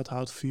works out,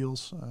 how it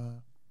feels.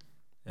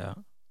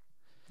 And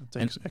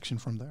take action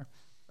from there.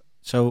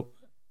 So,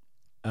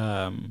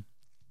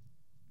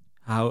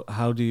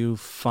 how do you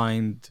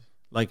find?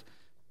 Like,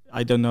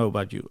 I don't know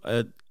about you.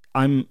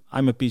 I'm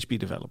a PHP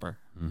developer.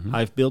 Mm-hmm.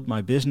 I've built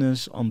my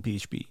business on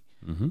PHP,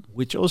 mm-hmm.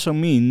 which also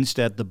means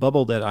that the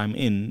bubble that I'm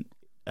in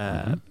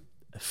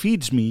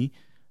feeds me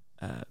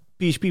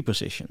PHP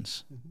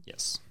positions.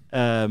 Yes.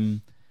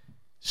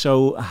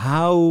 So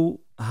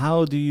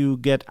how do you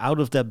get out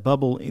of that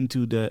bubble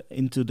into the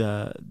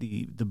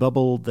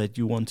bubble that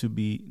you want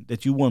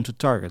to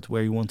target,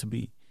 where you want to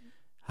be?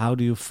 How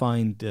do you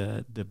find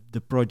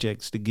the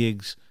projects, the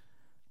gigs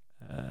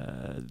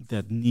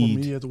that need?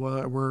 For me, it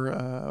were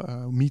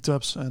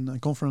meetups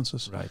and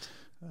conferences. Right.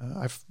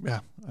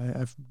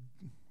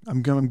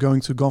 I'm going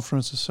to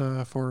conferences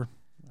for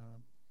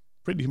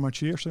pretty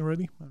much years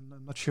already.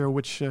 I'm not sure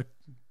which.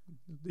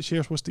 This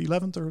year was the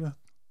 11th or the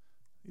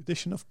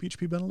edition of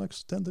PHP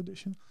Benelux, 10th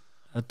edition.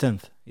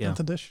 10th, yeah. 10th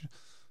edition.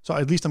 So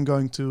at least I'm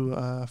going to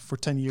for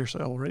 10 years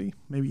already,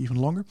 maybe even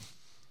longer.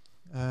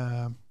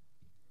 And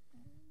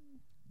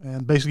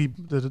basically,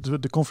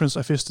 the conference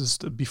I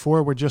visited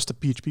before were just the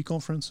PHP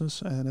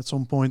conferences, and at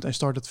some point I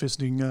started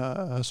visiting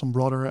some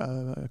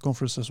broader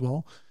conferences as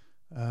well,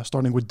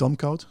 starting with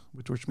Dumbcode,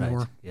 which was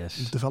more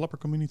developer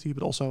community,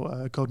 but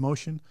also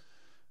CodeMotion,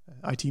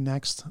 IT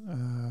Next,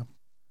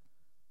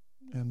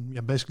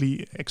 and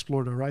basically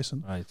explore the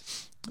horizon. Right.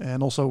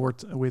 And also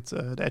worked with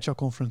the Agile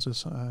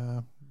conferences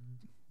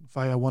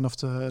via one of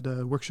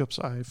the workshops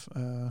I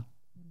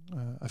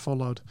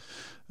followed.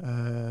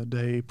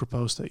 They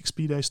proposed the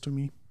XP Days to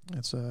me.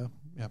 It's a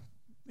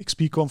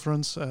XP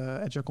conference,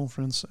 Agile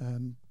conference,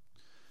 and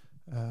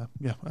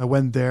I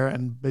went there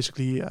and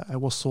basically I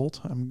was sold.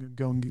 I'm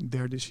going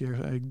there this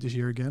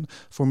year again.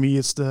 For me,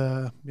 it's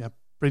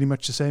pretty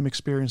much the same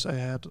experience I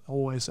had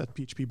always at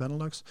PHP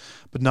Benelux,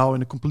 but now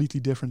in a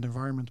completely different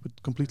environment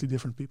with completely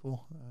different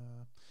people.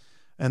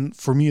 And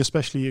for me,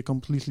 especially a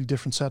completely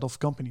different set of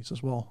companies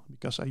as well,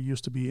 because I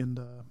used to be in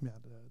the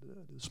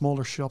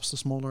smaller shops, the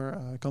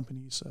smaller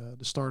companies,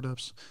 the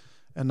startups,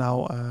 and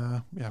now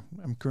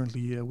I'm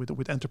currently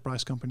with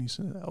enterprise companies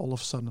all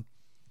of a sudden.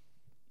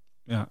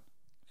 Yeah.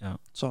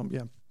 So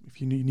if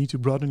you need to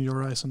broaden your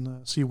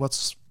horizon, see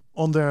what's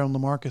on there on the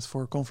market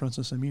for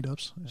conferences and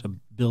meetups. So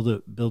build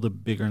a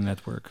bigger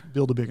network.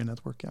 Build a bigger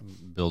network,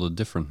 Build a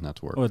different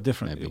network. Or a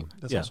different maybe.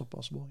 That's also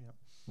possible,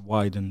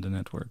 Widen the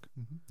network.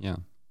 Mm-hmm. Yeah.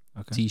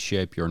 Okay.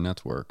 T-shape your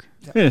network.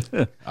 Yeah.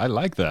 I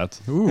like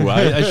that. Ooh,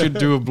 I should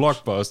do a blog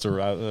post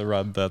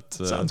around that.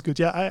 Sounds good.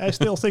 Yeah, I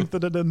still think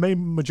that the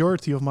main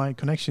majority of my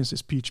connections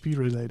is PHP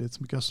related,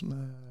 because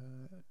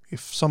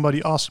if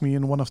somebody asks me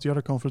in one of the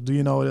other conferences, do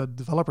you know a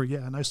developer?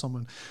 Yeah, I know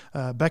someone.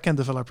 Backend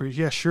developer?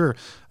 Yeah, sure.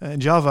 In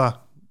Java,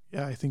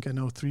 I think I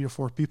know 3 or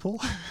 4 people.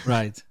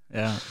 Right,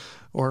 yeah.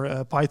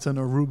 Or Python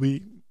or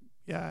Ruby.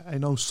 Yeah, I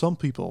know some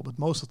people, but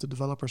most of the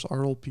developers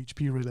are all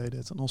PHP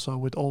related. And also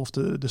with all of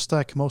the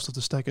stack, most of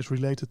the stack is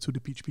related to the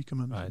PHP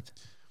community.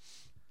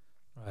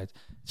 Right.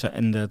 So,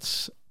 and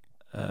that's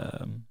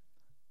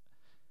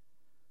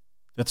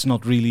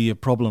not really a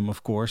problem,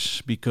 of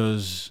course,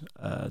 because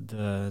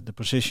the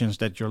positions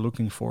that you're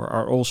looking for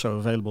are also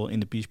available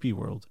in the PHP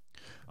world,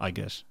 I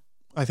guess.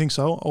 I think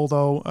so.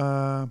 Although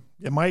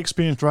my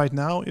experience right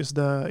now is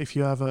if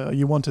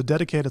you want a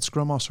dedicated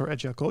Scrum Master or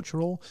Agile coach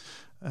role,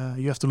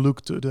 you have to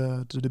look to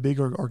the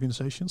bigger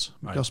organizations,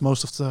 because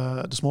most of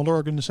the smaller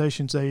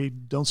organizations, they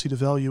don't see the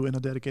value in a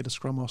dedicated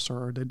Scrum Master,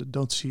 or they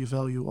don't see a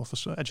value of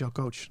an Agile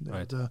coach.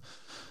 Right.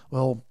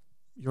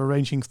 You're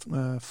arranging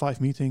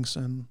 5 meetings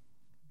and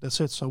that's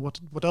it. So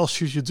what else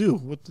should you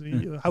do?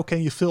 How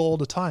can you fill all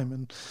the time?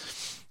 And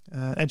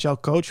Agile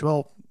coach,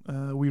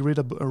 we read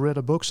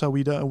a book, so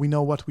we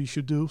know what we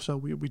should do. So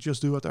we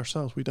just do it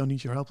ourselves. We don't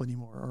need your help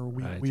anymore, or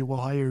we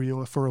will hire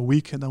you for a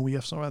week, and then we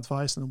have some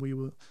advice, and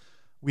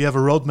we have a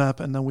roadmap,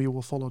 and then we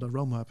will follow the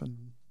roadmap.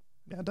 And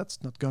yeah,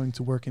 that's not going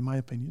to work in my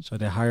opinion. So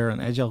they hire an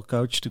agile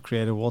coach to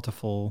create a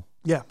waterfall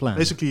plan.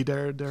 Basically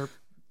they're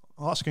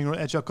asking an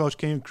agile coach,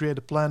 can you create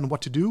a plan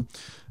what to do?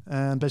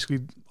 And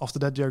basically after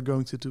that they're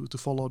going to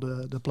follow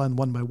the plan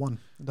one by one.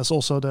 And that's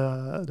also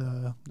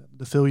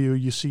the failure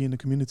you see in the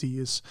community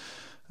is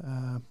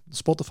the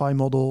Spotify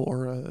model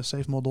or a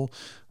SAFe model.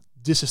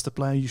 This is the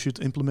plan, you should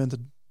implement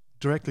it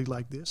directly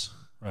like this.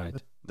 Right.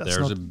 But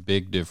there's a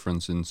big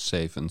difference in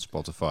SAFe and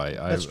Spotify.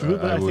 That's true,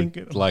 but I would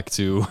think like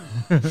to.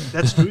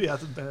 That's true. Yeah.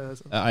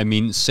 I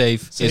mean,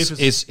 SAFe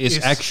is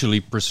actually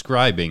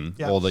prescribing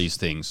Yeah. all these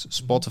things.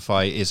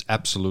 Spotify is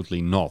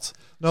absolutely not.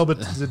 No, but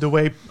the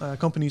way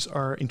companies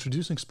are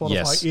introducing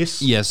Spotify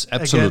is yes,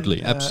 absolutely,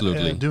 again,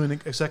 absolutely. doing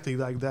it exactly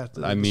like that.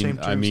 I mean,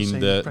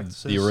 the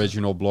the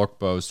original blog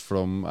post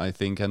from I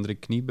think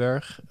Hendrik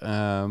Knieberg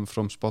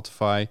from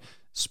Spotify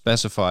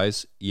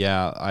specifies.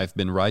 Yeah, I've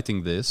been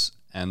writing this,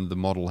 and the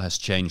model has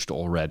changed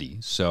already.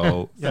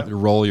 So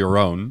roll your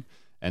own.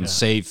 And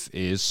SAFe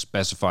is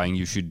specifying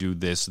you should do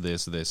this,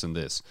 this, this, and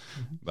this.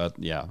 Mm-hmm. But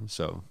yeah,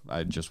 so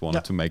I just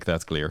wanted to make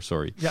that clear.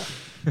 Sorry. Yeah.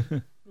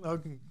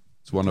 Okay.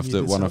 It's one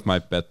of my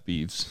pet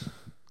peeves.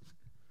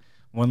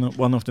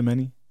 One of the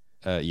many.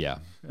 Yeah.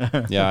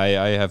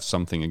 I have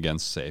something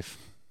against SAFe.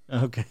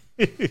 Okay.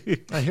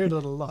 I hear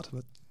that a lot,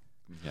 but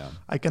Yeah.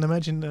 I can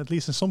imagine at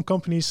least in some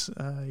companies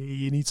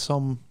you need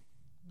some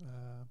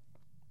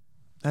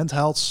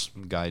handhelds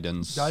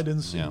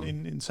Guidance. Yeah.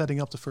 in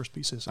setting up the first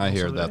pieces. I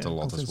hear Also that a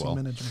lot as convincing well.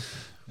 management.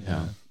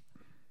 Yeah.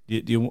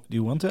 Do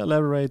you want to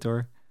elaborate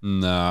or?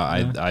 No,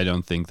 Yeah. I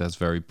don't think that's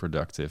very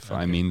productive.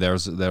 Okay. I mean,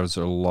 there's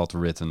a lot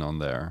written on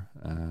there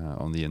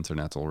on the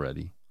internet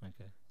already.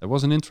 Okay. There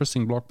was an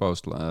interesting blog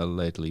post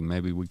lately.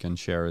 Maybe we can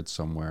share it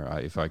somewhere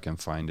if I can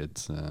find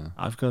it.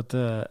 I've got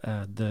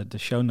the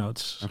show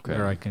notes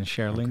where I can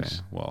share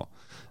links. Well,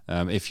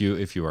 if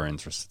you are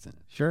interested in it,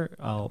 Sure,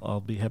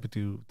 I'll be happy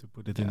to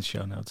put it in the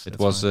show notes. it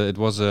That's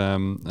was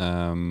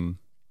fine.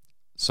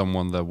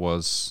 someone that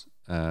was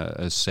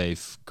a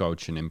SAFe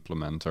coach and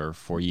implementer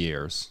for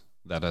years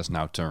that has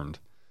now turned.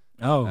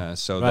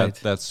 So right.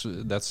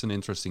 that's an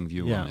interesting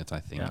view on it, I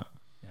think.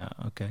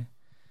 Yeah. Okay.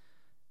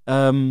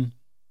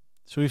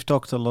 So we've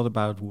talked a lot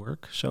about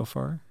work so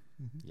far.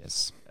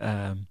 Yes.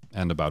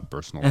 And about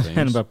personal things.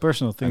 And about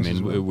personal things. I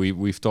mean, as well.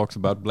 we've talked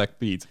about Black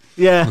Pete.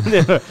 Yeah.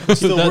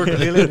 Still working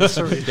really.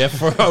 Sorry.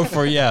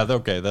 Yeah,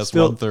 okay, that's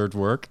Still- 1/3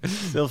 work.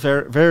 Still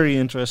very, very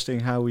interesting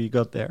how we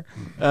got there.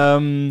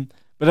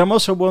 But I'm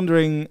also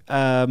wondering,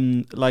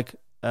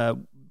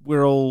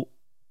 we're all,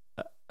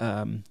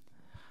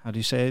 how do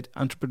you say it?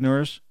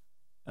 Entrepreneurs,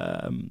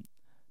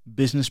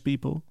 business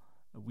people.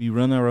 We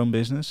run our own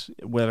business,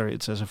 whether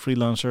it's as a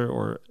freelancer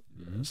or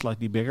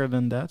slightly bigger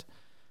than that.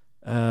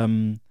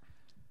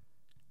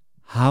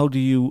 How do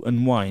you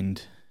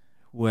unwind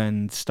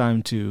when it's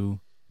time to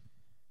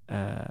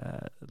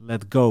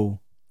let go?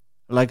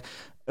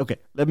 Okay,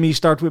 let me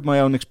start with my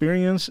own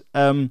experience.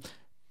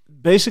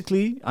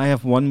 Basically, I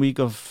have 1 week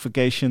of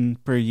vacation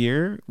per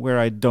year where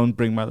I don't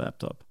bring my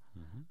laptop.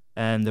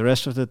 And the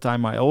rest of the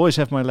time, I always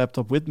have my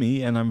laptop with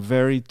me, and I'm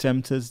very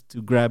tempted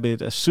to grab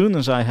it as soon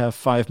as I have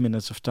 5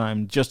 minutes of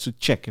time just to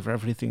check if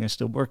everything is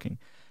still working.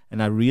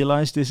 And I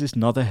realize this is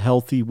not a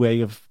healthy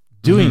way of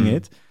doing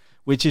it,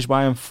 which is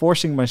why I'm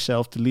forcing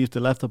myself to leave the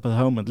laptop at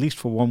home at least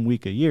for 1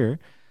 week a year.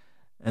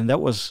 And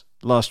that was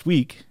last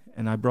week,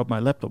 and I brought my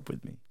laptop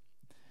with me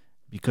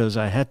because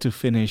I had to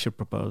finish a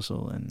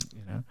proposal, and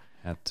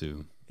Had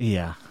to.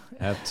 Yeah.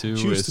 Had to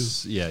Choose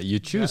is yeah, you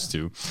choose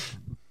to.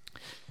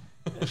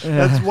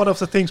 That's one of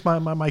the things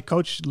my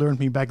coach learned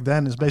me back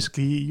then is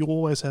basically you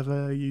always have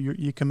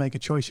you can make a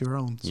choice your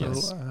own. So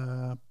Yes.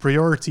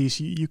 Priorities,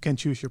 you can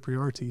choose your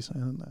priorities,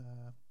 and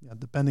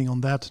depending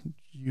on that,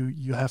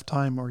 you have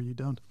time or you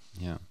don't.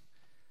 Yeah.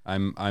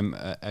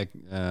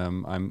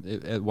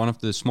 One of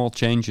the small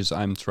changes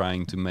I'm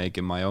trying to make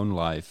in my own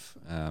life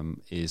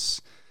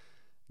is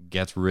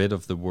get rid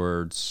of the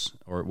words,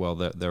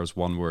 there's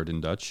one word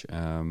in Dutch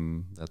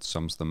that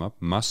sums them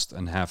up: must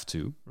and have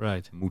to.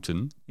 Right.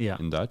 Moeten Yeah.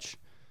 in Dutch.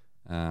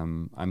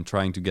 I'm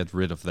trying to get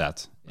rid of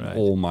that in Right.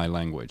 all my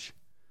language.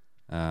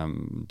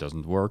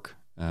 Doesn't work,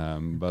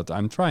 but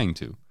I'm trying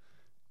to.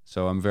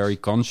 So I'm very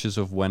conscious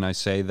of when I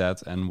say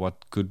that and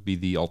what could be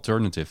the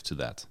alternative to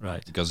that.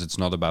 Right. Because it's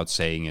not about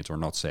saying it or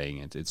not saying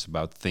it. It's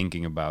about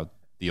thinking about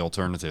the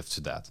alternative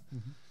to that.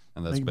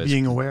 And that's Like basically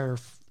being aware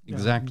of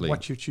Exactly.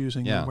 what you're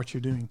choosing and what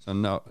you're doing. So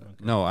no,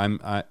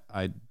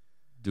 I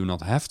do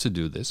not have to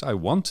do this. I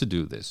want to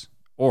do this,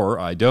 or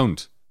I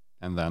don't,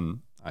 and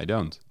then I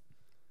don't.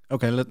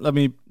 Okay, let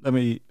me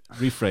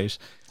rephrase.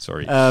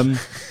 Sorry,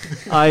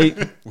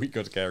 we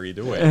got carried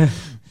away.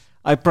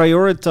 I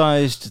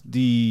prioritized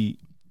the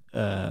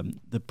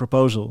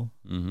proposal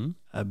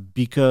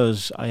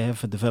because I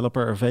have a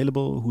developer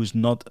available who is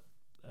not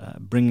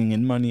bringing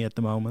in money at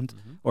the moment,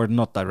 or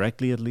not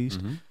directly at least.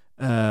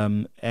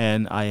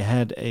 and I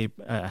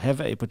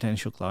have a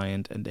potential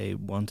client, and they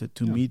wanted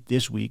to meet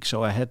this week,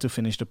 so I had to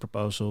finish the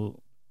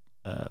proposal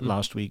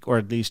last week, or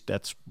at least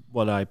that's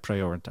what I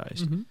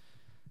prioritized.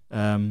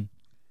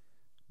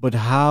 But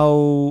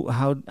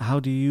how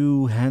do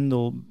you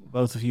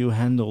both of you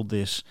handle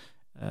this?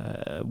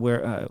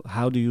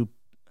 How do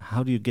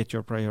you get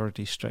your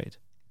priorities straight?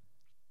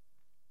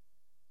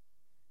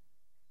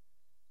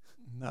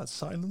 Now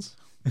silence.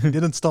 We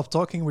didn't stop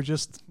talking. We're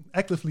just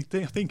actively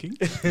thinking.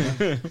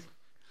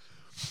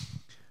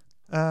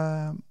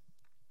 At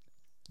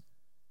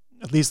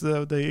least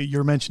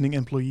you're mentioning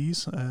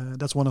employees.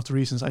 That's one of the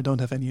reasons I don't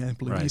have any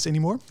employees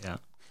anymore. Yeah.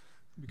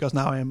 Because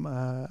now I am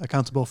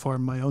accountable for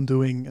my own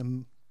doing,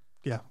 and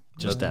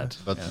just that.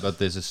 But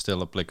this is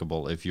still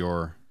applicable if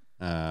you're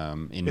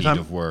in need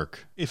of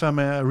work. If I'm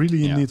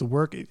really in need of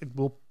work, it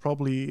will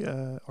probably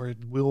or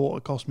it will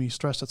cause me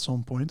stress at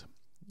some point.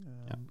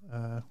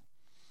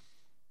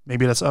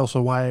 Maybe that's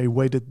also why I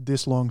waited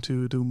this long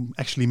to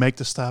actually make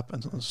the step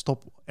and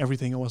stop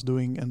everything I was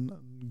doing and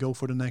go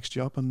for the next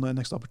job and the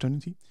next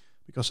opportunity,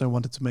 because I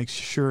wanted to make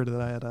sure that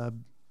I had a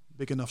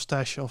big enough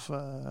stash of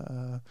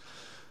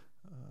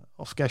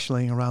cash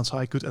laying around, so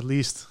I could at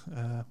least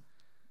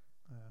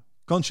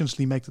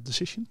consciously make the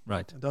decision.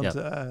 Right.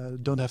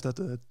 Don't have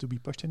that to be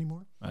pushed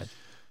anymore. Right.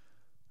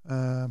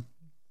 I'm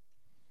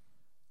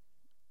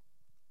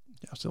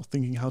still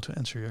thinking how to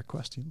answer your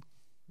question.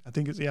 I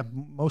think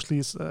mostly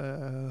it's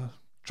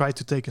try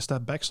to take a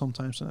step back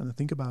sometimes and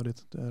think about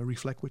it,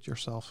 reflect with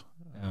yourself.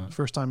 The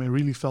first time I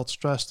really felt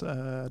stressed,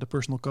 the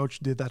personal coach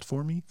did that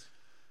for me,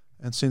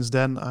 and since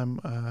then I'm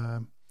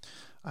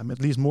at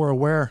least more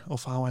aware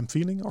of how I'm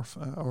feeling,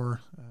 or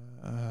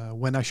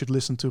when I should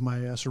listen to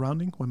my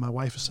surrounding. When my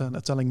wife is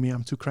telling me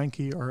I'm too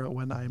cranky, or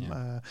when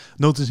I'm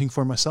noticing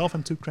for myself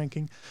I'm too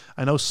cranky,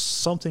 I know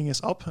something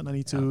is up and I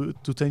need to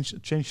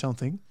change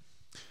something.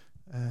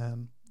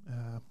 And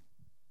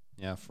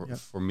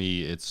for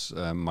me, it's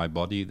my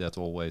body that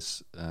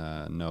always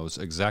knows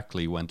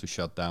exactly when to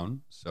shut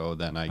down. So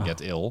then I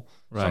get ill,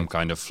 some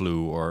kind of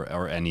flu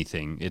or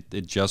anything.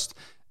 It just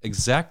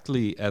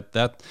exactly at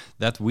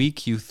that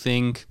week you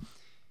think,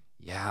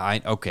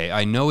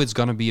 I know it's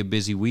gonna be a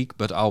busy week,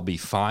 but I'll be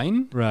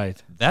fine.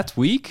 Right. That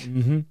week,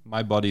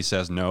 my body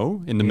says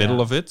no in the middle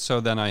of it.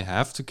 So then I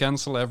have to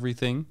cancel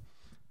everything.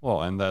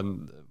 I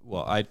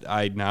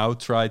now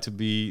try to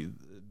be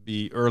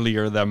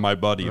earlier than my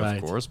body,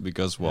 of course,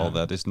 because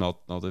that is not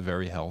a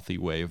very healthy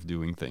way of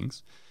doing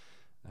things.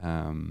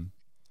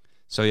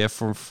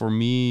 For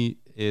me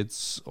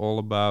it's all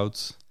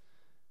about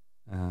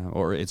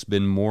or it's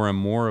been more and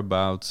more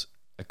about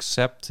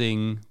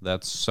accepting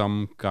that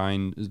some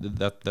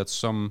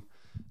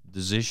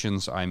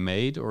decisions I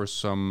made or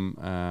some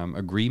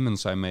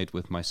agreements I made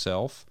with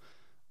myself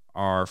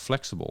are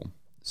flexible.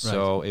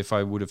 So if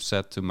I would have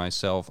said to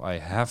myself, I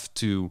have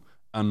to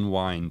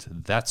unwind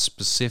that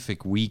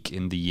specific week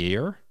in the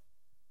year,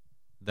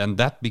 then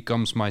that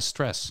becomes my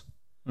stress.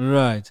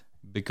 Right.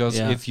 Because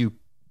if you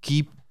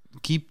keep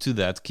to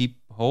that,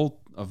 keep hold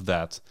of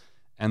that,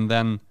 and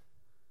then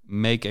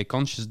make a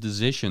conscious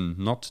decision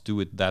not to do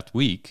it that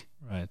week,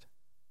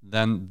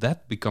 then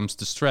that becomes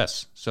the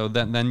stress. So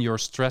then you're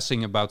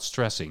stressing about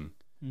stressing.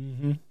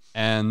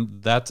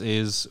 And that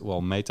is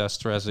meta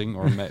stressing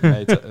or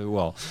meta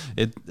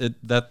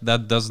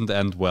that doesn't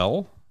end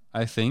well,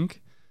 I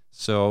think.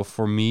 So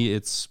for me,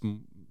 it's,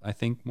 I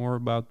think, more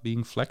about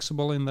being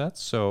flexible in that.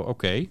 So,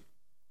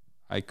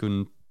 I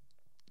couldn't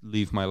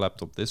leave my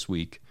laptop this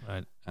week.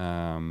 Right.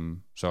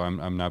 So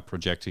I'm now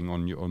projecting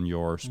on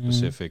your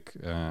specific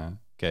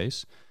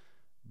case,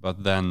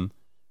 but then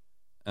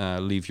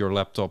leave your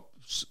laptop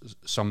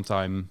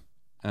sometime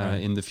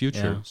in the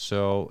future. Yeah.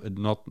 So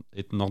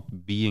it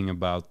not being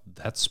about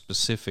that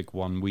specific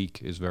 1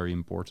 week is very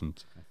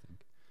important, I think.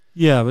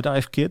 Yeah, but I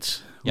have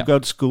kids who go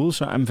to school,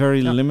 so I'm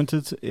very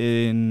limited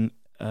in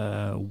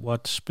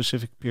what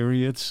specific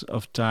periods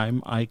of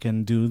time I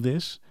can do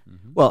this.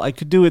 Mm-hmm. Well, I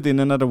could do it in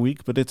another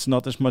week, but it's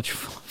not as much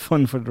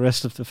fun for the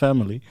rest of the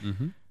family.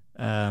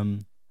 Mm-hmm.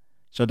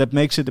 So that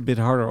makes it a bit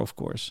harder, of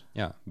course.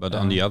 Yeah, but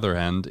on the other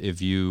hand,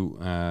 if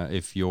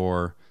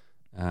your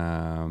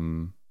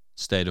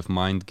state of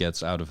mind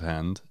gets out of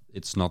hand,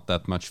 it's not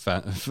that much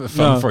fun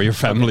for your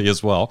family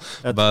as well.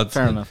 But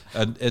fair enough.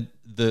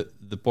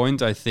 The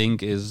point, I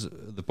think, is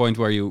the point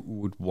where you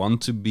would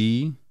want to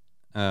be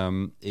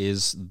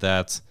is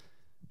that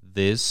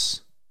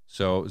this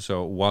so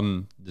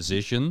one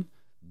decision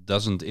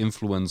doesn't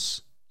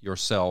influence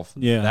yourself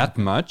that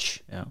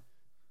much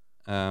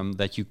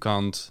that you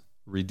can't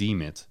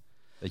redeem it,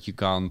 that you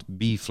can't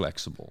be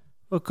flexible.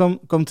 Well,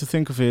 come to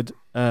think of it,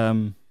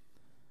 now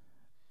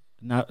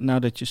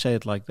that you say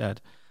it like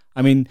that,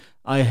 I mean,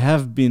 I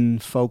have been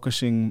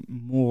focusing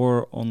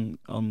more on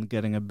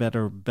getting a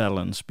better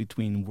balance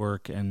between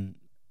work and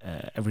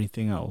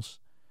everything else.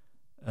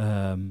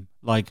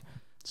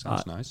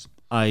 Sounds nice.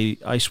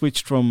 I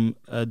switched from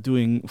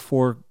doing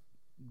 4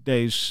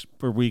 days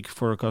per week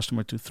for a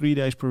customer to 3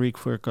 days per week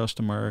for a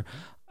customer,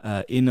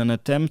 in an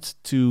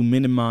attempt to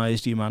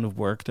minimize the amount of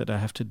work that I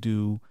have to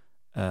do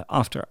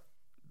after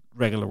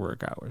regular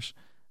work hours,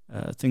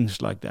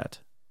 things like that.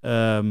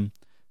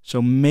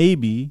 So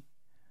maybe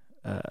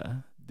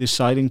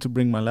deciding to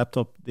bring my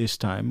laptop this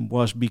time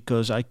was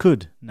because I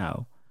could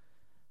now.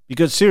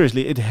 Because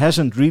seriously, it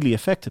hasn't really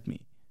affected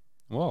me.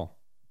 Well,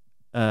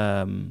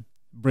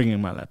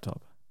 bringing my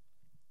laptop.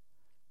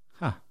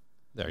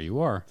 there you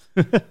are.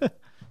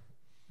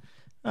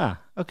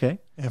 Okay.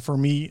 And for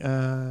me,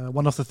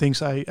 one of the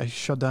things I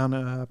shut down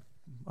a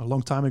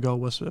long time ago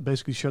was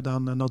basically shut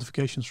down the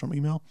notifications from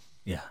email.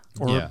 Yeah.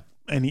 Or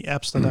any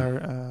apps that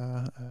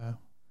are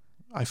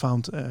I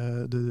found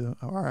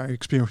are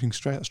experiencing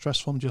stress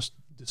from, just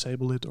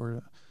disable it.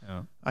 Or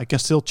I can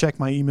still check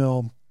my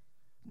email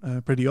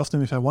pretty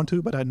often if I want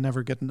to, but I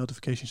never get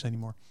notifications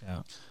anymore.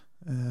 Yeah.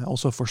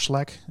 Also for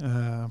Slack.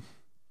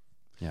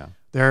 Yeah.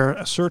 There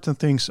are certain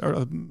things,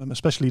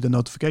 especially the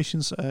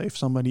notifications. If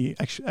somebody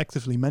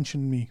actively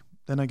mentioned me,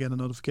 then I get a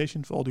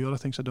notification. For all the other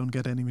things, I don't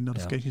get any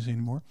notifications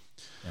anymore.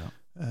 Yeah.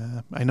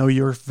 I know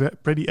you're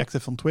pretty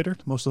active on Twitter.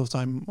 Most of the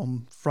time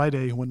on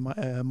Friday when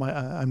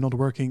I'm not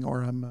working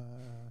or I'm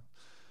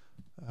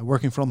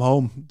working from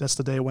home, that's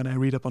the day when I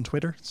read up on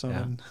Twitter. So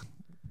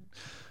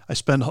I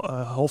spend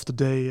half the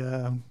day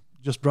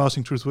just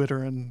browsing through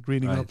Twitter and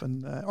reading up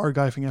and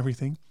archiving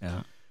everything.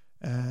 Yeah.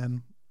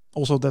 And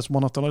also, that's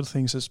one of the other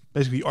things is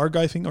basically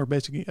archiving, or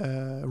basically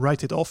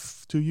write it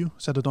off to you,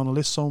 set it on a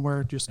list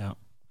somewhere. Just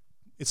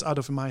it's out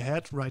of my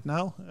head right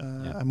now.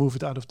 I move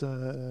it out of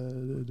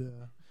the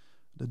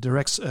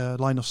direct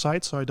line of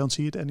sight, so I don't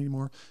see it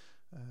anymore.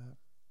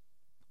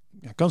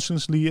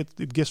 Constantly,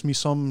 it gives me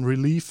some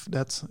relief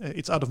that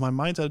it's out of my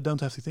mind. I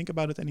don't have to think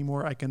about it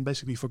anymore. I can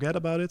basically forget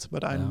about it,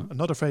 but I'm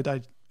not afraid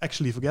I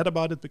actually forget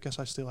about it because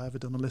I still have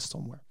it on a list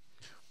somewhere.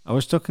 I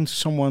was talking to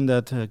someone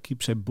that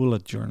keeps a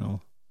bullet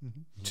journal.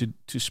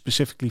 To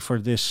specifically for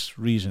this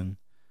reason,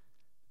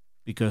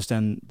 because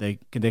then they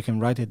can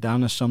write it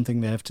down as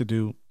something they have to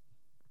do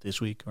this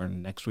week or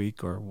next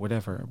week or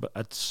whatever, but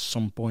at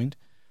some point,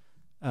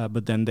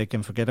 but then they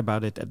can forget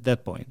about it at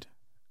that point.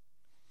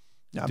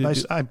 Yeah,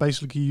 I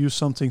basically use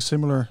something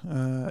similar.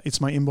 It's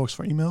my inbox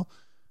for email.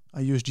 I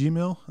use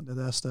Gmail. That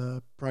has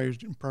the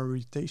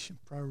prioritization.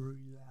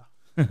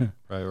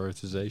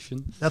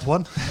 That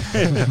one.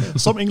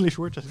 Some English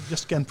word I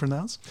just can't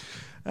pronounce.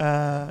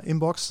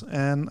 Inbox,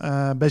 and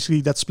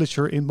basically that splits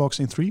your inbox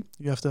in three.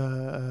 You have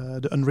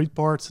the unread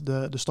part,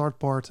 the start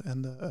part,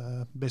 and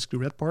the basically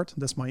read part.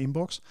 That's my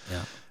inbox.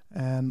 Yeah.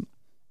 And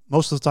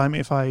most of the time,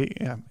 if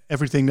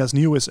everything that's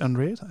new is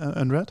unread.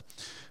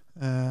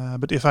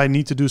 But if I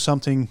need to do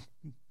something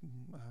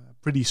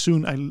pretty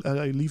soon, I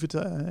leave it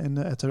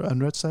at the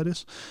unread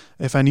status.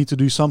 If I need to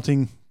do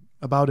something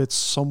about it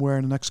somewhere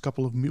in the next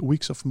couple of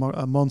weeks of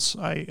months,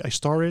 I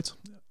star it.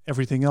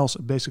 Everything else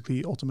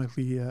basically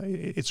automatically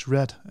it's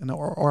read, and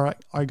or I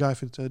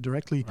archive it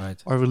directly,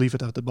 or I will leave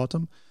it at the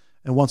bottom.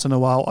 And once in a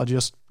while, I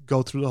just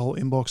go through the whole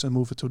inbox and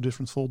move it to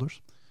different folders.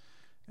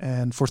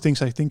 And for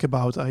things I think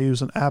about, I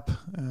use an app.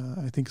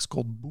 I think it's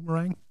called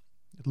Boomerang.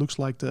 It looks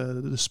like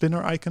the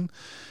spinner icon,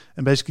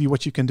 and basically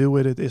what you can do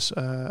with it is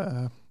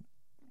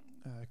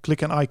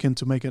click an icon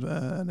to make it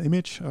an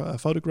image, a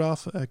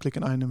photograph. Click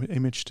an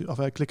image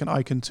to click an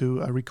icon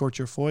to record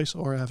your voice,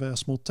 or have a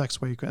small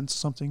text where you can enter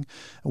something.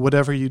 And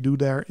whatever you do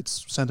there,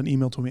 it's send an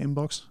email to my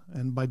inbox.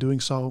 And by doing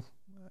so,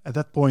 at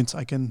that point,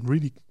 I can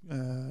really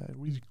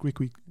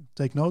quickly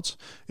take notes.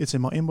 It's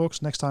in my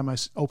inbox. Next time I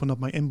open up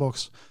my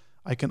inbox,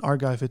 I can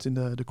archive it in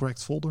the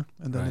correct folder,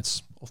 and then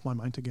it's off my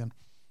mind again.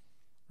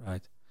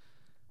 Right.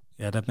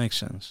 Yeah, that makes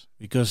sense,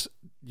 because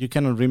you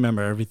cannot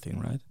remember everything,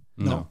 right?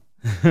 No.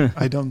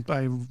 I don't.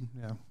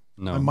 No.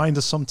 My mind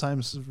is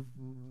sometimes.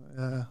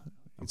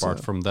 Apart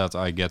from that,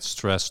 I get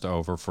stressed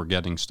over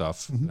forgetting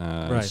stuff.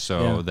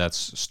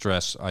 That's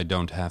stress I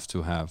don't have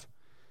to have.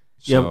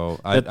 So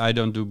I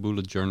don't do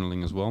bullet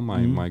journaling as well.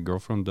 My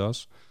girlfriend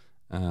does,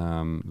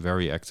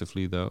 very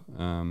actively though.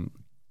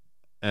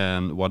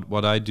 And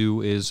what I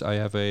do is I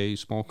have a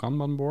small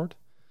Kanban board.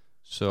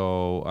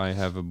 So I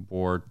have a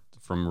board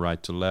from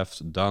right to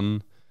left,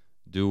 done,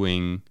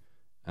 doing,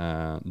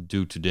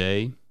 do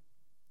today,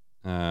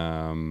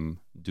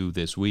 do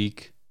this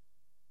week,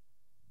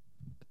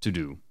 to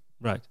do.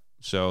 Right.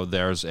 So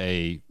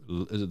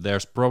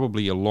there's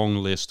probably a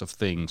long list of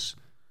things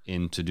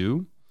in to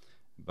do,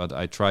 but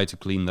I try to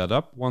clean that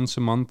up once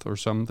a month or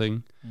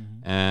something.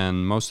 Mm-hmm.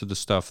 And most of the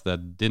stuff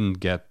that didn't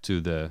get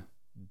to the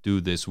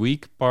do this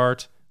week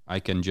part, I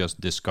can just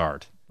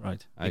discard.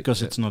 Right.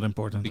 Because it's not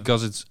important.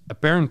 Because it's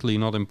apparently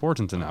not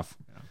important enough.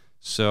 Yeah.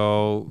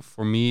 So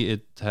for me,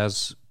 it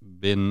has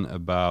been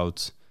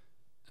about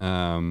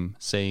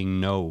saying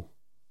no,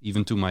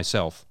 even to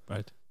myself.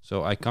 Right.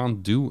 So I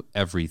can't do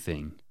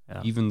everything,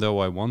 even though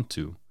I want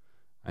to.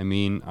 I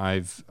mean,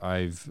 I've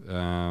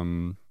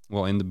in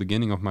the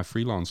beginning of my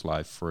freelance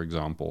life, for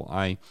example,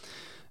 I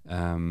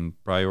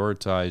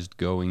prioritized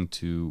going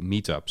to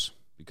meetups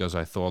because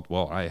I thought,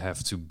 well, I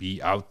have to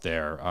be out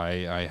there.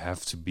 I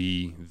have to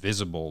be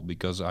visible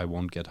because I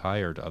won't get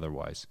hired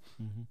otherwise.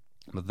 Mm-hmm.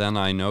 But then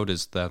I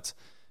noticed that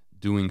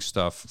doing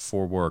stuff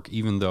for work,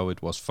 even though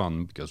it was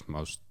fun, because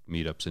most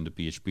meetups in the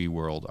PHP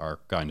world are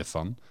kind of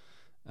fun.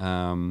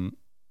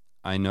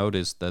 I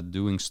noticed that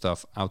doing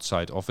stuff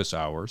outside office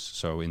hours,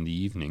 so in the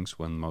evenings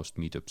when most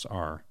meetups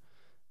are,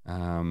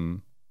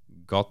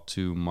 got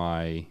to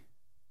my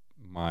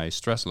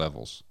stress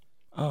levels.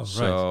 Oh, right.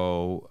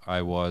 So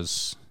I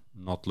was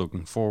not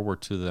looking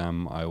forward to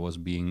them. I was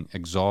being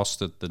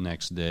exhausted the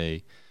next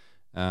day.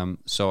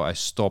 So I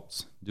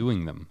stopped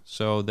doing them.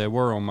 So they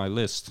were on my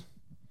list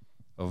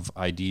of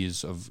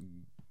ideas of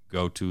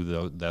go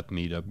to that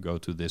meetup, go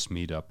to this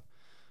meetup.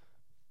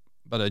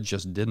 But I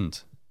just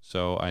didn't.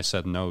 So I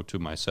said no to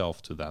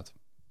myself to that.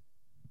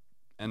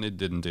 And it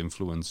didn't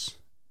influence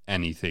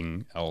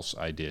anything else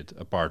I did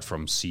apart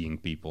from seeing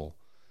people.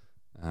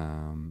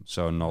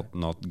 So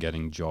not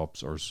getting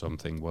jobs or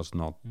something was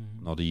not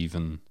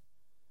even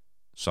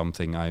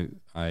something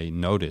I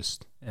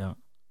noticed. Yeah.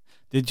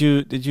 Did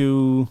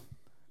you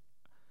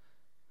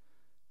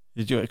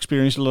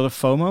experience a lot of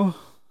FOMO?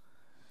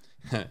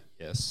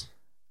 Yes.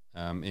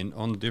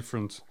 On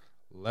different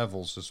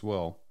levels as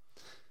well.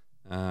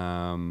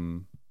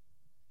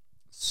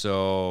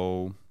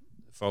 So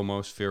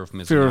FOMO, fear of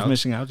missing out. Fear of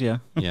missing out, yeah.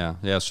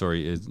 yeah.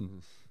 Sorry,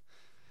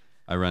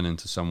 I ran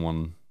into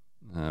someone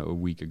a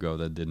week ago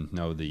that didn't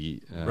know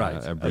the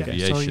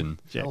abbreviation.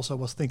 Okay, I also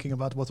was thinking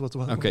about what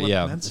okay, what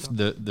yeah. it meant, so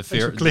The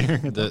fear,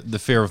 the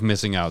fear of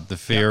missing out, the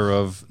fear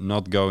of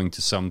not going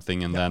to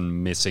something and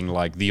then missing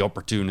like the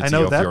opportunity I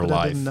know of that, your but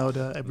life. I didn't know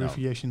the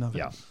abbreviation of it.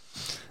 Yeah.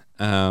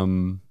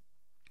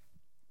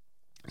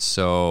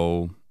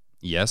 So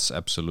yes,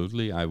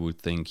 absolutely. I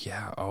would think,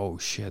 oh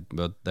shit,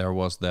 but there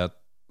was that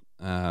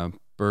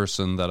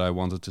person that I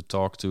wanted to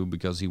talk to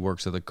because he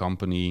works at a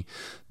company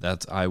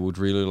that I would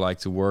really like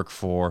to work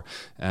for,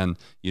 and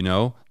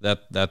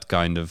that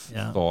kind of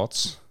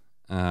thoughts.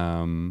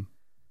 And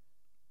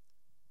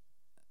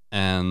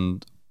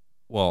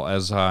well,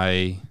 as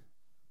I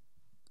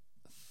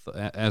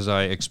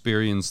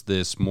experienced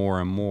this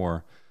more and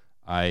more,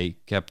 I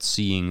kept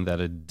seeing that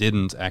it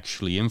didn't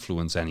actually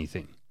influence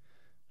anything,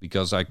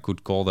 because I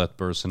could call that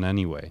person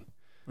anyway.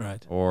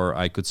 Right. Or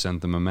I could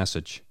send them a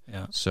message.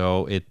 Yeah.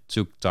 So it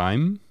took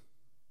time,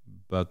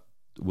 but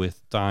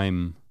with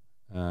time,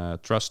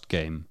 trust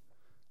came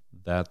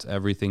that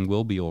everything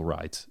will be all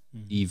right,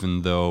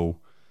 even though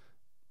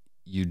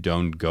you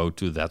don't go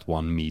to that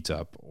one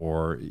meetup,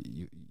 or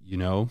you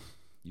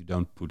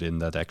don't put in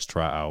that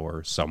extra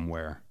hour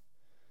somewhere.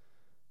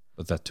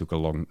 But that took a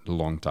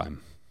long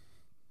time.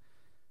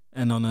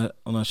 And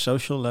on a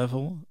social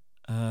level,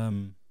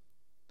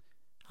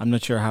 I'm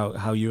not sure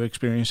how you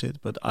experience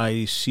it, but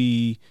I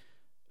see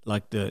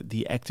like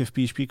the active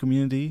PHP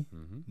community,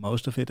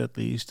 most of it at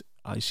least,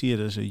 I see it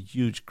as a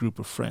huge group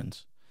of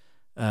friends.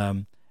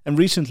 And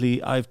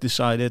recently I've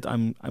decided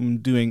I'm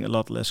doing a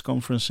lot less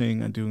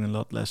conferencing, I'm doing a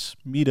lot less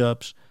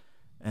meetups,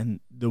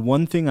 and the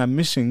one thing I'm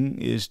missing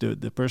is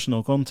the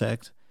personal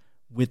contact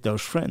with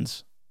those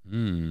friends.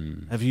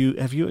 Have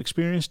you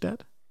experienced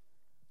that?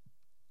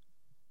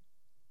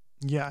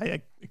 Yeah,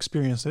 I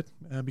experienced it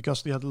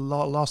because the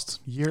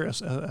last year,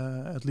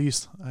 at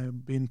least,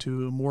 I've been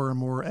to more and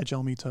more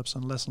agile meetups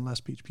and less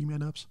PHP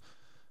meetups.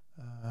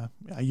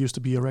 I used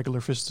to be a regular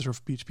visitor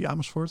of PHP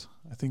Amersfoort.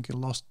 I think in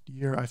last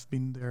year I've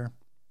been there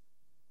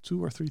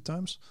 2 or 3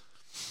 times,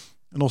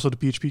 and also the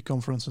PHP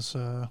conferences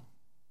are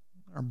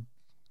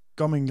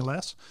coming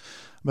less.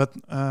 But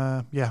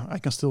I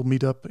can still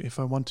meet up if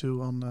I want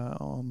to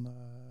on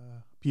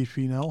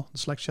PHP.nl, the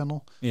Slack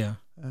channel. Yeah,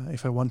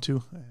 if I want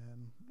to.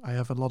 I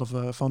have a lot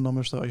of phone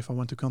numbers, so if I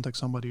want to contact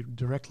somebody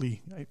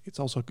directly, it's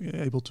also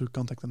able to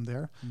contact them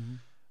there.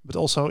 But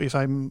also, if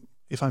I'm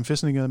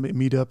visiting a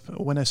meetup,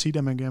 when I see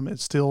them again,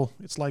 it's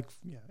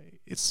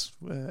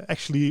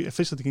actually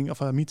visiting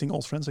of meeting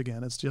old friends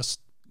again. It's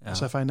just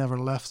as if I never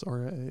left,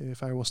 or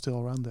if I was still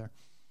around there.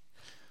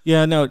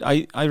 Yeah, no,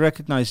 I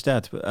recognize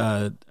that,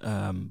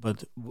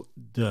 but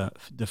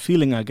the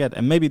feeling I get,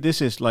 and maybe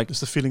this is like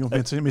it's the feeling of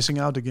missing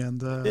out again.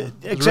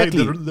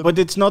 Exactly, but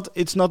it's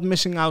not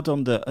missing out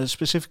on the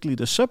specifically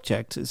the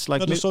subject. It's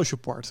like the social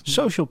part.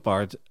 Social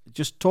part,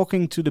 just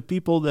talking to the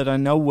people that I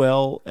know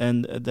well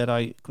and that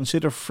I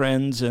consider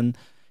friends, and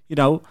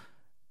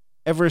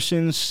ever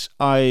since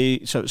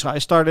I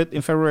started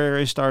in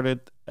February, I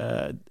started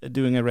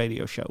doing a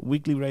radio show,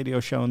 weekly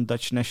radio show on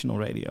Dutch National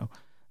Radio.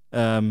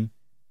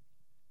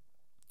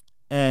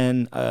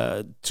 And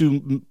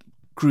to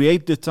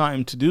create the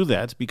time to do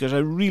that, because I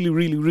really,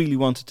 really, really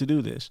wanted to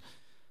do this.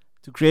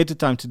 To create the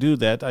time to do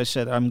that, I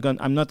said I'm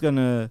not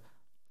gonna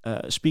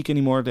speak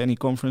anymore at any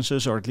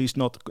conferences, or at least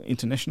not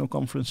international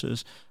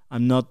conferences.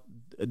 I'm not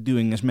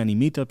doing as many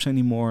meetups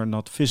anymore,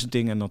 not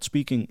visiting and not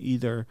speaking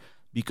either,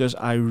 because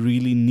I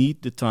really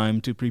need the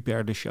time to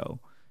prepare the show.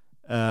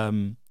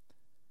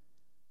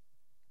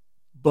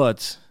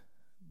 But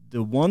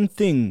the one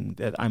thing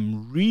that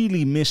I'm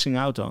really missing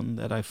out on,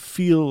 that I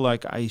feel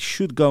like I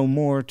should go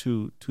more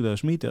to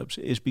those meetups,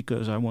 is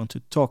because I want to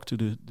talk to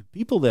the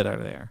people that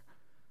are there.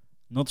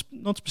 Not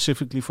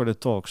specifically for the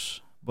talks,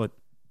 but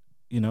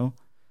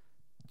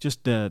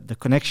just the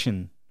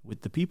connection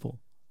with the people.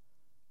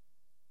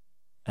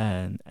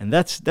 and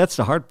that's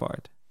the hard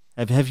part.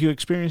 Have you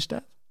experienced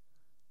that?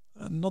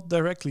 Not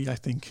directly, I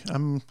think.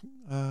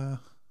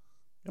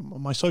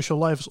 My social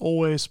life is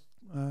always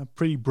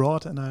pretty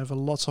broad, and I have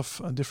lots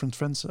of different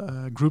friends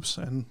groups,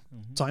 and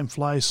time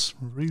flies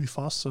really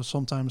fast. So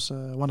sometimes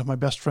one of my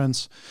best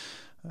friends,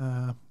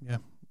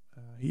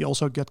 he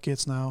also got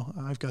kids now.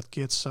 I've got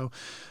kids, so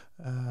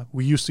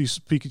we used to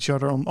speak each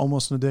other on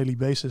almost on a daily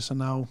basis, and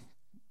now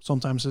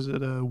sometimes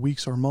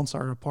weeks or months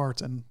are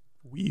apart, and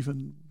we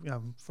even,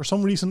 for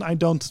some reason, I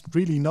don't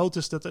really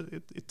notice that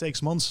it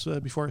takes months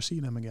before I see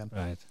them again.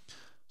 Right.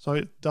 So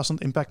it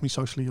doesn't impact me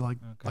socially like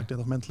that,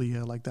 or mentally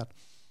like that.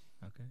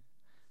 Okay.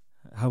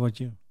 How about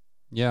you?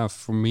 Yeah,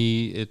 for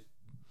me, it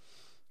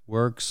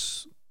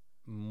works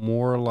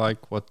more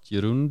like what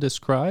Jeroen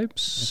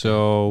describes. Okay.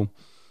 So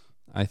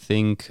I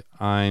think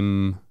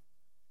I'm,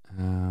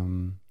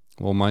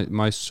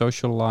 my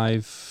social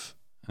life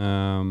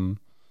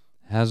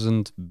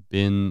hasn't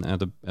been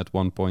at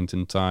one point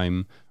in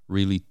time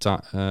really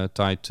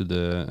tied to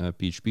the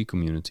PHP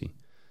community.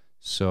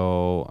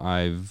 So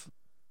I've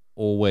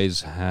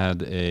always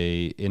had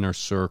a inner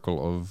circle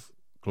of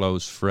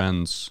close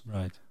friends,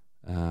 right,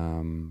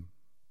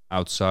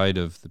 outside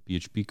of the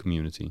PHP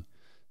community.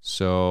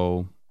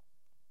 So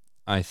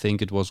I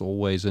think it was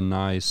always a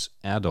nice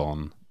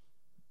add-on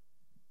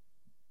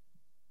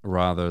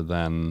rather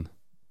than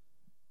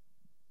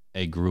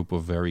a group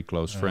of very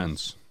close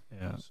friends.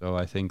 Yeah. So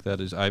I think that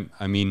is,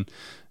 I mean,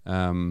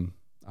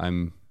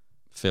 I'm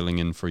filling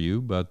in for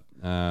you, but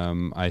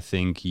I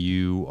think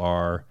you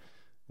are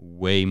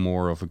way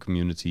more of a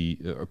community,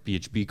 a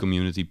PHP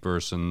community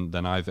person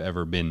than I've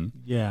ever been.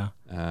 Yeah.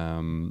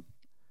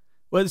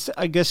 Well,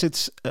 I guess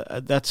it's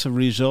that's a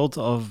result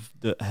of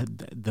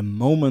the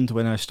moment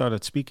when I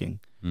started speaking,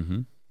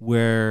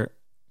 where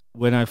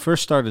when I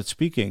first started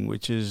speaking,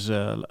 which is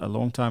a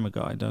long time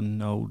ago, I don't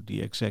know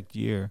the exact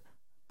year,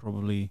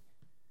 probably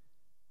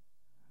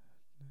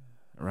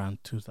around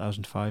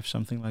 2005,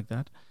 something like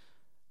that.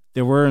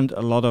 There weren't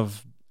a lot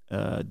of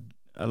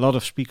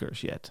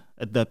speakers yet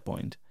at that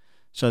point.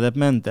 So that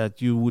meant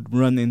that you would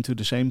run into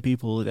the same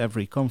people at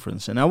every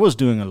conference. And I was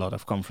doing a lot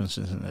of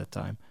conferences in that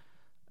time.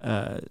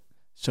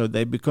 So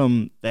they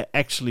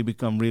actually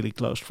become really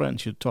close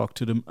friends. You talk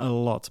to them a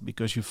lot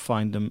because you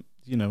find them,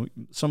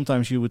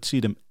 sometimes you would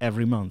see them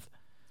every month.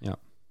 Yeah.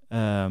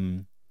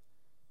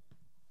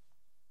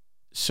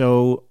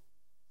 So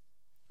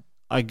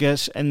I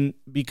guess, and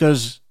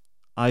because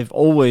I've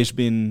always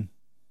been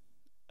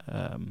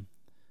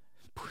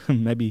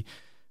maybe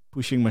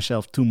pushing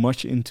myself too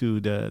much into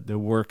the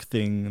work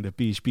thing, the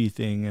PHP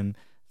thing, and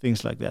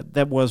things like that.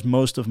 That was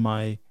most of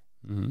my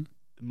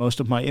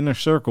inner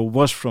circle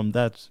was from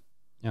that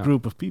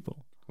group of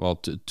people. Well,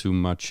 too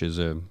much is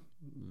a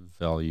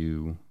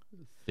value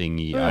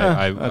thingy.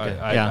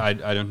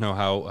 I don't know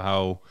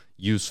how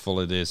useful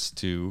it is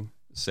to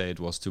say it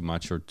was too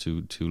much or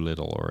too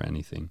little or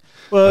anything.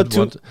 Well,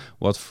 but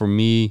what for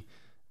me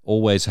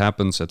always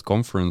happens at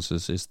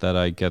conferences is that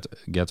I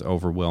get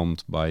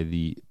overwhelmed by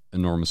the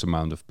enormous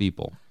amount of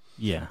people.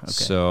 Yeah. Okay.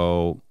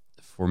 So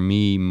for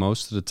me,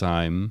 most of the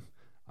time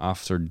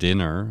after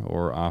dinner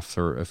or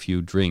after a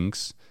few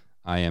drinks,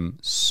 I am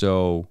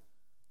so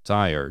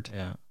tired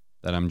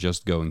that I'm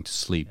just going to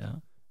sleep. Yeah.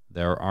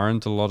 There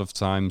aren't a lot of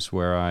times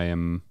where I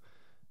am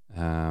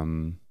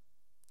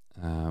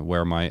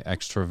where my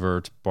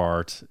extrovert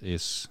part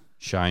is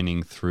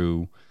shining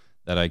through,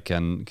 that I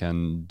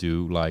can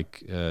do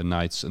like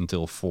nights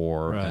until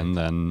 4 and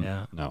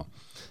then no.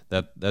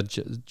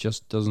 That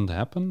just doesn't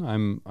happen.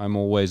 I'm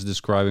always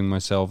describing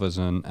myself as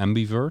an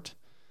ambivert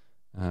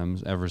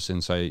ever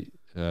since I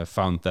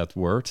found that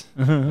word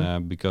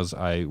because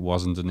I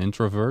wasn't an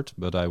introvert,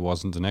 but I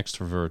wasn't an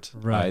extrovert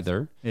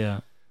either.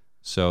 Yeah.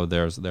 So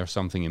there's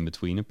something in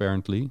between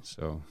apparently.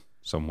 So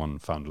someone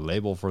found a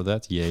label for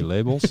that. Yay,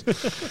 labels.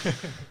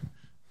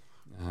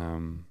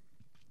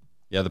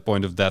 The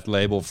point of that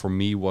label for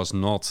me was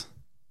not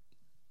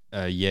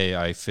yay,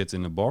 I fit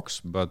in a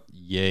box, but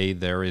yay,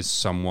 there is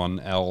someone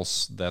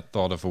else that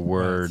thought of a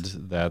word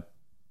that,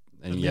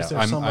 and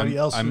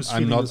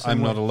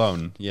I'm not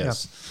alone.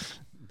 Yes,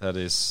 that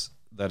is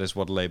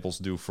what labels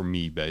do for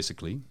me,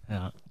 basically.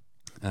 Yeah.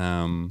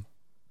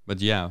 But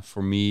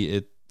for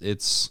me,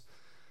 it's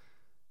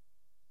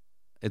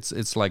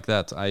like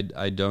that.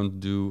 I don't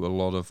do a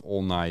lot of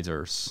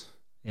all-nighters.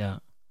 Yeah.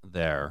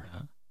 There.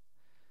 Yeah.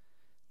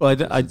 Well,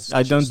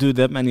 I don't do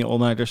that many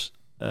all-nighters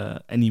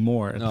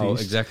anymore. At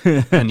least.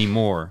 Exactly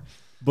anymore.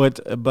 But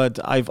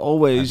I've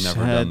always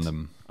never done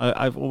them.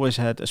 I've always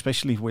had,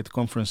 especially with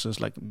conferences,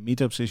 like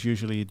meetups is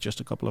usually just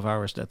a couple of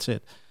hours. That's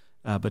it.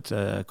 But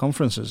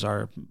conferences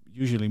are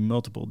usually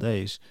multiple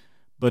days.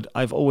 But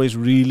I've always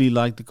really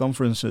liked the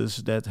conferences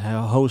that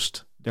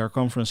host their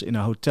conference in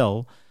a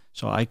hotel,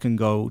 so I can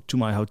go to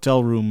my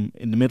hotel room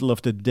in the middle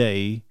of the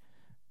day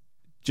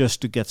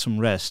just to get some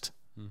rest.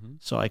 Mm-hmm.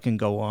 So I can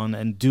go on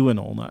and do an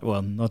all-night,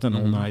 well, not an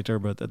all-nighter,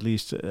 but at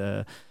least,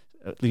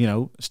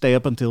 stay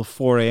up until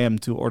 4 a.m.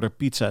 to order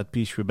pizza at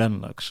PHP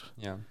Benelux.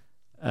 Yeah.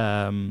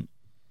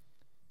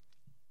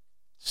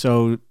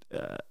 So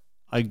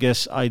I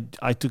guess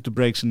I took the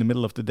breaks in the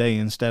middle of the day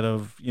instead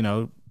of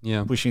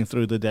pushing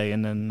through the day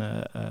and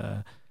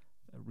then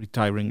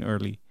retiring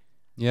early.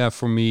 Yeah,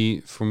 for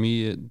me,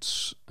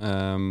 it's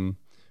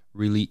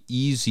really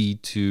easy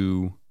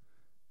to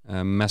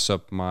mess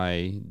up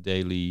my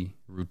daily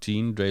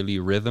routine, daily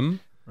rhythm,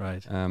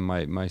 Right.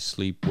 my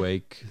sleep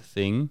wake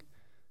thing.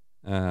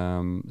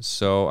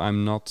 So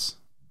I'm not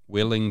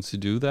willing to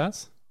do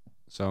that.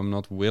 So I'm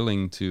not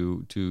willing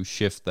to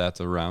shift that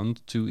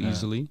around too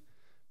easily,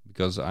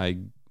 because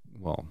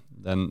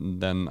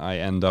then I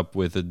end up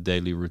with a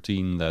daily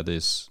routine that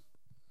is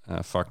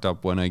fucked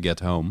up when I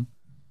get home.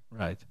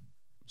 Right.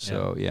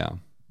 So yeah,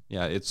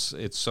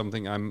 it's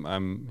something I'm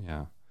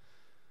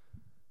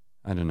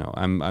I don't know.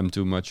 I'm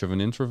too much of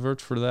an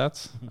introvert for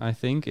that. I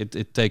think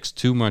it takes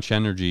too much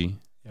energy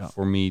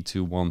for me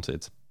to want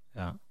it.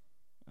 Yeah.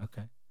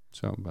 Okay.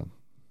 So, but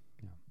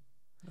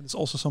And it's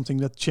also something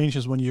that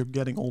changes when you're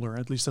getting older.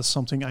 At least that's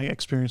something I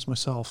experienced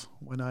myself.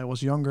 When I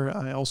was younger,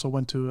 I also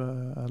went to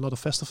a lot of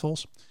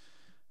festivals.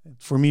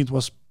 For me, it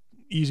was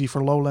easy.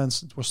 For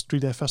Lowlands, it was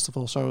 3-day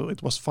festival, so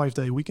it was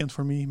 5-day weekend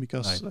for me,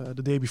 because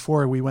the day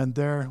before we went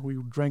there, we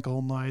drank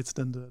all night.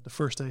 Then the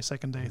first day,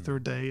 second day,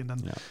 third day, and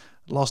then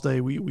last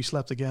day we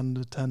slept again in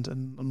the tent.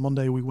 And on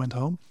Monday we went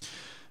home,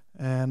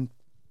 and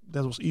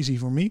that was easy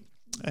for me.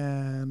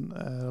 And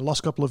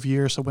last couple of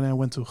years, so when I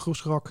went to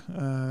Groesrock,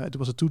 it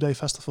was a 2-day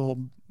festival.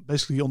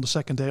 Basically, on the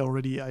second day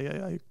already,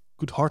 I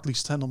could hardly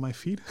stand on my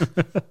feet.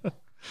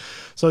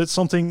 So it's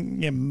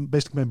something,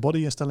 basically my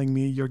body is telling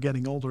me you're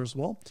getting older as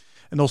well.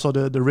 And also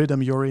the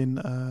rhythm you're in,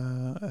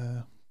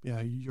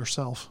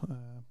 yourself.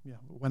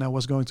 When I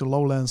was going to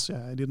Lowlands,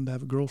 I didn't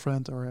have a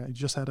girlfriend, or I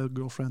just had a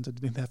girlfriend. I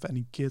didn't have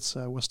any kids.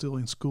 I was still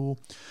in school.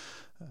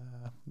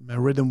 My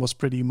rhythm was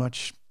pretty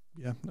much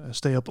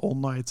stay up all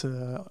night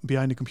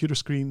behind the computer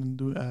screen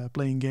and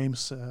playing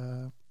games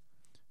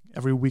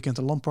every weekend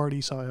at LAN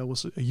party. So I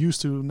was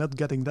used to not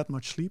getting that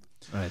much sleep.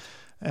 Right.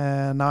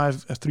 And now I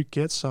have 3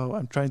 kids, so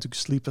I'm trying to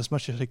sleep as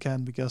much as I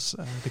can, because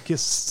the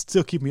kids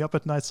still keep me up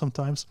at night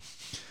sometimes.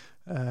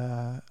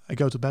 I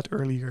go to bed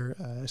earlier,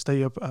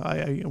 stay up.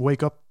 I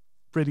wake up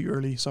pretty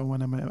early, so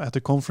when I'm at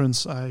the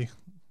conference,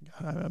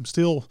 I'm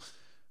still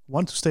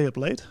want to stay up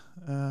late,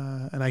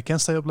 and I can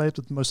stay up late,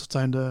 but most of the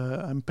time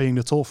I'm paying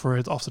the toll for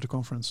it after the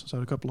conference.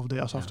 So a couple of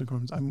days after the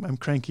conference, I'm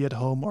cranky at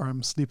home, or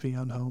I'm sleeping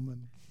at home.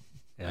 And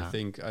I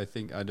think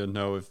I don't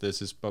know if this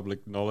is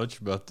public knowledge,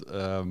 but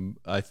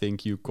I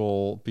think you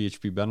call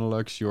PHP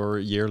Benelux your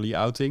yearly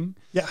outing.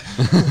 Yeah.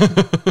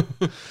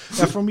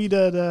 For me,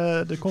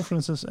 the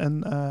conferences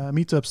and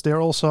meetups,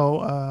 they're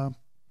also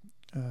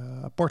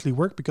partly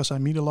work, because I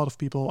meet a lot of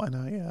people and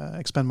I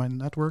expand my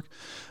network.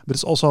 But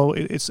it's also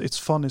it's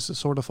fun. It's a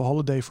sort of a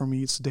holiday for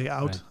me. It's a day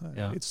out.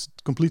 Right. It's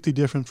completely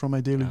different from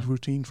my daily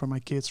routine, from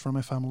my kids, from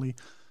my family.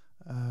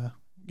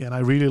 And I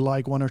really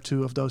like 1 or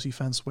 2 of those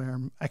events where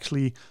I'm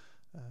actually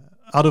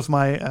out of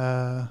my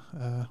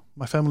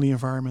my family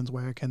environment,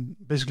 where I can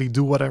basically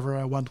do whatever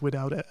I want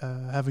without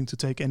having to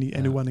take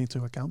anyone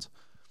into account.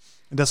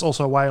 And that's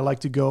also why I like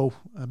to go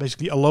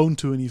basically alone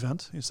to an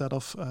event, instead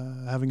of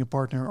having a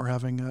partner or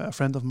having a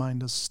friend of mine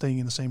that's staying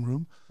in the same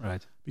room.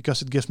 Right.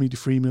 Because it gives me the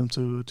freedom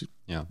to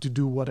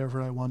do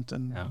whatever I want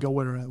and go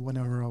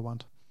whenever I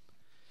want.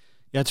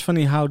 Yeah, it's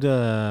funny how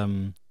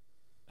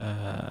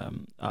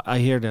I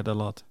hear that a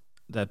lot.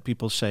 That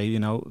people say,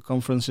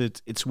 conference,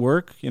 it's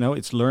work,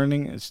 it's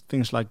learning, it's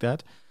things like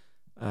that.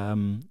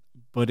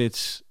 But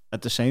it's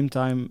at the same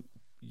time,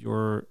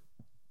 you're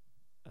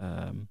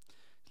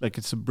like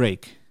it's a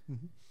break.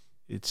 Mm-hmm.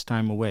 It's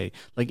time away.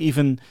 Like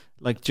even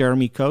like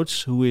Jeremy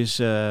Coates, who is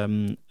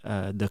the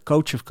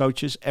coach of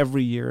coaches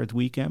every year at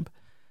WeCamp.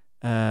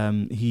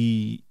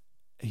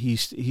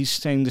 He's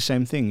saying the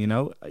same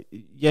thing.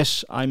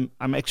 Yes, I'm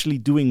actually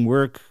doing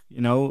work.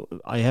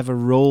 I have a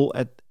role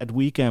at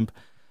WeCamp.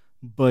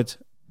 But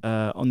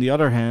on the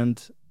other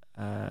hand,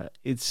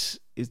 it's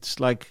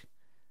like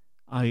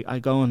I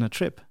go on a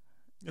trip.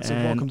 It's a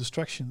welcome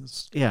distraction.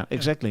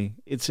 Exactly.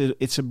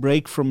 It's a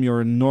break from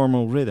your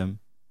normal rhythm,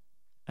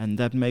 and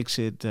that makes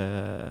it.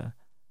 On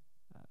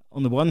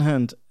the one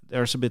hand,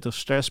 there's a bit of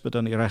stress, but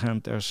on the other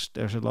hand,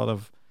 there's a lot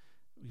of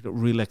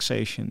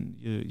relaxation.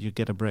 You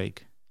get a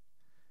break.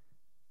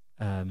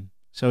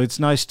 So it's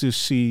nice to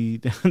see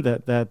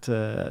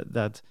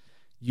that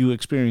you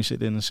experience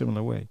it in a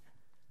similar way.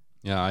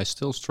 Yeah, I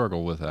still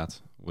struggle with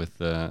that.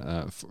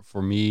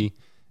 For me,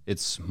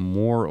 it's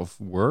more of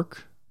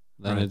work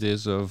than it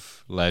is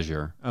of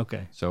leisure.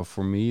 Okay. So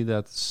for me,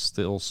 that's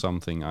still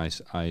something I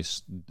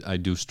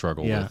do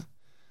struggle with.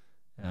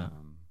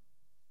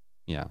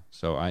 Yeah.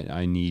 So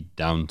I need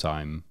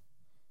downtime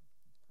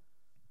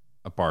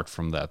apart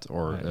from that,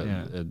 or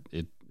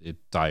it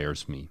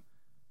tires me.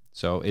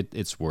 So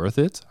it's worth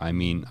it. I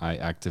mean, I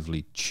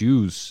actively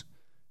choose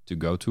to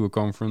go to a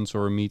conference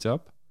or a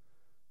meetup.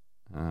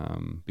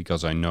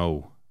 Because I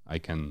know I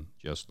can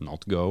just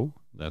not go.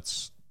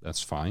 That's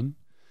fine,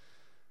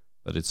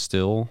 but it's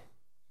still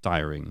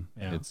tiring.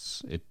 Yeah.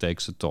 It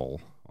takes a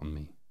toll on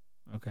me.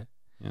 Okay.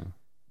 Yeah.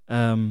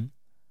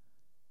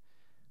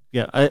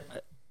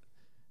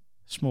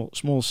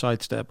 small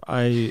sidestep.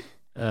 I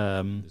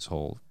This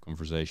whole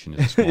conversation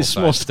is a is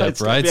small side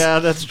step, right? Yeah,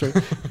 that's true.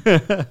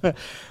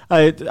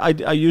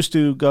 I used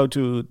to go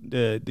to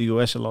the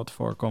US a lot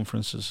for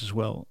conferences as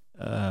well,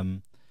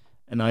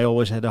 and I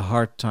always had a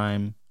hard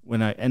time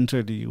when I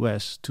entered the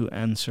US to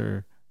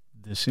answer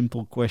the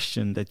simple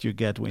question that you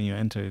get when you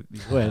enter the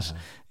US: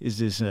 is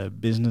this a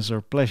business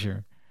or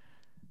pleasure?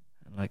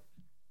 Like,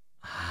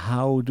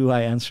 how do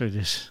I answer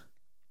this?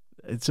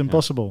 It's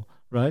impossible,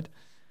 right?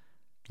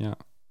 Yeah.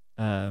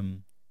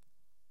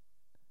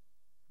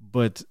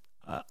 But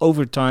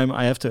over time,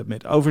 I have to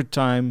admit,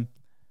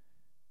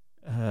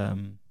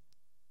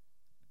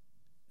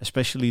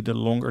 especially the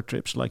longer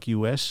trips like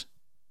US,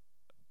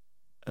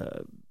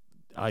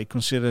 I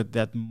consider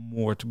that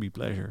more to be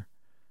pleasure.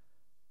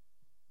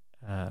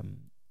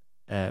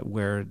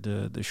 Where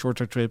the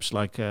shorter trips,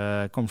 like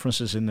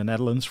conferences in the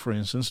Netherlands, for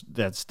instance,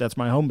 that's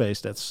my home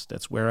base.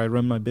 That's where I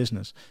run my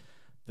business.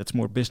 That's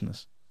more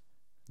business.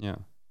 Yeah.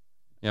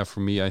 For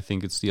me, I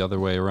think it's the other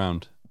way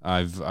around.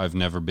 I've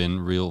never been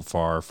real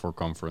far for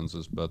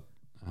conferences, but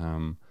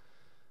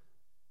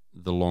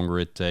the longer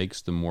it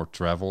takes, the more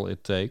travel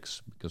it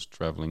takes, because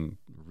traveling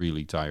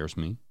really tires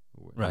me,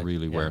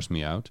 really wears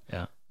me out.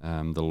 Yeah.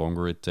 The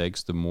longer it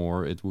takes, the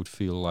more it would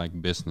feel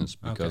like business,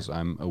 because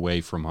I'm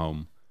away from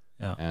home.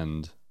 Yeah.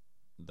 And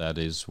that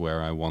is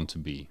where I want to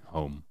be,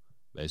 home,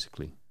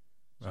 basically.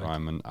 Right.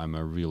 So I'm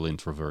a real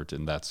introvert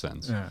in that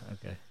sense. Yeah.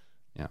 Okay.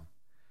 Yeah.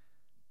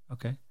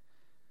 Okay.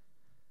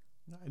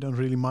 I don't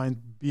really mind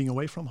being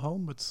away from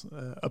home, but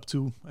up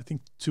to, I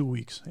think, 2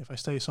 weeks. If I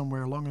stay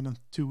somewhere longer than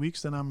 2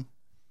 weeks, then I'm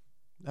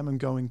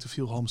going to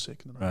feel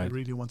homesick. And I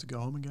really want to go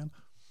home again.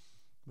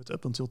 But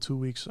up until 2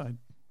 weeks, I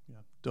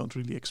don't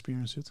really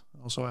experience it.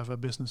 I also have a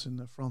business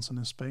in France and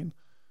in Spain,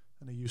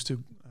 and I used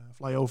to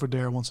fly over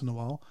there once in a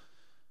while.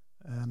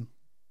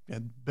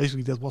 And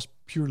basically that was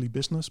purely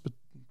business, but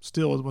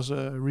still it was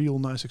a real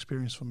nice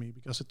experience for me,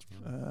 because it's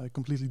a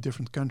completely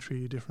different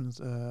country, different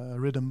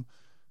rhythm,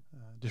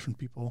 different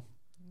people.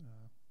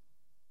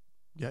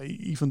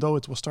 Even though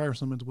it was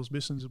tiresome, it was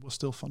business, it was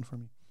still fun for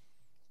me.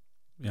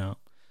 Yeah.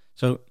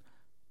 So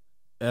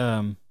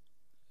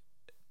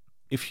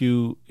if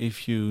you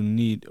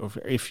need, or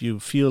if you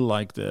feel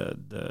like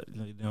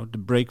the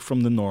break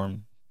from the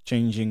norm,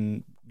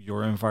 changing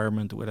your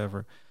environment,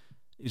 whatever,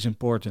 is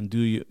important,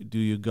 do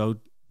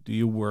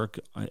you work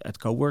at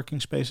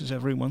co-working spaces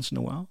every once in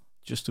a while,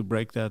 just to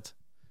break that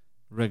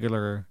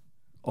regular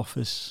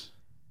office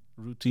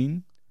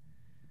routine?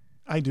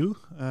 I do.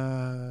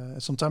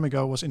 Some time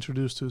ago, I was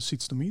introduced to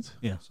Seats to Meet.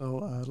 Yeah. So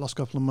last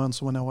couple of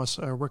months, when I was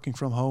working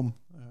from home,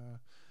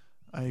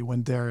 I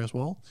went there as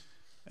well.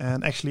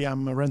 And actually,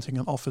 I'm renting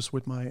an office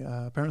with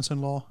my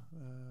parents-in-law,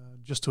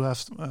 just to have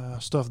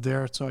stuff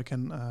there, so I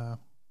can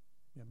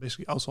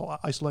basically also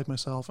isolate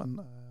myself and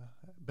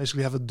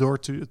basically have a door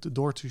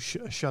to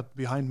shut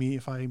behind me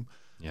if I'm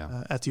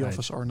at the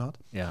office or not.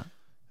 Yeah.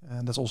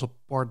 And that's also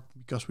part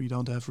because we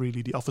don't have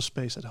really the office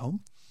space at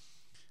home.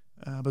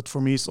 But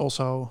for me, it's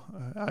also,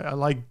 I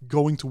like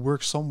going to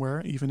work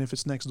somewhere, even if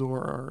it's next door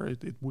or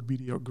it would be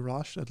the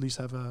garage, at least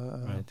have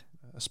a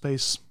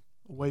space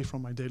away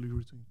from my daily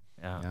routine.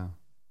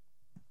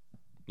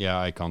 Yeah,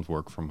 I can't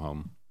work from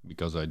home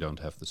because I don't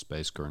have the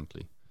space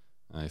currently.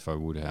 If I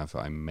would have,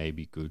 I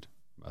maybe could,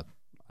 but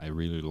I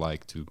really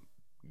like to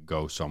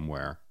go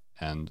somewhere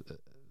and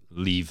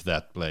leave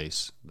that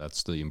place.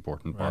 That's the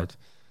important part.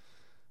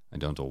 I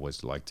don't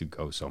always like to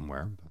go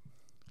somewhere. But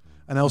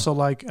and also,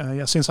 like,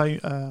 since I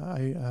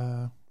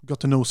got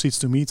to know Seats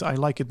to Meet, I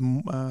like it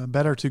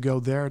better to go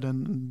there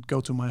than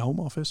go to my home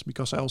office,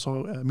 because I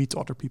also meet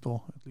other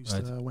people, at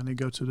least when I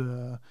go to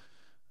the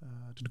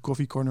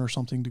coffee corner or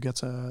something to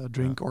get a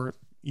drink, or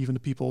even the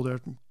people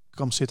that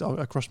come sit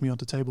across me on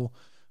the table,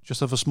 just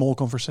have a small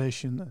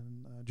conversation,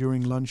 and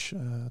during lunch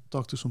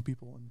talk to some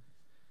people and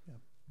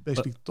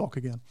basically talk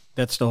again.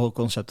 That's the whole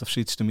concept of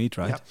Seats to Meet,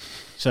 right? Yeah.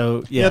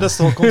 So that's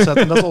the whole concept,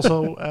 and that's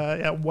also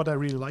what I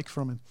really like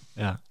from it.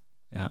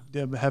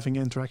 Having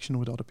interaction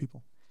with other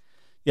people.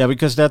 Yeah,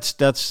 because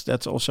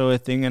that's also a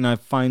thing, and I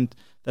find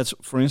that's,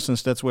 for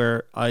instance, that's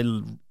why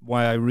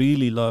I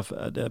really love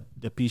the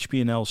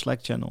PHP-NL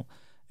Slack channel.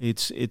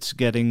 It's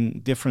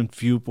getting different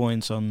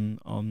viewpoints on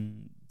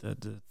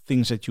the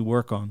things that you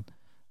work on.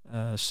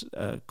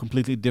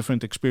 Completely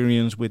different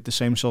experience with the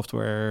same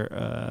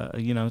software,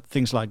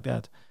 things like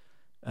that.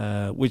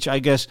 Which I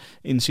guess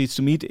in Seats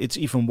to Meet it's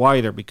even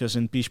wider, because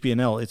in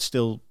PHP-NL it's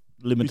still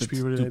limited to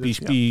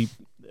PHP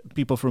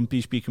people from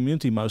PHP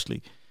community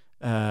mostly,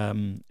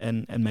 and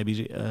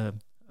maybe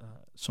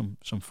some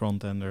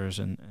front enders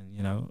and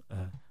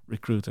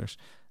recruiters.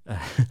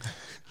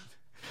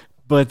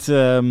 But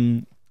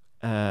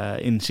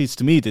in Seats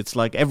to Meet it's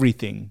like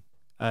everything.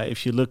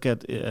 If you look at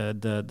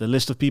the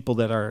list of people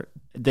that are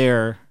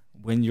there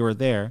when you're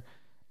there,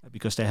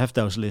 because they have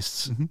those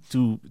lists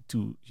to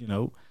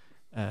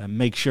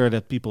make sure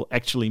that people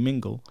actually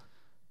mingle.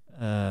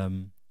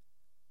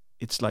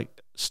 It's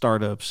like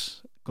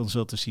startups,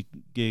 consultancy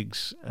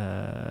gigs,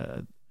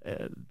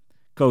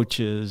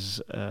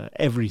 coaches,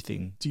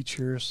 everything.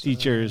 Teachers,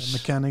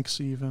 mechanics,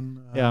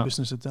 even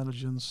business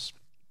intelligence,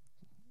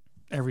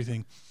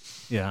 everything.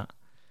 Yeah.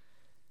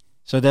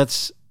 So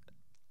that's.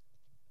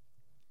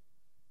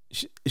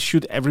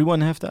 Should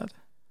everyone have that?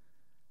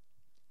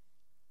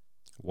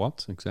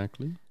 What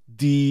exactly?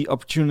 The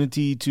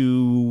opportunity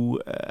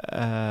to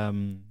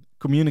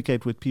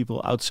communicate with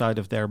people outside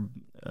of their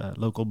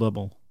local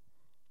bubble.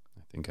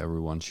 I think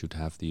everyone should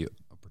have the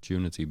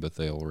opportunity, but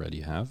they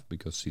already have,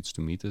 because Seats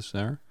to Meet is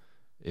there.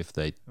 If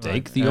they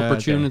take the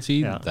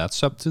opportunity,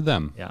 that's up to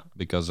them. Yeah.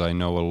 Because I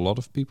know a lot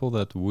of people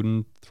that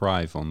wouldn't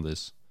thrive on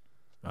this.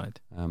 Right.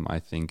 I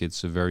think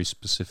it's a very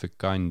specific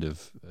kind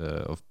of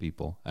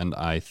people, and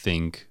I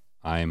think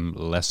I'm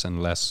less and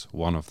less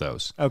one of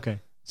those. Okay.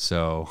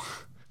 So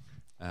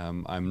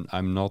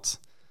I'm not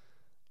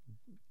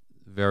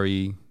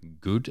very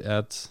good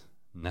at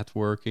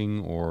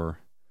networking or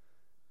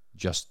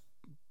just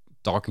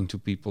talking to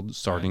people,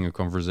 starting a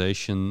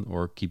conversation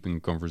or keeping a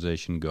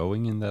conversation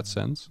going in that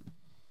sense.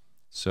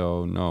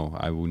 So no,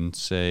 I wouldn't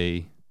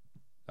say.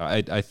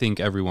 I think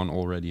everyone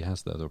already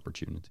has that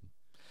opportunity.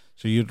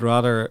 So you'd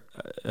rather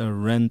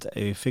rent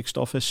a fixed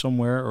office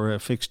somewhere or a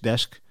fixed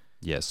desk?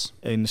 Yes.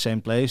 In the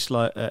same place,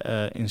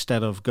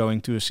 instead of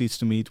going to a Seats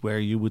to Meet where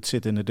you would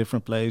sit in a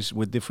different place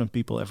with different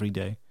people every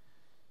day.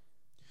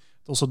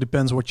 It also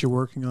depends what you're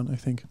working on, I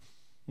think.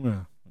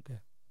 Yeah. Okay.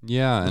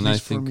 Yeah, and I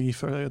think for me,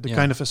 for the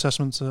kind of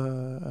assessments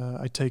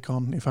I take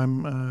on, if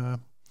I'm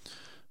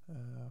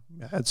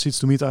at Seats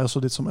to Meet, I also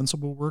did some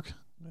Ansible work,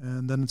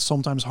 and then it's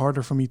sometimes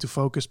harder for me to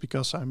focus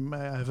because I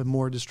have a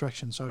more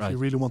distraction. So if you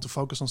really want to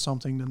focus on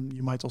something, then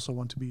you might also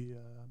want to be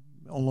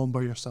alone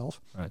by yourself,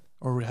 right?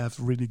 Or have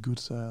really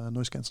good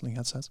noise cancelling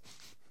headsets.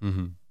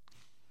 Mm-hmm.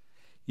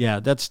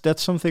 Yeah,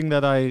 that's something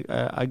that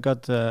I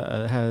got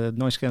had a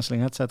noise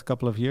cancelling headset a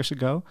couple of years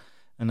ago,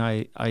 and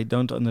I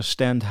don't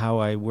understand how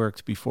I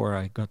worked before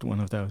I got one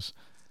of those.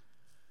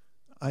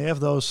 I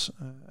have those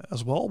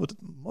as well, but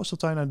most of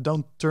the time I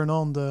don't turn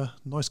on the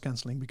noise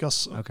cancelling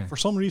because for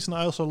some reason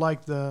I also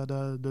like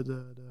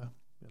the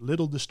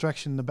little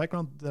distraction in the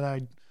background that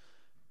I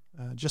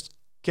just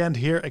can't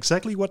hear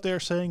exactly what they're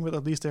saying, but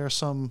at least there's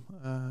some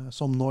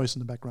noise in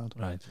the background.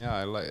 Right. Yeah,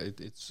 I like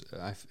it.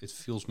 It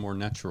feels more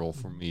natural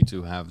for me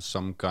to have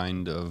some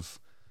kind of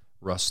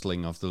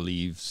rustling of the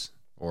leaves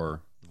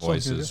or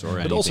voices or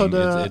anything. But also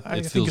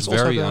it feels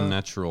very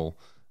unnatural.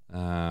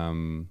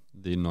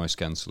 The noise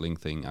cancelling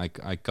thing, I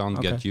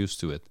can't get used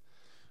to it.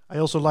 I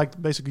also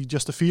like basically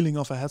just the feeling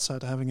of a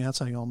headset, having a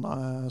headset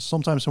on.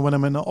 Sometimes when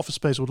I'm in an office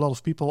space with a lot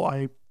of people,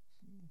 I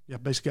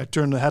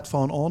turn the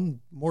headphone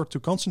on more to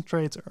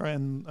concentrate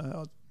and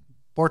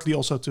partly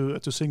also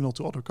to signal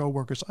to other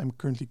coworkers I'm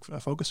currently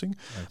focusing.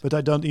 Right. But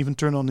I don't even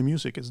turn on the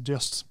music; it's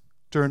just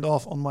turned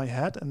off on my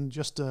head, and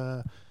just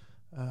the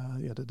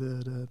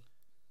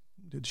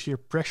sheer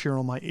pressure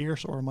on my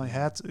ears or my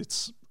head,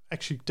 it's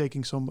actually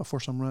taking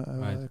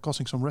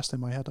causing some rest in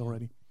my head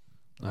already.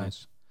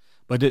 Nice.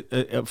 But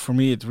for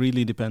me, it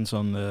really depends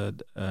on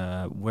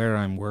where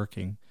I'm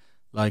working.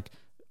 Like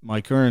my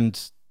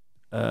current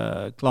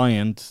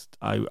client,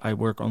 I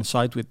work on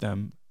site with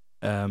them,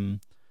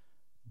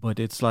 but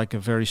it's like a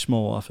very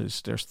small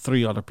office. There's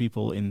 3 other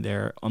people in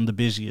there on the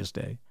busiest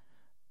day,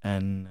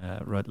 and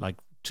like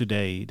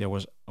today there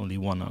was only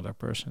 1 other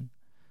person.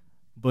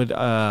 But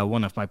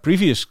one of my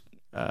previous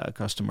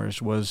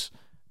customers was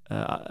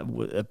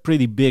a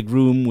pretty big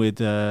room with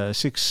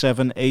 6,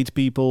 7, 8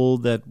 people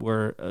that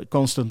were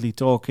constantly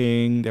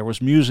talking. There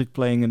was music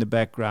playing in the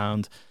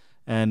background,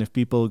 and if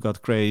people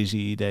got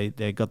crazy,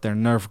 they got their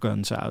Nerf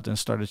guns out and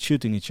started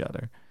shooting each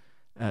other.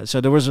 So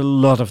there was a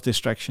lot of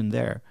distraction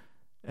there,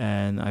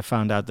 and I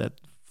found out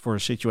that for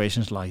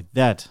situations like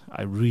that,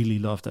 I really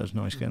love those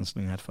noise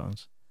cancelling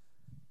headphones,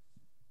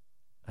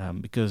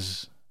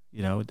 because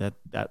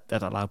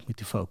that allowed me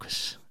to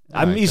focus.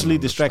 I'm easily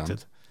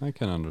distracted. I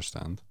can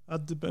understand.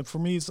 For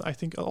me, it's I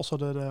think also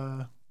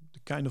the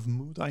kind of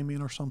mood I'm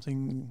in or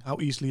something, how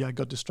easily I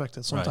got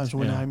distracted. Sometimes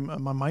when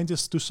my mind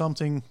is to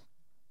something,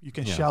 you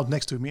can shout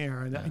next to me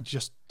and I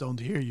just don't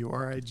hear you,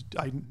 or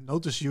I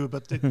notice you,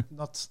 but it's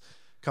not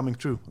coming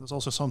through. There's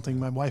also something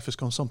my wife is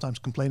sometimes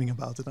complaining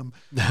about it. I'm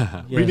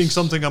reading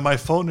something on my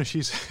phone and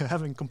she's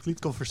having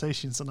complete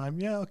conversations and I'm,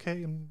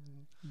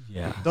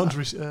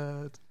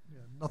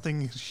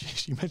 nothing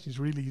she mentions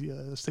really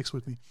sticks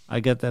with me. I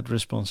get that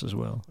response as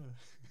well.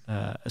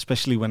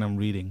 Especially when I'm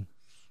reading.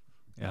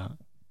 Yeah.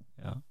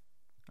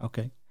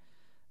 Okay.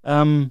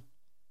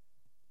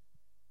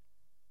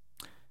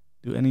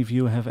 Do any of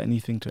you have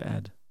anything to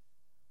add?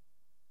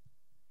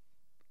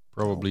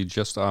 Probably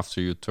just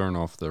after you turn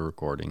off the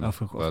recording. Of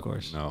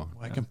course. No.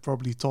 I can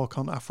probably talk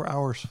on for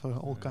hours for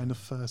all kind of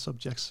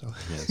subjects. So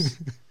yes.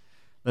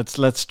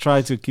 Let's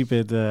try to keep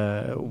it.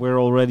 We're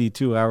already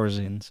 2 hours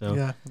in.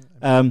 So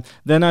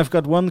then I've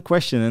got one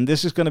question, and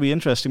this is going to be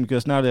interesting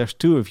because now there's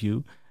 2 of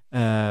you.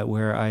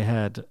 Where I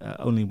had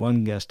only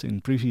 1 guest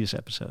in previous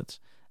episodes.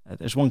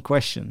 There's one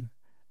question,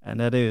 and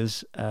that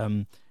is,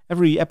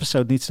 every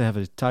episode needs to have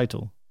a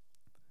title.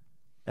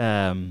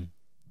 And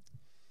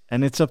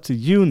it's up to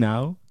you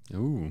now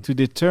Ooh. to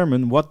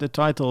determine what the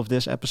title of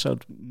this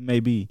episode may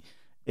be.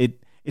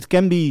 It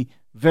can be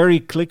very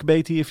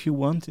clickbaity if you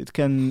want. It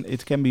can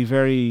be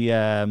very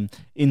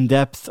in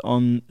depth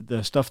on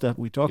the stuff that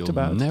we talked You'll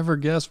about. never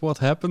guess what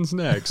happens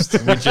next.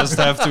 We just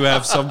have to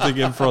have something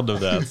in front of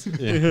that.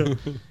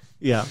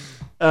 Yeah.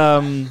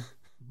 Yeah.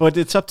 But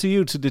it's up to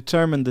you to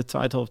determine the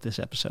title of this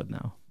episode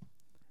now.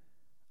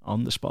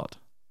 On the spot.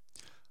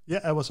 Yeah,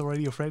 I was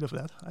already afraid of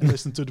that. I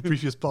listened to the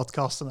previous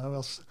podcast and I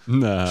was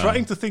No.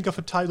 trying to think of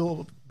a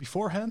title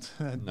beforehand.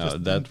 And No,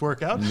 just that didn't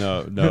work out.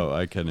 No,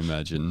 I can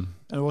imagine.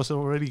 I was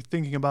already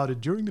thinking about it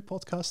during the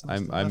podcast.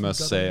 I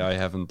must say I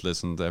haven't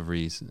listened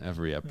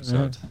every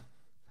episode.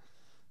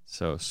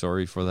 So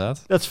sorry for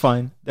that. That's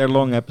fine. They're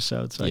long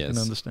episodes. I Yes. can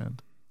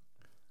understand.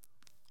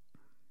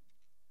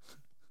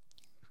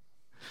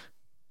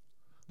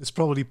 It's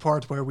probably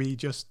part where we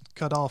just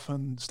cut off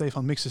and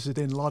Stefan mixes it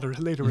in later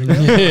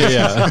again.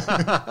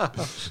 Yeah.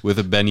 With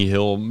a Benny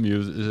Hill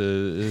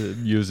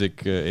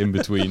music in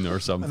between or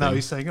something. And now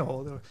he's saying,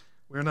 "Oh,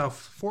 we're now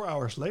 4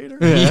 hours later."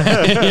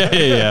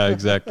 yeah,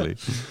 exactly.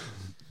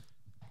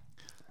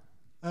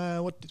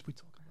 What did we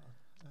talk about?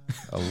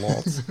 A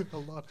lot. A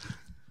lot.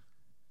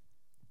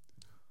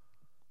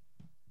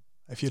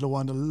 If you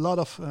want a lot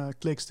of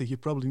clicks, then you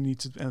probably need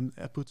to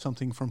put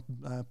something from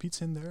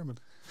Pete's in there, but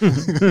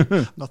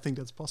nothing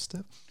that's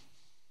positive.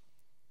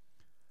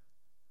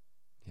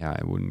 Yeah,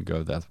 I wouldn't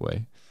go that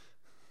way.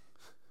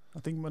 I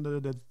think when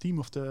the theme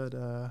of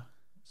the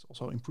is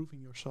also improving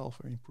yourself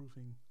or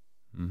improving.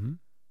 Mm-hmm.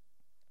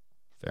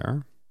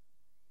 Fair.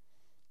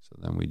 So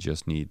then we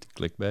just need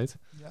clickbait.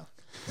 Yeah.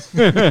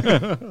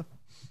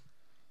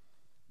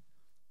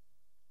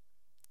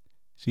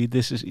 See,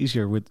 this is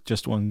easier with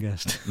just one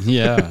guest.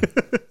 Yeah.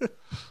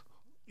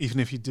 Even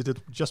if you did it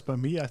just by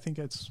me, I think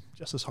it's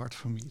just as hard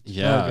for me. to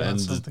Yeah, figure out and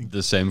something.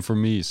 the same for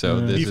me. So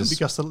Yeah. this Even is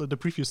because the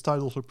previous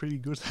titles were pretty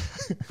good.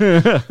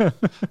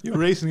 You're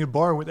raising a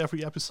bar with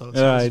every episode.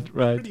 So Right, it's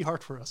right. pretty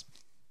hard for us.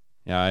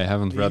 yeah. I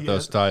haven't read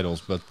those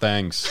titles, but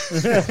thanks.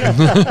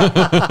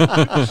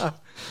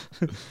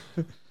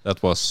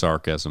 That was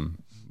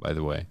sarcasm, by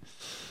the way.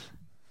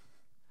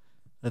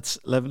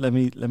 Let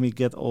me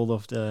get all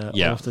of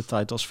the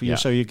titles for you, Yeah.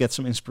 so you get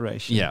some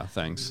inspiration. Yeah,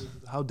 thanks.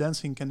 How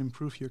dancing can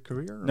improve your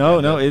career?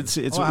 No, it's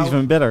how-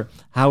 even better.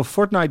 How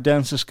Fortnite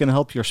dances can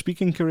help your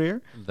speaking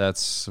career.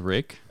 That's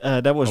Rick.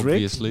 That was Rick.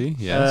 Obviously,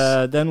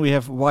 yes. Then we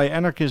have Why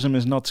Anarchism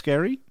is Not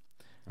Scary.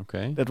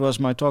 Okay. That was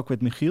my talk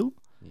with Michiel.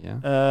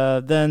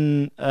 Yeah.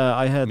 Then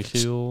I had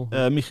Michiel.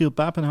 Michiel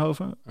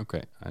Papenhoven.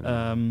 Okay. I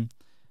know.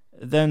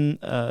 Then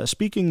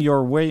Speaking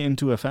Your Way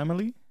into a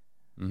Family.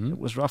 Mhm. It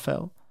was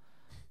Raphael.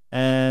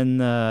 And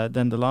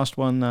then the last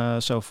one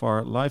so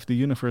far, Life, the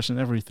Universe and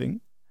Everything.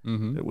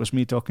 Mhm. It was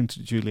me talking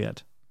to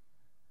Juliet.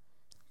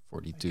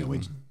 42. Can we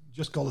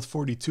just call it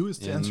 42 is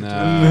the Yeah, answer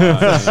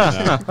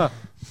no.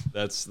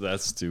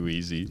 That's too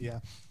easy. to it? Yeah.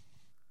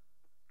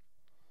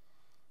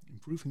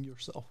 Improving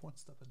yourself one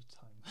step at a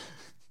time.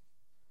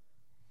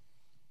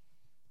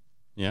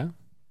 Yeah,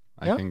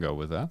 I Yeah. can go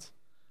with that.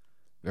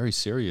 Very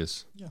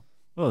serious.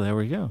 Well, there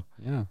we go.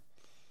 Yeah.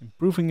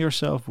 Improving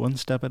yourself one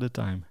step at a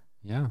time.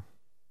 Yeah.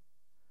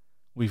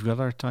 We've got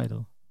our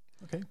title.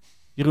 Okay.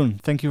 Jeroen,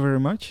 thank you very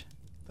much.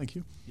 Thank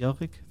you.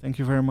 Jelrik, thank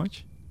you very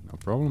much. No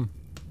problem.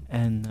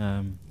 And,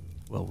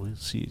 well, we'll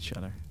see each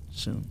other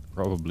soon.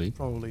 Probably.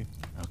 Probably.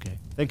 Okay.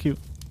 Thank you.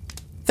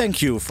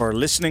 Thank you for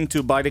listening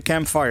to By the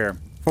Campfire.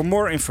 For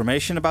more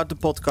information about the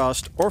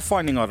podcast or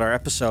finding other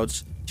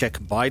episodes, check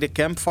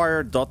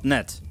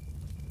bythecampfire.net.